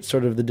create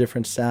sort of the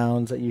different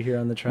sounds that you hear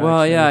on the tracks.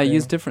 Well, yeah, I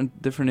use different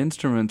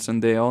instruments,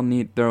 and they all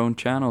need their own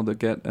channel to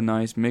get a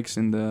nice mix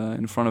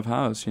in front of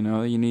house.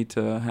 You need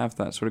to have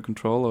that sort of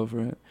control over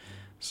it.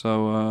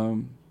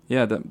 So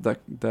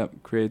that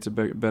creates a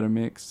better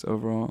mix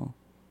overall.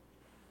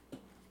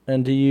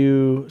 And do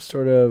you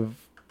sort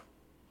of,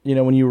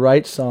 when you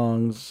write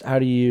songs, how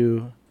do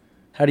you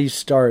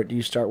start? Do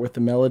you start with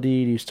the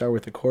melody? Do you start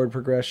with the chord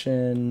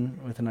progression,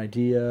 with an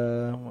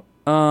idea?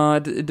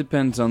 It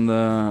depends on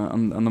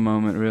the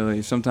moment,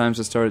 really. Sometimes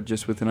I start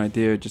just with an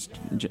idea, just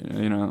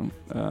fucking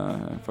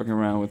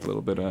around with a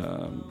little bit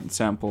of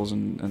samples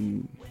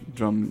and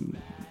drum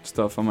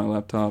stuff on my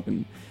laptop,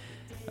 and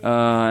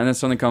then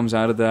something comes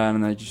out of that,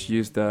 and I just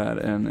use that,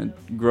 and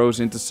it grows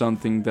into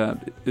something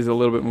that is a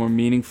little bit more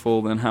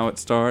meaningful than how it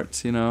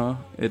starts.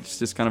 It's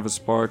just kind of a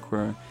spark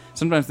where.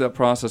 Sometimes that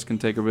process can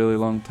take a really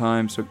long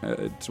time, so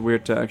it's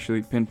weird to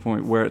actually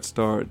pinpoint where it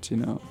starts,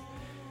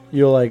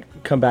 You'll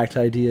like come back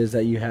to ideas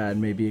that you had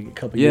maybe a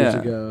couple years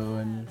ago.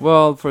 And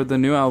well, for the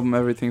new album,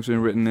 everything's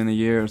been written in a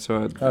year,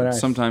 so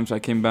nice. Sometimes I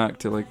came back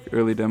to like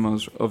early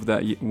demos of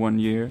that 1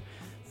 year,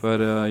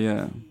 but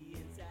yeah.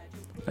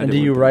 And do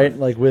you write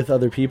like with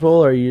other people,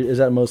 or is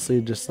that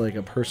mostly just like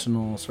a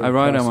personal sort of I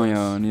write process? on my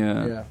own,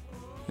 yeah.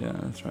 Yeah,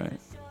 that's right.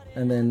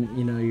 and then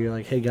you're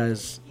like, hey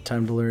guys,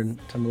 time to learn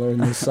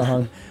this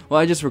song. Well,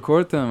 I just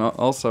record them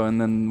also, and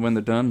then when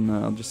they're done,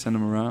 I'll just send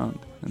them around.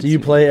 Do you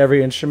play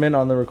every instrument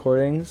on the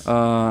recordings?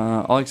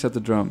 All except the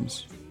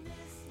drums.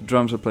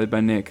 Drums are played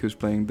by Nick, who's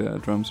playing the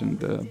drums in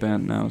the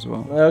band now as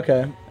well.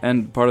 Okay.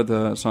 And part of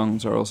the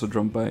songs are also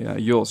drummed by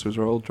Jules, who's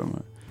our old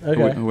drummer,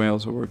 Okay. who I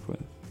also work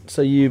with.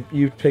 So you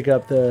pick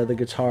up the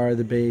guitar,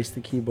 the bass, the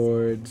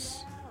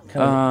keyboards,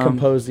 kind of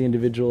compose the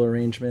individual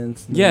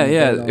arrangements. and Yeah, then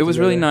yeah. put all It was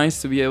really together.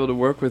 nice to be able to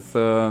work with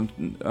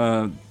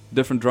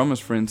different drummers,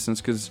 for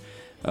instance, because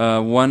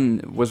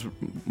one was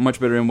much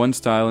better in one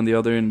style and the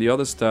other in the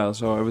other style.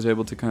 So I was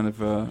able to kind of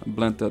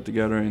blend that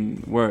together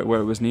in where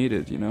it was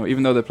needed.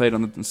 Even though they played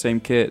on the same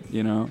kit,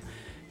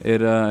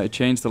 it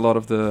changed a lot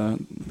of the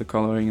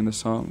coloring in the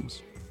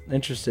songs.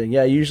 Interesting.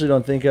 Yeah, you usually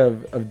don't think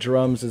of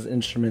drums as an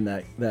instrument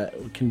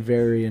that can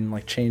vary and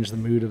like change the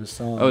mood of a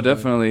song. Oh,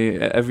 definitely.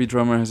 Every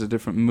drummer has a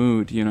different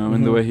mood, in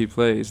the Mhm. way he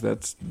plays.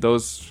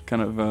 Those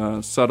kind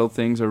of subtle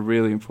things are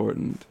really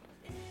important.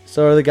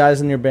 So are the guys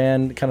in your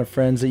band kind of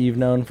friends that you've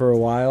known for a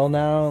while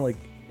now? Like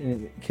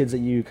kids that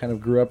you kind of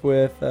grew up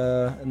with in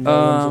the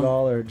Netherlands at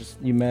all, or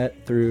just you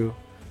met through?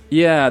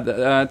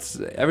 Yeah,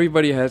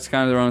 everybody has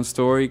kind of their own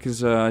story,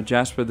 because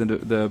Jasper,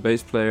 the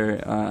bass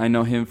player, I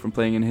know him from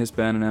playing in his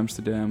band in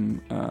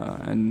Amsterdam,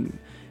 and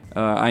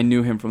I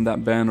knew him from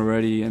that band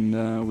already,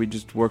 and we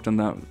just worked on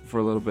that for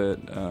a little bit.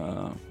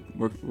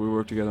 We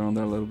worked together on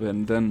that a little bit,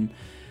 and then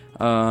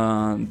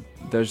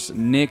there's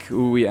Nick,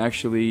 who we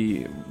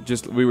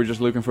were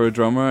just looking for a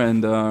drummer,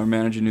 and our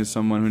manager knew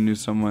someone who knew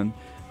someone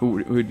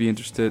who would be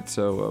interested,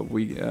 so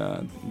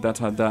that's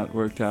how that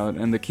worked out.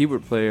 And the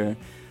keyboard player,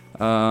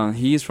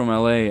 he's from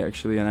LA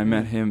actually, and I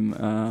met him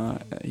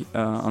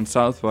on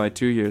South by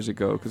 2 years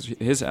ago, because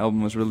his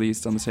album was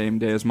released on the same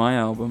day as my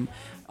album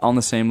on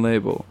the same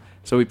label.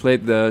 So we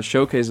played the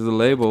showcase of the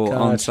label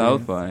on Gotcha.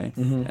 South by,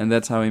 Mhm. and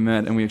that's how we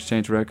met, and we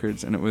exchanged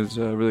records, and it was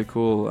really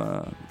cool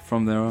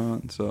from there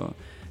on. So,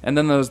 and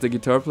then there was the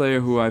guitar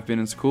player who I've been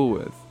in school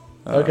with.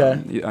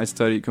 Okay. I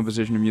studied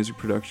composition and music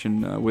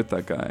production with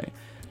that guy,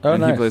 Oh,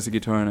 and nice. he plays the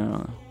guitar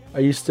now.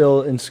 Are you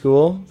still in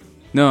school?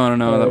 No,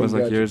 Oh, that was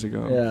like gotcha. years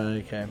ago.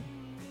 Yeah, okay.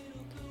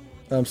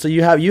 So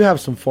you have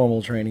some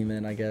formal training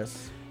then, I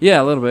guess.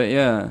 Yeah, a little bit.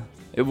 Yeah,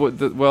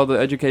 the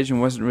education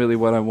wasn't really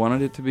what I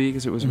wanted it to be,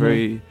 because it was Mhm.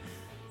 very,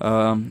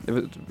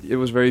 it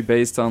was very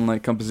based on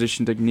like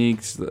composition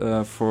techniques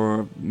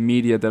for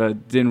media that I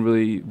didn't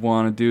really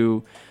want to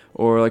do,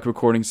 or like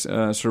recording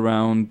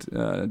surround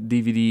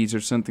DVDs or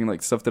something,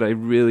 like stuff that I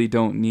really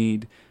don't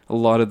need a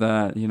lot of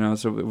that,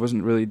 so it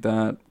wasn't really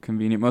that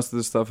convenient. Most of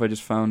the stuff I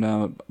just found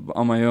out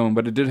on my own,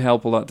 but it did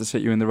help a lot to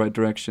set you in the right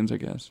directions, I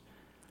guess.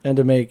 And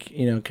to make,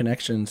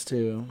 connections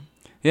too.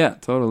 Yeah,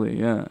 totally,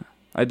 yeah.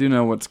 I do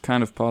know what's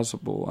kind of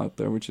possible out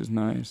there, which is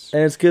nice.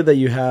 And it's good that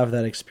you have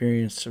that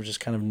experience of just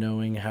kind of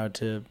knowing how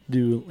to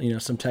do,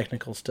 some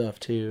technical stuff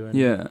too. And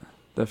Yeah,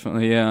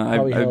 definitely. Yeah,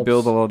 How he I helps.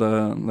 build a lot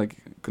of like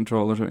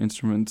controllers or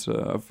instruments.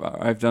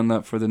 I've done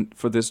that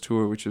for this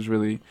tour, which is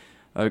really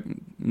a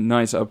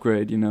nice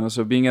upgrade.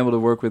 So being able to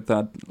work with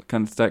that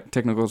kind of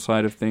technical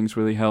side of things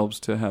really helps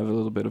to have a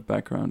little bit of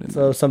background in it.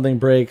 So if something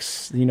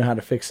breaks, you know how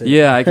to fix it.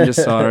 Yeah, I can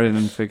just solder it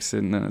and fix it,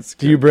 and then it's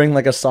Do you bring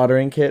like a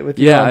soldering kit with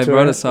you? Yeah, on I tour?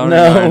 brought a soldering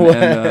No iron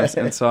way.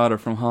 and solder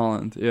from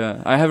Holland.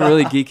 Yeah, I have a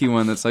really geeky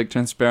one that's like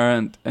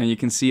transparent, and you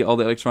can see all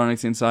the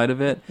electronics inside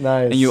of it.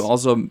 Nice. And you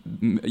also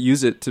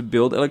use it to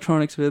build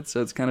electronics with,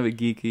 so it's kind of a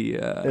geeky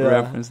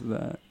reference to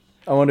that.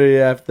 I wonder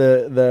if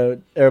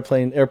the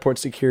airport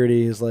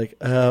security is like,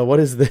 what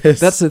is this?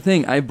 That's the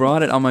thing. I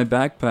brought it on my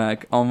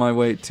backpack on my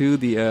way to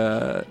the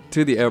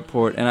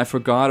airport, and I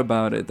forgot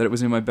about it, that it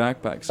was in my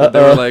backpack. So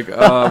they were like,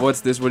 "What's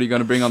this? What are you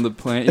gonna bring on the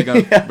plane? You're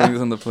gonna bring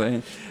this on the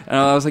plane?" And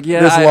I was like,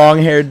 "Yeah, this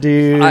long-haired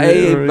dude."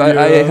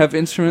 I have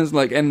instruments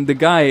like." And the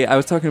guy I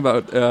was talking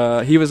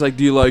about, he was like,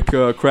 "Do you like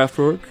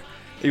Kraftwerk?"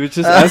 He was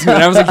just asking me,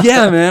 and I was like,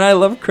 "Yeah, man, I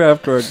love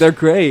Kraftwerk. They're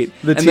great."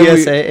 The And then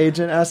TSA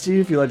agent asked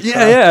you if you like.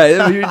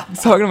 Yeah, we were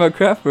talking about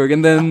Kraftwerk,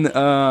 and then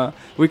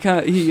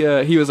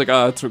he was like,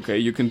 "Oh, it's okay,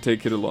 you can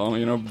take it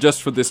along,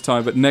 just for this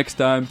time, but next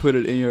time put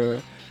it in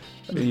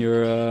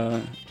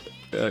your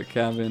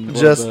cabin."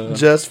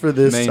 Just for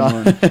this main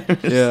time. one.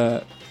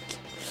 Yeah,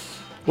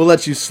 we'll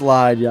let you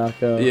slide,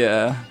 Jaco.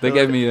 Yeah, they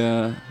gave me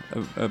a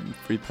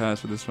free pass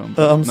for this one.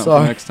 I'm not for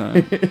sorry. next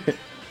time.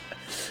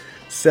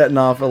 Setting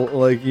off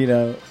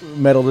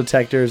metal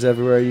detectors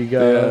everywhere you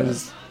go. Yeah.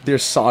 Just your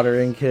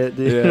soldering kit,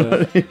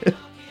 dude. Yeah.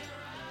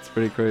 It's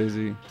pretty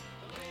crazy. You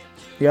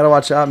gotta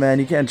watch out, man.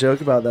 You can't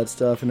joke about that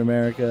stuff in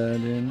America,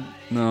 dude.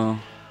 No,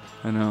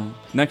 I know.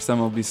 Next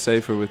time I'll be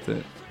safer with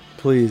it.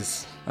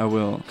 Please. I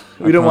will.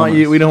 We don't want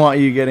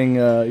you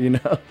getting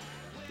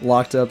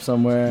locked up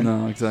somewhere.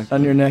 No, exactly.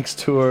 On your next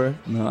tour.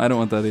 No, I don't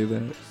want that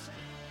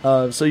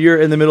either. So you're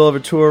in the middle of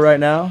a tour right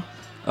now?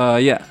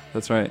 Yeah,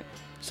 that's right.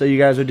 So you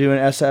guys are doing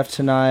SF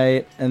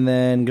tonight and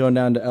then going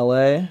down to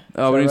LA?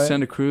 Oh, we're doing right?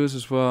 Santa Cruz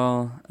as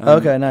well.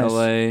 Okay, nice.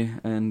 LA,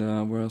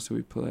 and where else do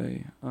we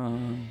play? I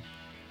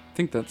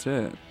think that's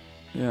it.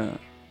 Yeah.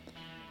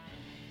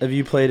 Have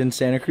you played in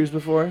Santa Cruz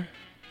before?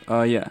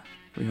 Yeah,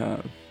 we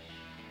have.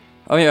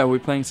 Oh yeah, we're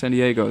playing San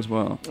Diego as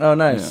well. Oh,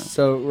 nice. Yeah.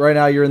 So right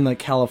now you're in the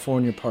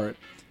California part.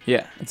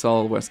 Yeah, it's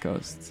all West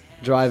Coast.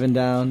 Driving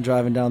down the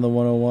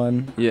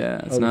 101. Yeah,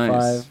 it's 05.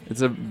 nice.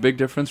 It's a big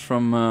difference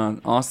from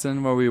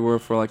Austin, where we were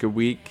for like a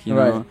week, you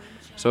Right. know.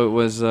 So it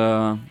was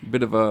a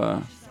bit of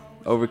a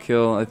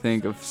overkill, I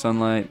think, of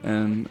sunlight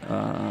and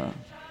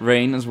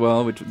rain as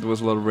well, which there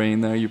was a lot of rain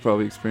there. You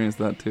probably experienced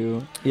that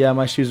too. Yeah,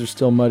 my shoes are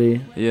still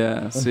muddy.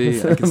 Yeah, see,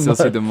 I can still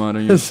see the mud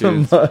on your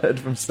Some shoes. mud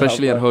from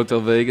Especially South at by. Hotel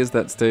Vegas,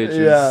 that stage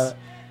Yeah. is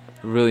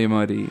really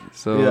muddy.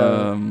 So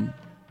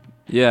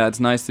yeah, it's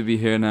nice to be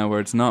here now where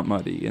it's not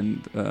muddy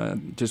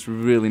and just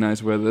really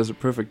nice weather. There's a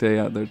perfect day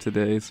out there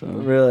today, so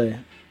Really?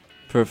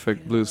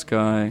 perfect blue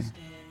sky,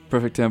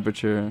 perfect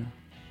temperature.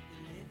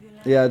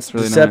 Yeah, it's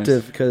really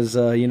deceptive because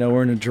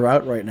we're in a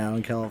drought right now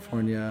in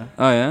California.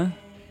 Oh yeah,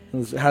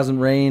 It hasn't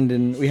rained,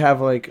 and we have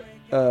like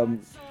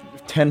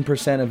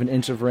 10% of an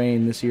inch of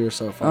rain this year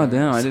so far. Oh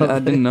damn, I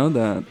didn't know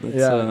that. That's,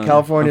 yeah,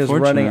 California is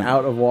running unfortunate.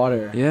 out of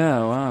water. Yeah,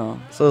 wow.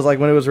 So it was like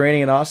when it was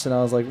raining in Austin,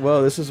 I was like,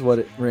 "Whoa, this is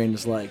what rain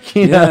is like."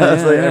 I Oh,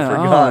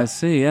 forgot. I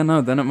see. Yeah,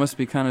 no, then it must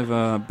be kind of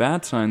a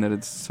bad sign that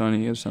it's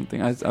sunny or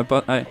something.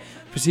 I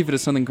perceive it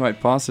as something quite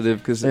positive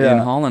because in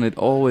Yeah. Holland it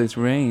always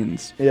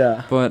rains.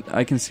 Yeah. But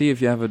I can see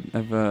if you have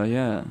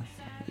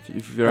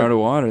if you're out of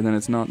water, then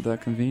it's not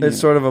that convenient. It's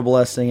sort of a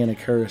blessing and a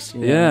curse.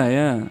 You know?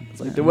 Yeah. It's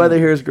like the weather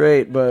here is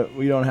great, but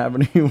we don't have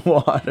any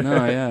water.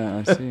 No, yeah,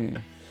 I see.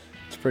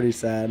 It's pretty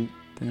sad.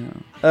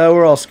 Damn.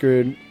 We're all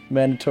screwed.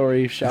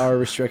 Mandatory shower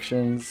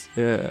restrictions.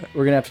 Yeah.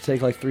 We're gonna have to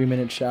take like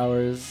 3-minute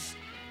showers.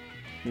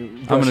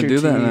 I'm gonna do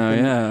that now.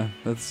 Yeah,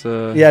 that's.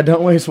 Yeah,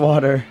 don't waste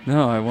water.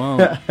 No, I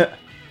won't.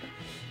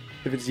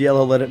 If it's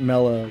yellow, let it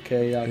mellow.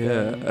 Okay.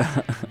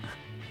 Yeah.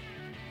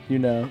 You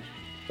know.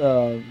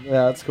 Yeah,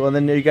 that's cool. And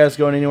then are you guys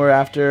going anywhere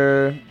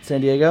after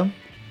San Diego?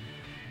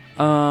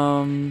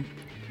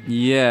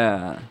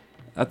 Yeah.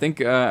 I think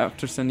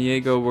after San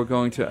Diego, we're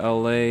going to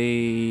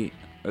LA.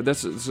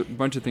 There's a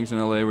bunch of things in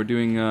LA. We're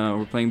doing.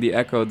 We're playing the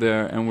Echo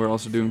there, and we're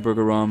also doing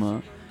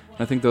Burgerama.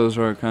 I think those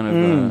are kind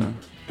of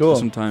cool.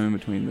 some time in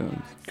between those.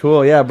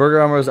 Cool. Yeah,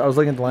 Burgerama I was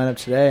looking at the lineup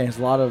today. There's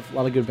a lot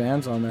of good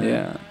bands on there.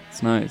 Yeah,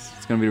 it's nice.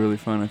 It's gonna be really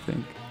fun, I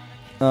think.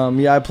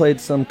 Yeah, I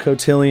played some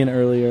Cotillion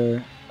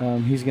earlier.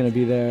 He's gonna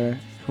be there.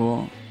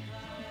 Cool.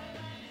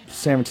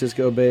 San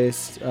Francisco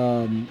based.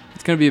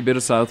 It's gonna be a bit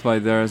of South by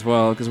there as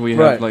well because we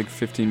Right. have like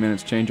 15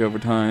 minutes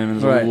changeover time,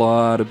 and there's Right. a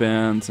lot of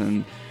bands,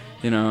 and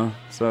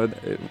so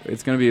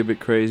it's gonna be a bit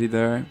crazy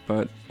there,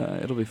 but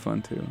it'll be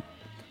fun too.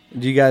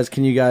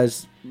 Can you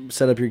guys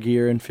set up your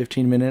gear in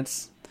 15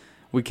 minutes?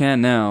 We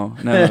can now.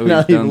 Now that we've Now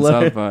you've done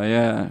learned. South by,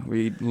 yeah,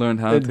 we learned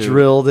how to.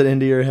 Drilled it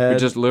into your head. We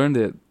just learned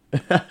it.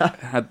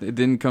 It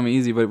didn't come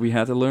easy, but we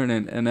had to learn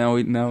it, and now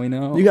we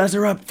know. You guys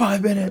are up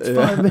 5 minutes.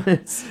 5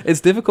 minutes. It's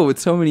difficult with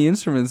so many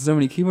instruments, so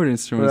many keyboard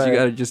instruments. Right. You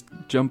gotta just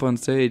jump on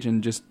stage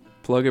and just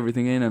plug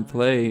everything in and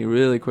play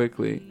really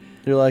quickly.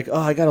 You're like, oh,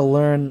 I gotta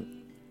learn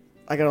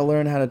how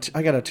to.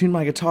 I gotta tune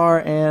my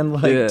guitar and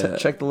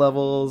check the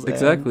levels.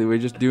 Exactly, we're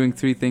just doing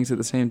 3 things at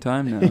the same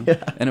time now,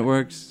 Yeah. and it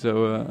works.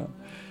 So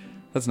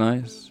that's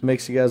nice.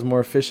 Makes you guys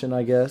more efficient,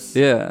 I guess.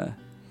 Yeah.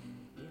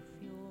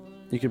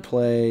 You could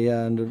play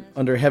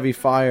under heavy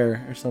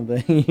fire or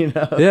something, you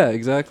know? Yeah,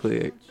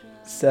 exactly.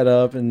 Set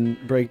up and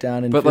break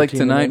down in But 15 like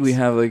tonight minutes. we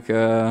have like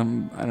I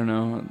don't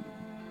know,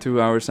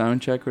 2-hour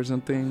sound check or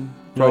something.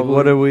 Like,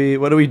 what do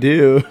we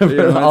do for You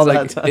know, all it's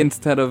that like time?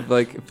 instead of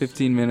like a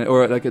 15-minute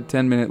or like a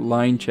 10-minute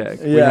line check,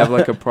 we Yeah. have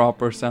like a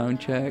proper sound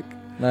check.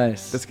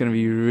 Nice. That's gonna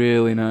be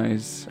really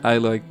nice. I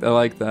like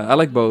that. I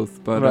like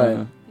both, but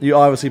right. You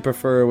obviously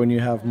prefer when you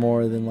have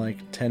more than like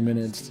 10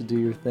 minutes to do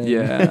your thing.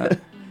 yeah.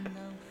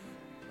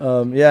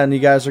 Yeah, and you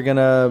guys are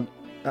gonna.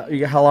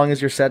 How long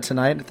is your set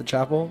tonight at the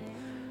chapel?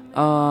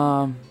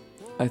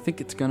 I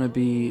think it's gonna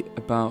be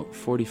about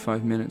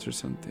 45 minutes or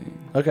something.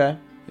 Okay.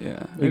 Yeah.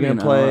 You're maybe gonna an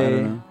hour, I play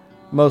don't know.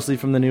 mostly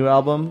from the new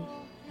album.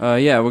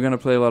 Yeah, we're gonna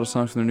play a lot of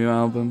songs from the new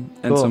album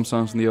and Cool. some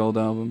songs from the old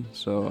album.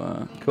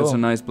 So Cool. it's a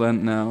nice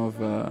blend now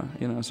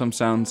of some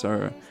sounds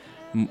are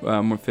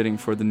more fitting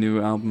for the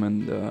new album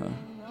and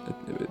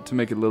to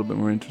make it a little bit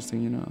more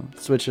interesting, you know.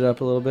 Switch it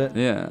up a little bit.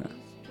 Yeah.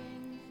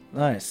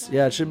 Nice.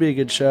 Yeah, it should be a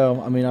good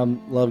show. I mean, I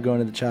love going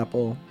to the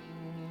chapel.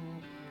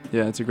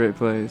 Yeah, it's a great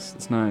place.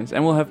 It's nice,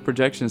 and we'll have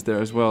projections there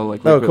as well,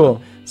 like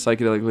cool.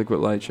 Psychedelic liquid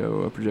light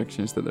show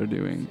projections that they're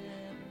doing.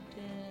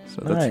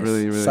 So that's Nice.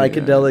 really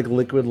Psychedelic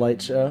liquid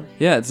light show.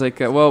 Yeah, it's like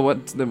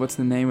what's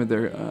the name of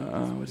their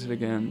what's it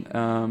again?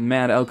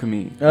 Mad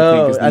Alchemy.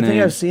 I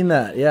think I've seen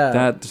that.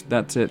 Yeah.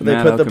 That's it. They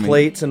Mad put Alchemy. the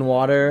plates in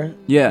water.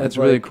 Yeah, with, it's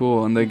really like,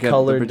 cool, and they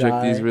colored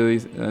project these dye.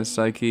 really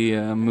psyche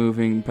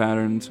moving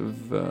patterns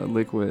of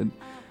liquid.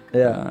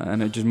 Yeah.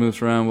 And it just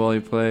moves around while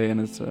you play, and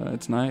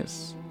it's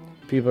nice.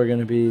 People are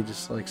gonna be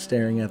just like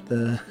staring at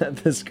the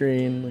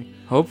screen. Like,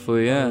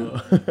 Hopefully, yeah.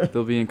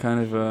 They'll be in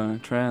kind of a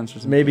trance or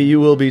something. maybe you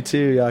will be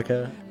too,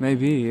 Yaka.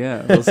 Maybe,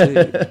 yeah. We'll see.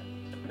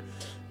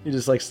 You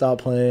just like stop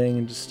playing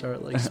and just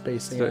start like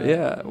spacing. So, out.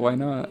 yeah, why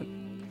not?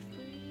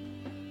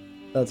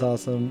 That's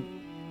awesome.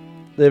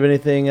 Do you have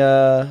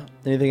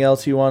anything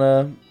else you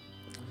want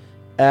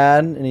to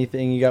add?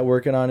 Anything you got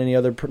working on? Any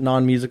other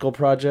non-musical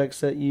projects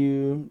that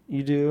you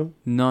do?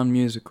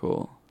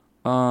 Non-musical.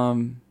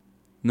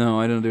 No,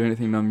 I don't do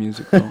anything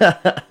non-musical.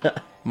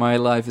 My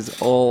life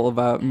is all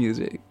about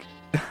music.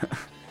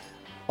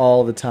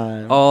 All the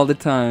time. All the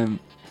time.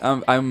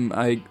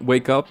 I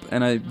wake up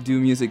and I do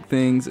music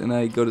things, and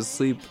I go to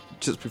sleep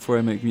just before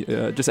I make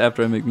just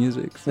after I make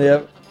music. So.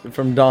 Yep.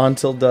 From dawn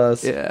till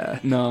dusk. Yeah.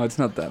 No, it's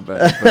not that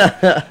bad.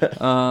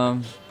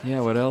 But,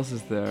 yeah. What else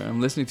is there? I'm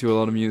listening to a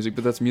lot of music,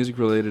 but that's music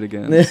related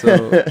again.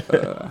 So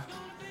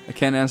I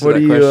can't answer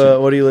that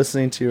question. What are you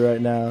listening to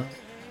right now?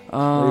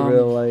 What do you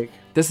really like?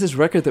 There's this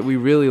record that we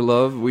really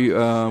love. We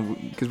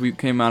because we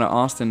came out of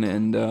Austin,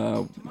 and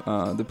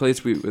the place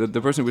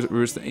the person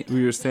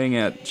we were staying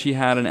at, she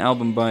had an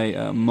album by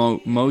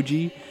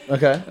Mogi.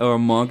 Okay. Or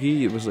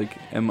Mogi. It was like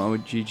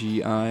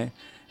Moggi,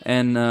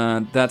 and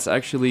that's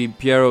actually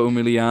Piero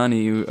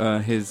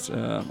Umiliani, his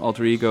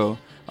alter ego,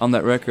 on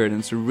that record,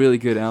 and it's a really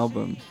good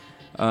album.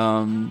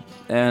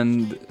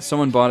 And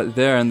someone bought it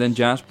there, and then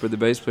Jasper, the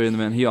bass player in the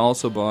band, he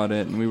also bought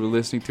it, and we were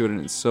listening to it, and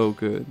it's so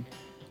good.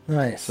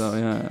 Nice. So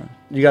yeah.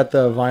 You got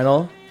the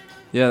vinyl?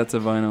 Yeah, that's a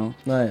vinyl.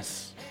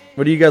 Nice.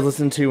 What do you guys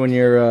listen to when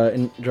you're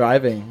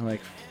driving?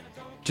 Like,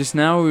 just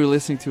now we were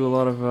listening to a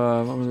lot of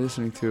what were we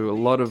listening to? A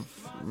lot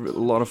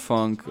of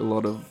funk, a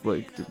lot of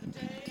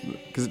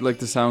because like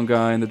the sound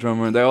guy and the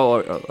drummer, they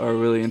all are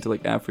really into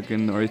like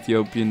African or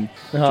Ethiopian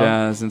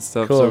jazz and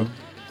stuff. Cool. So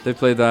they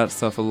play that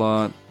stuff a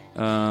lot.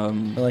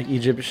 Like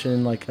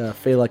Egyptian, like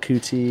Fela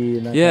Kuti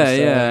and that yeah, kind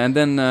of stuff. And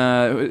then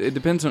it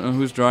depends on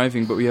who's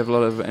driving, but we have a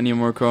lot of Ennio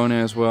Morricone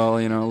as well.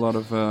 You know, a lot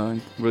of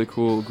really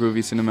cool, groovy,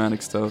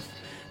 cinematic stuff.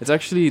 It's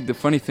actually, the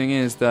funny thing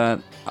is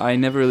that I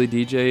never really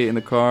DJ in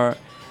the car,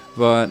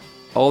 but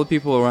all the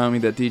people around me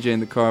that DJ in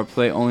the car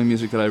play only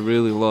music that I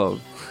really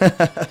love.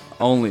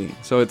 Only.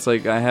 So it's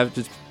like I have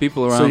just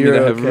people around me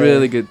that have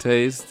really good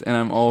taste, and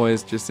I'm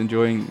always just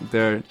enjoying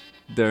their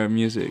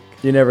music.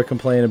 You never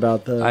complain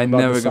about the I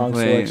never the song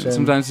complain. selection.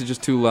 Sometimes it's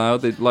just too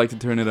loud. They like to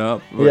turn it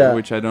up,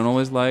 which I don't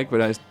always like,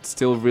 but I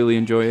still really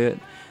enjoy it.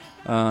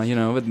 You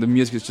know, but the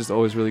music is just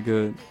always really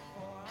good.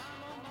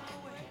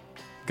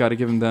 Gotta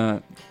give them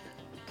that.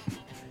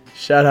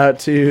 Shout out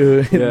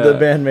to the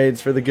bandmates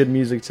for the good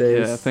music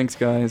taste. Yeah, thanks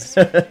guys.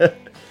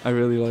 I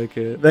really like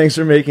it. Thanks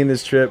for making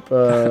this trip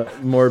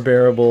more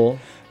bearable.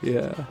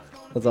 Yeah.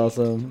 That's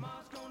awesome.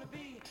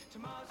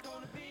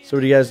 So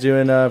what are you guys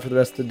doing for the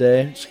rest of the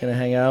day? Just gonna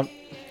hang out?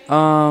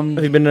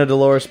 Have you been to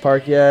Dolores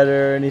Park yet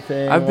or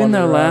anything? I've been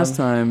there last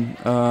time,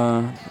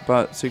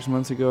 about 6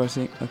 months ago, I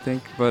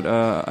think. But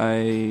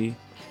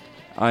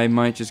I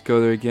might just go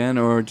there again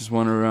or just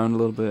wander around a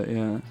little bit.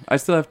 Yeah, I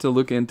still have to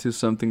look into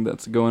something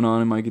that's going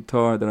on in my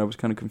guitar that I was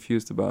kind of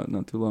confused about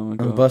not too long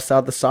ago. And bust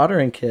out the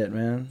soldering kit,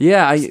 man.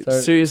 Yeah, I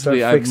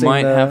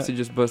might have to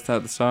just bust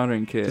out the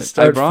soldering kit.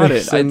 I brought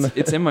it.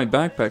 It's in my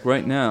backpack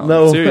right now.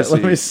 No, seriously.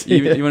 let me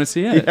see. You want to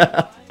see it?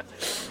 Yeah.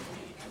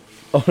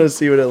 I want to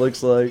see what it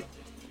looks like.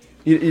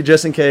 You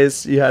just in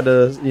case you had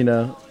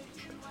to,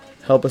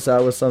 help us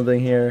out with something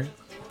here.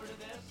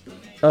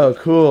 Oh,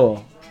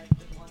 cool.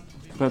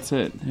 That's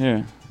it.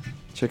 Here,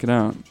 check it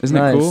out. Isn't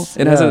Nice. it cool?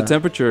 It has a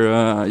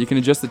temperature. You can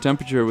adjust the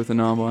temperature with a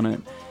knob on it,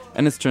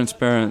 and it's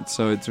transparent,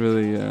 so it's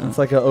really. It's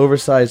like an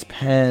oversized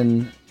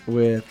pen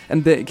with.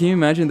 And can you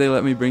imagine they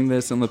let me bring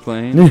this on the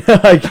plane? Yeah,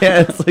 I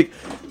can. It's like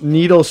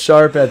needle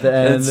sharp at the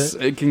end.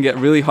 It can get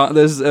really hot.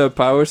 There's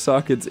power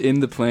sockets in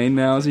the plane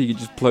now, so you can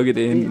just plug it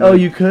in. Oh,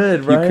 you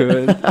could, right?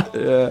 You could.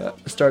 Yeah.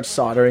 Start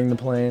soldering the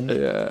plane.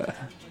 Yeah.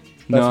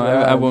 No,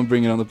 I won't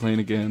bring it on the plane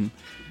again.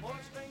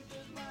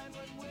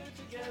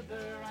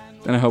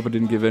 And I hope I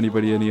didn't give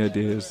anybody any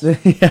ideas.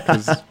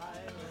 Because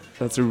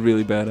that's a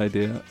really bad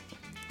idea,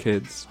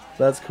 kids.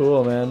 That's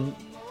cool, man.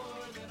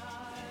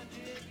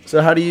 So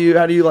how do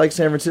you like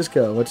San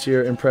Francisco? What's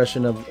your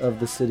impression of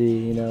the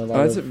city?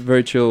 It's a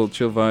very chill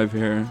vibe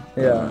here.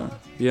 Yeah.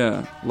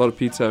 Yeah, a lot of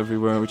pizza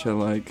everywhere, which I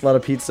like. A lot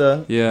of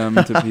pizza? Yeah, I'm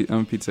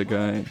a pizza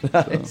guy.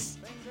 Nice.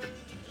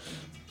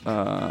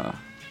 So.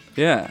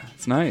 Yeah,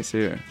 it's nice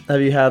here.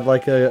 Have you had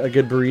like a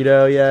good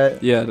burrito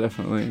yet? Yeah,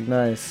 definitely.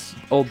 Nice.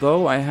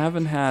 Although I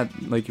haven't had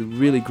like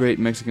really great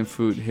Mexican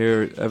food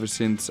here ever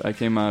since I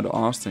came out of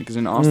Austin. Because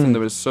in Austin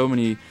there was so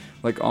many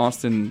like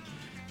Austin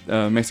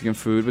Mexican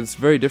food, but it's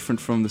very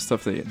different from the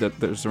stuff that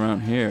there's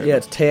around here. Yeah,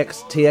 it's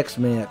TX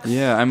mix.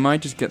 Yeah, I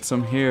might just get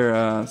some here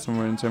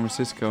somewhere in San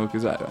Francisco,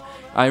 because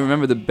I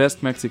remember the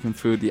best Mexican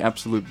food, the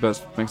absolute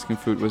best Mexican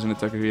food was in a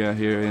taqueria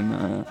here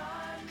in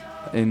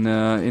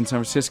San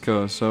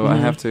Francisco, so I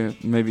have to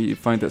maybe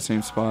find that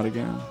same spot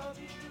again.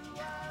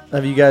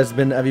 Have you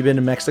been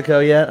to Mexico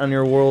yet on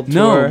your world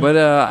No, tour? but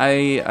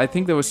I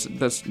think there was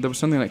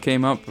something that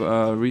came up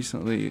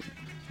recently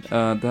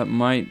that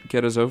might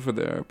get us over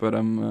there, but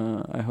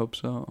I hope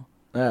so.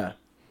 Yeah.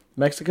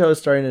 Mexico is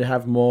starting to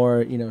have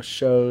more,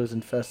 shows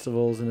and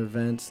festivals and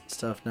events and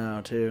stuff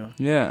now too.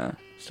 Yeah.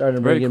 Starting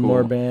to bring in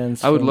more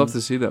bands. I would love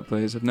to see that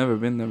place. I've never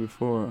been there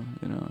before.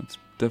 It's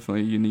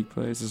definitely a unique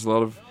place. There's a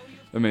lot of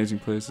amazing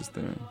places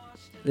there.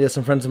 Yeah,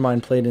 some friends of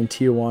mine played in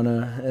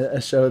Tijuana,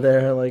 a show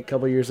there like a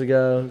couple years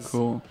ago.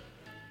 Cool.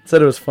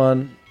 Said it was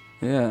fun.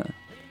 Yeah,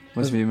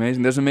 must be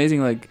amazing. There's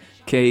amazing like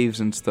caves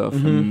and stuff,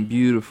 and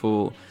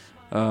beautiful,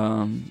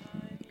 kind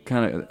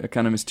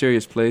of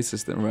mysterious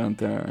places that are around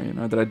there. You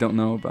know, that I don't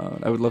know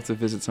about. I would love to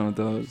visit some of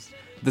those.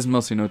 There's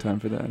mostly no time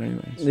for that,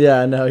 anyways.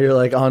 Yeah, no, you're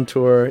like on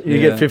tour. You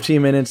get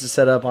 15 minutes to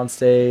set up on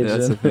stage. Yeah,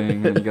 that's the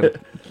thing. And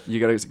you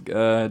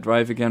gotta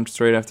drive again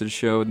straight after the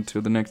show to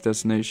the next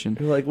destination.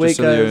 You're like, wait,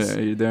 so guys,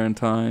 you're there in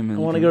time. And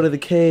I want to go to the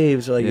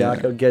caves. You're like, Yeah.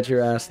 Yako, get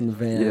your ass in the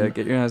van. Yeah,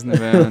 get your ass in the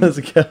van. Let's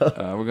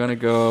go. We're gonna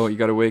go. You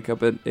gotta wake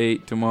up at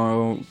 8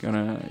 tomorrow.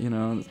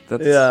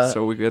 That's Yeah.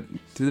 So we get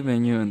to the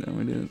venue and then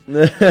we do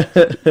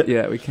it.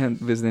 Yeah, we can't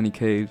visit any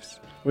caves.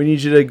 We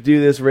need you to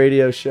do this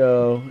radio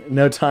show.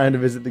 No time to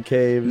visit the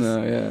caves.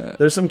 No, yeah.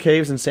 There's some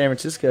caves in San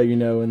Francisco,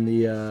 in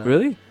the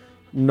Really?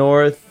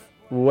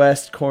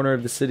 northwest corner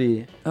of the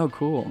city. Oh,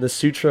 cool. The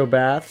Sutro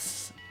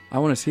Baths. I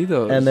want to see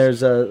those. And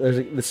there's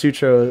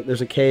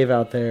a cave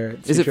out there.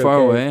 Is it Sutro far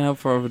Cave. away? How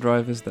far of a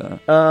drive is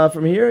that?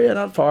 From here, yeah,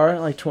 not far,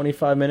 like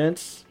 25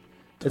 minutes.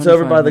 It's 25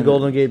 over by the minutes.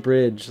 Golden Gate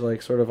Bridge,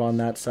 like sort of on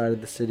that side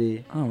of the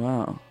city. Oh,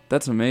 wow.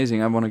 That's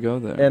amazing. I want to go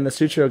there. And the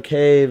Sutro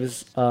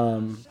Caves,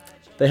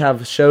 they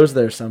have shows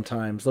there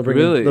sometimes. They'll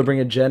bring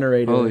a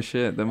generator. Holy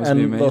shit, that must and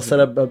be amazing.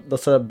 They'll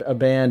set up a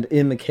band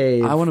in the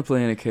cave. I want to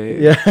play in a cave.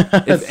 Yeah.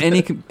 If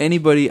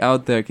anybody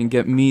out there can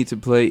get me to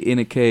play in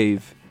a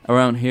cave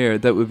around here,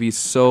 that would be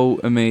so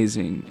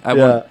amazing. I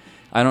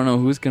don't know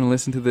who's going to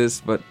listen to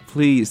this, but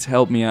please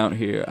help me out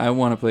here. I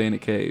want to play in a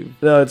cave.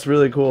 No, it's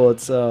really cool.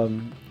 It's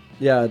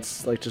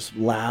it's like just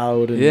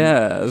loud and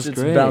that's it's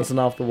great. bouncing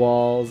off the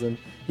walls and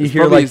you It's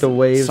hear probably like the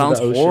waves. Sounds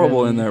of the ocean.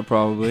 horrible in there,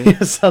 probably.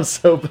 It sounds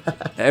so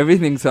bad.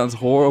 Everything sounds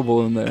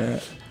horrible in there.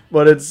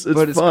 But it's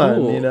fun,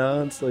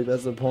 cool. It's like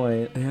that's the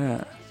point.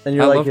 Yeah. And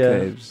you're I like love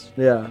caves.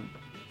 Yeah.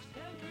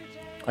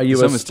 Are you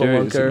So a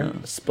mysterious, spelunker? you know.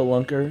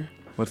 Spelunker?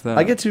 What's that?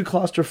 I get too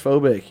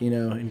claustrophobic,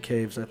 in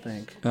caves, I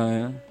think. Oh,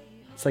 yeah?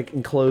 It's like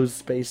enclosed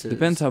spaces.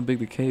 Depends how big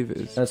the cave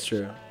is. That's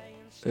true.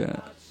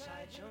 Yeah.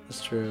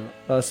 That's true.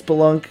 A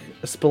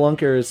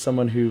spelunker is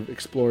someone who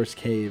explores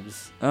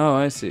caves. Oh,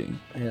 I see.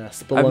 Yeah,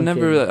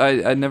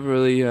 spelunking. I never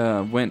really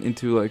went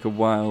into like a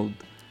wild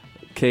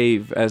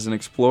cave as an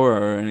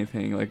explorer or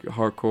anything, like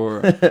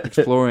hardcore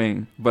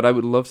exploring. But I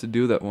would love to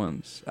do that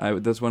once.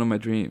 That's one of my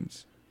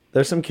dreams.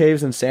 There's some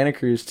caves in Santa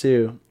Cruz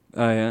too.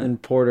 Oh yeah. In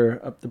Porter,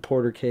 up the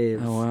Porter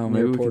Caves. Oh wow,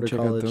 near maybe we Porter can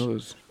check College. out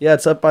those. Yeah,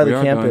 it's up by the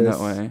are campus.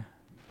 Going that way.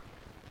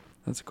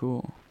 That's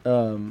cool.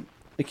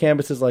 The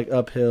campus is like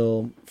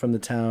uphill from the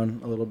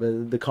town a little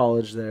bit. The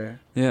college there.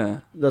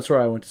 Yeah. That's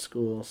where I went to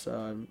school, so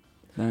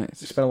I Nice.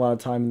 spent a lot of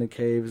time in the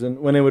caves. And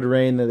when it would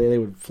rain, they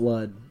would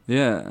flood.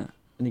 Yeah.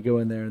 And you go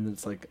in there and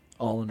it's like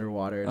all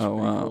underwater. It's Oh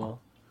pretty wow. cool.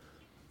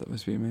 That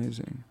must be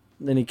amazing.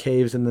 Any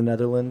caves in the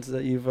Netherlands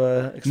that you've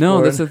explored?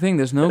 No, that's the thing.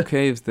 There's no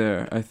caves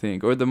there, I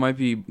think, or there might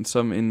be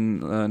some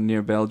in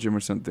near Belgium or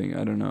something.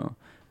 I don't know.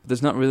 But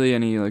there's not really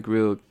any like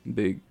real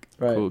big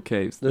cool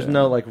caves. There's there.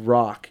 no like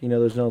rock.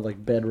 There's no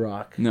like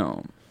bedrock.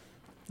 No.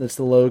 It's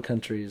the Low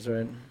Countries,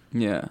 right?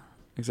 Yeah,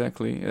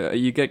 exactly.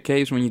 You get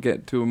caves when you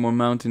get to a more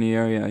mountainy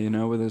area,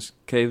 where there's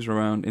caves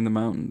around in the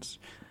mountains.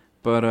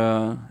 But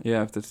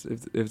yeah,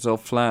 if it's all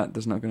flat,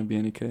 there's not going to be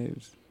any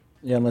caves.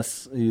 Yeah,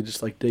 unless you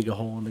just like dig a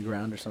hole in the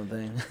ground or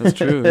something. That's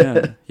true.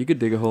 Yeah, you could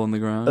dig a hole in the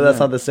ground. But that's yeah.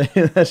 not the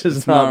same. That's just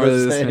it's not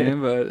really the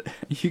same. but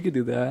you could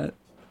do that.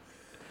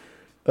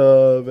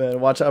 Oh man,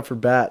 watch out for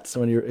bats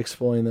when you're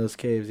exploring those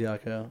caves,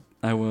 Yako.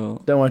 I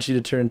will. Don't want you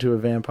to turn into a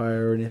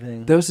vampire or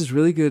anything. There was this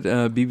really good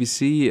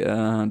BBC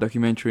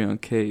documentary on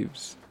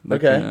caves.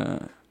 Okay.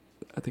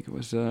 I think it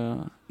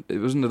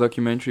wasn't a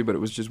documentary, but it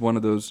was just one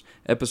of those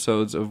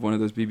episodes of one of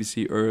those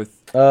BBC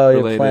Earth. Oh, yeah,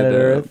 related, Planet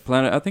Earth.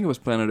 I think it was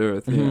Planet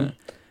Earth. Mm-hmm. Yeah.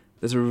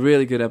 There's a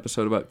really good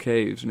episode about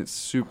caves, and it's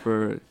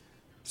super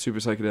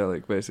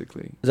psychedelic,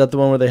 basically. Is that the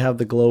one where they have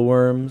the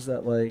glowworms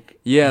that like?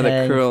 Yeah, hang?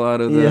 that curl out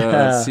of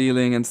the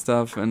ceiling and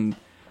stuff, and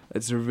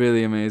it's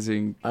really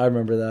amazing. I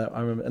remember that.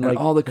 And like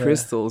all the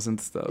crystals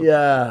and stuff.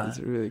 Yeah, it's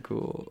really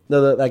cool.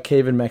 No, that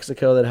cave in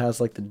Mexico that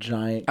has like the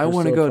giant. I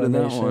want to go to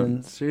that one.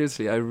 formations.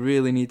 Seriously, I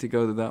really need to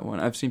go to that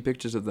one. I've seen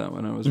pictures of that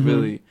one. I was Mm-hmm.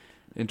 really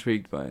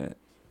intrigued by it.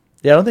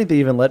 Yeah, I don't think they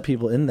even let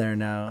people in there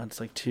now. It's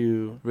like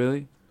too.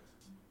 Really?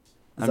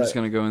 I'm that- just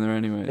gonna go in there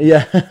anyway.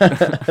 Yeah,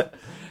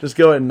 just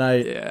go at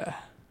night. Yeah.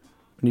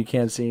 When you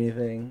can't see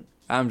anything.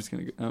 I'm just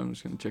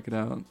gonna check it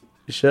out.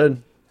 You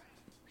should.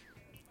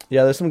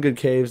 Yeah, there's some good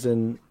caves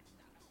in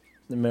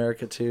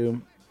America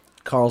too.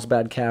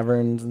 Carlsbad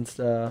Caverns and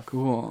stuff.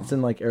 Cool. It's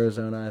in like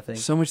Arizona, I think.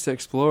 So much to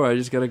explore. I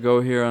just gotta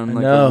go here on I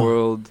like know. a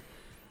world.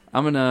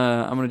 I'm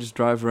gonna just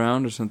drive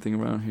around or something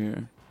around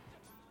here,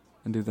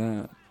 and do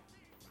that.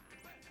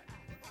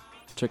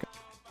 Check.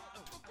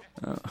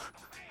 Oh.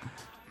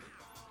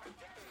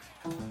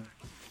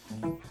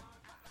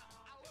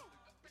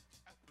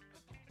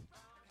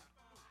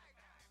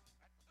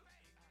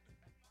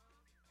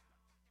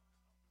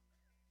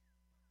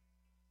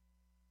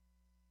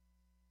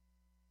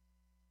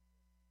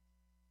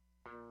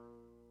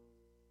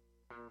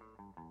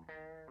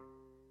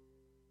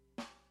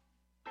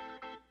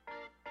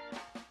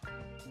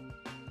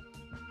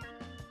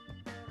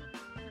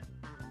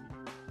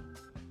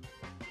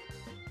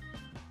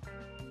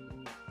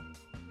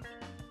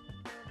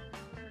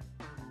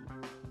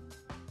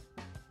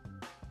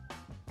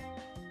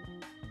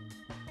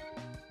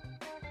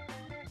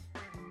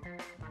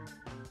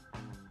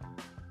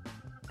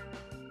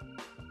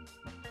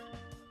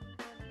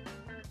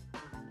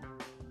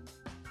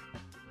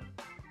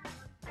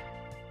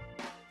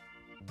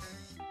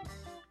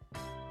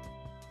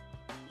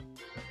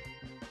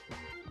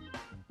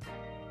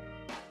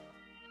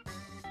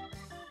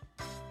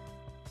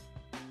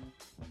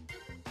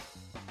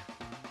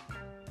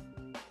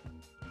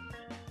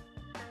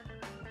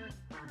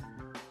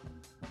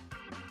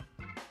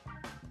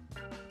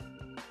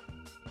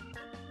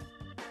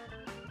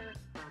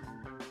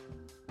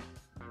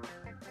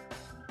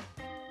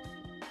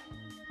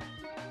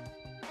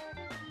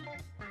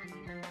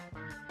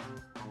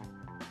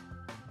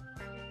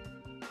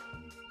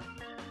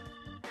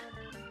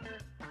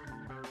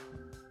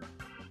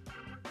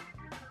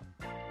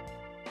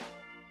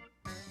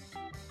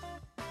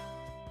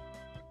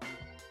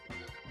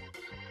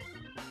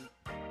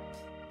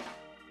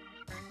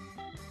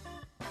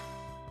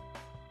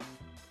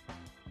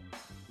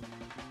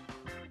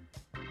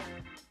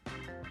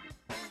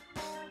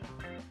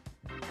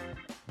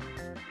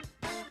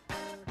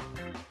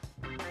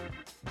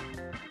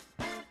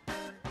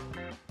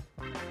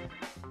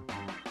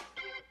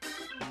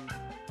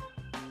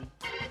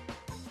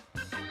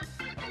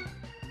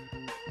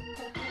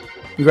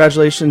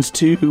 Congratulations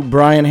to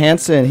Brian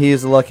Hansen. He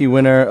is the lucky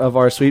winner of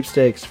our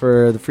sweepstakes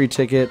for the free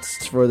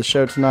tickets for the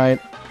show tonight.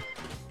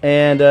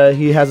 And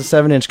he has a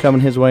 7-inch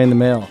coming his way in the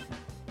mail.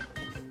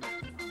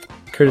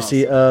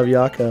 Courtesy of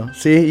Yako.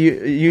 See,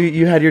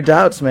 you had your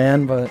doubts,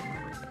 man, but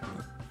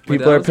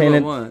people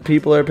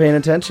are paying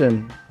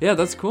attention. Yeah,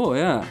 that's cool,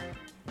 yeah.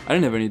 I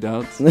didn't have any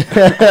doubts.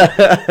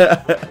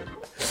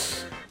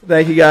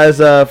 Thank you guys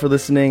for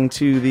listening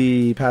to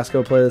the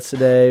Pasco playlist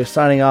today.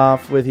 Signing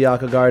off with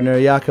Yako Gardner.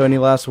 Yako, any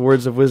last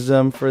words of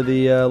wisdom for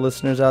the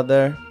listeners out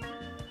there?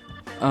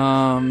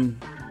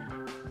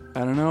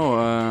 I don't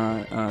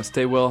know.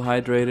 Stay well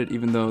hydrated,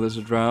 even though there's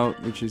a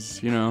drought, which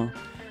is,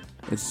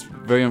 it's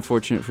very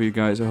unfortunate for you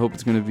guys. I hope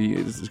it's gonna be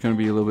a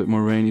little bit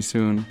more rainy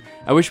soon.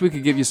 I wish we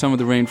could give you some of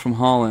the rain from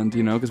Holland,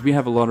 because we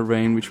have a lot of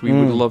rain, which we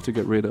would love to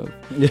get rid of.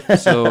 Yeah.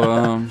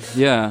 So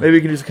yeah, maybe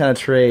we can just kind of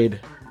trade.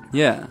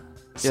 Yeah,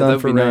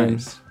 that'd be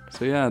nice.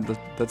 So yeah,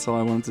 that's all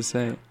I wanted to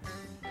say.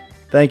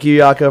 Thank you,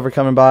 Yako, for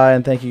coming by,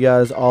 and thank you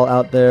guys all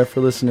out there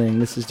for listening.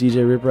 This is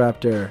DJ Rip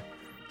Raptor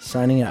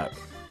signing out.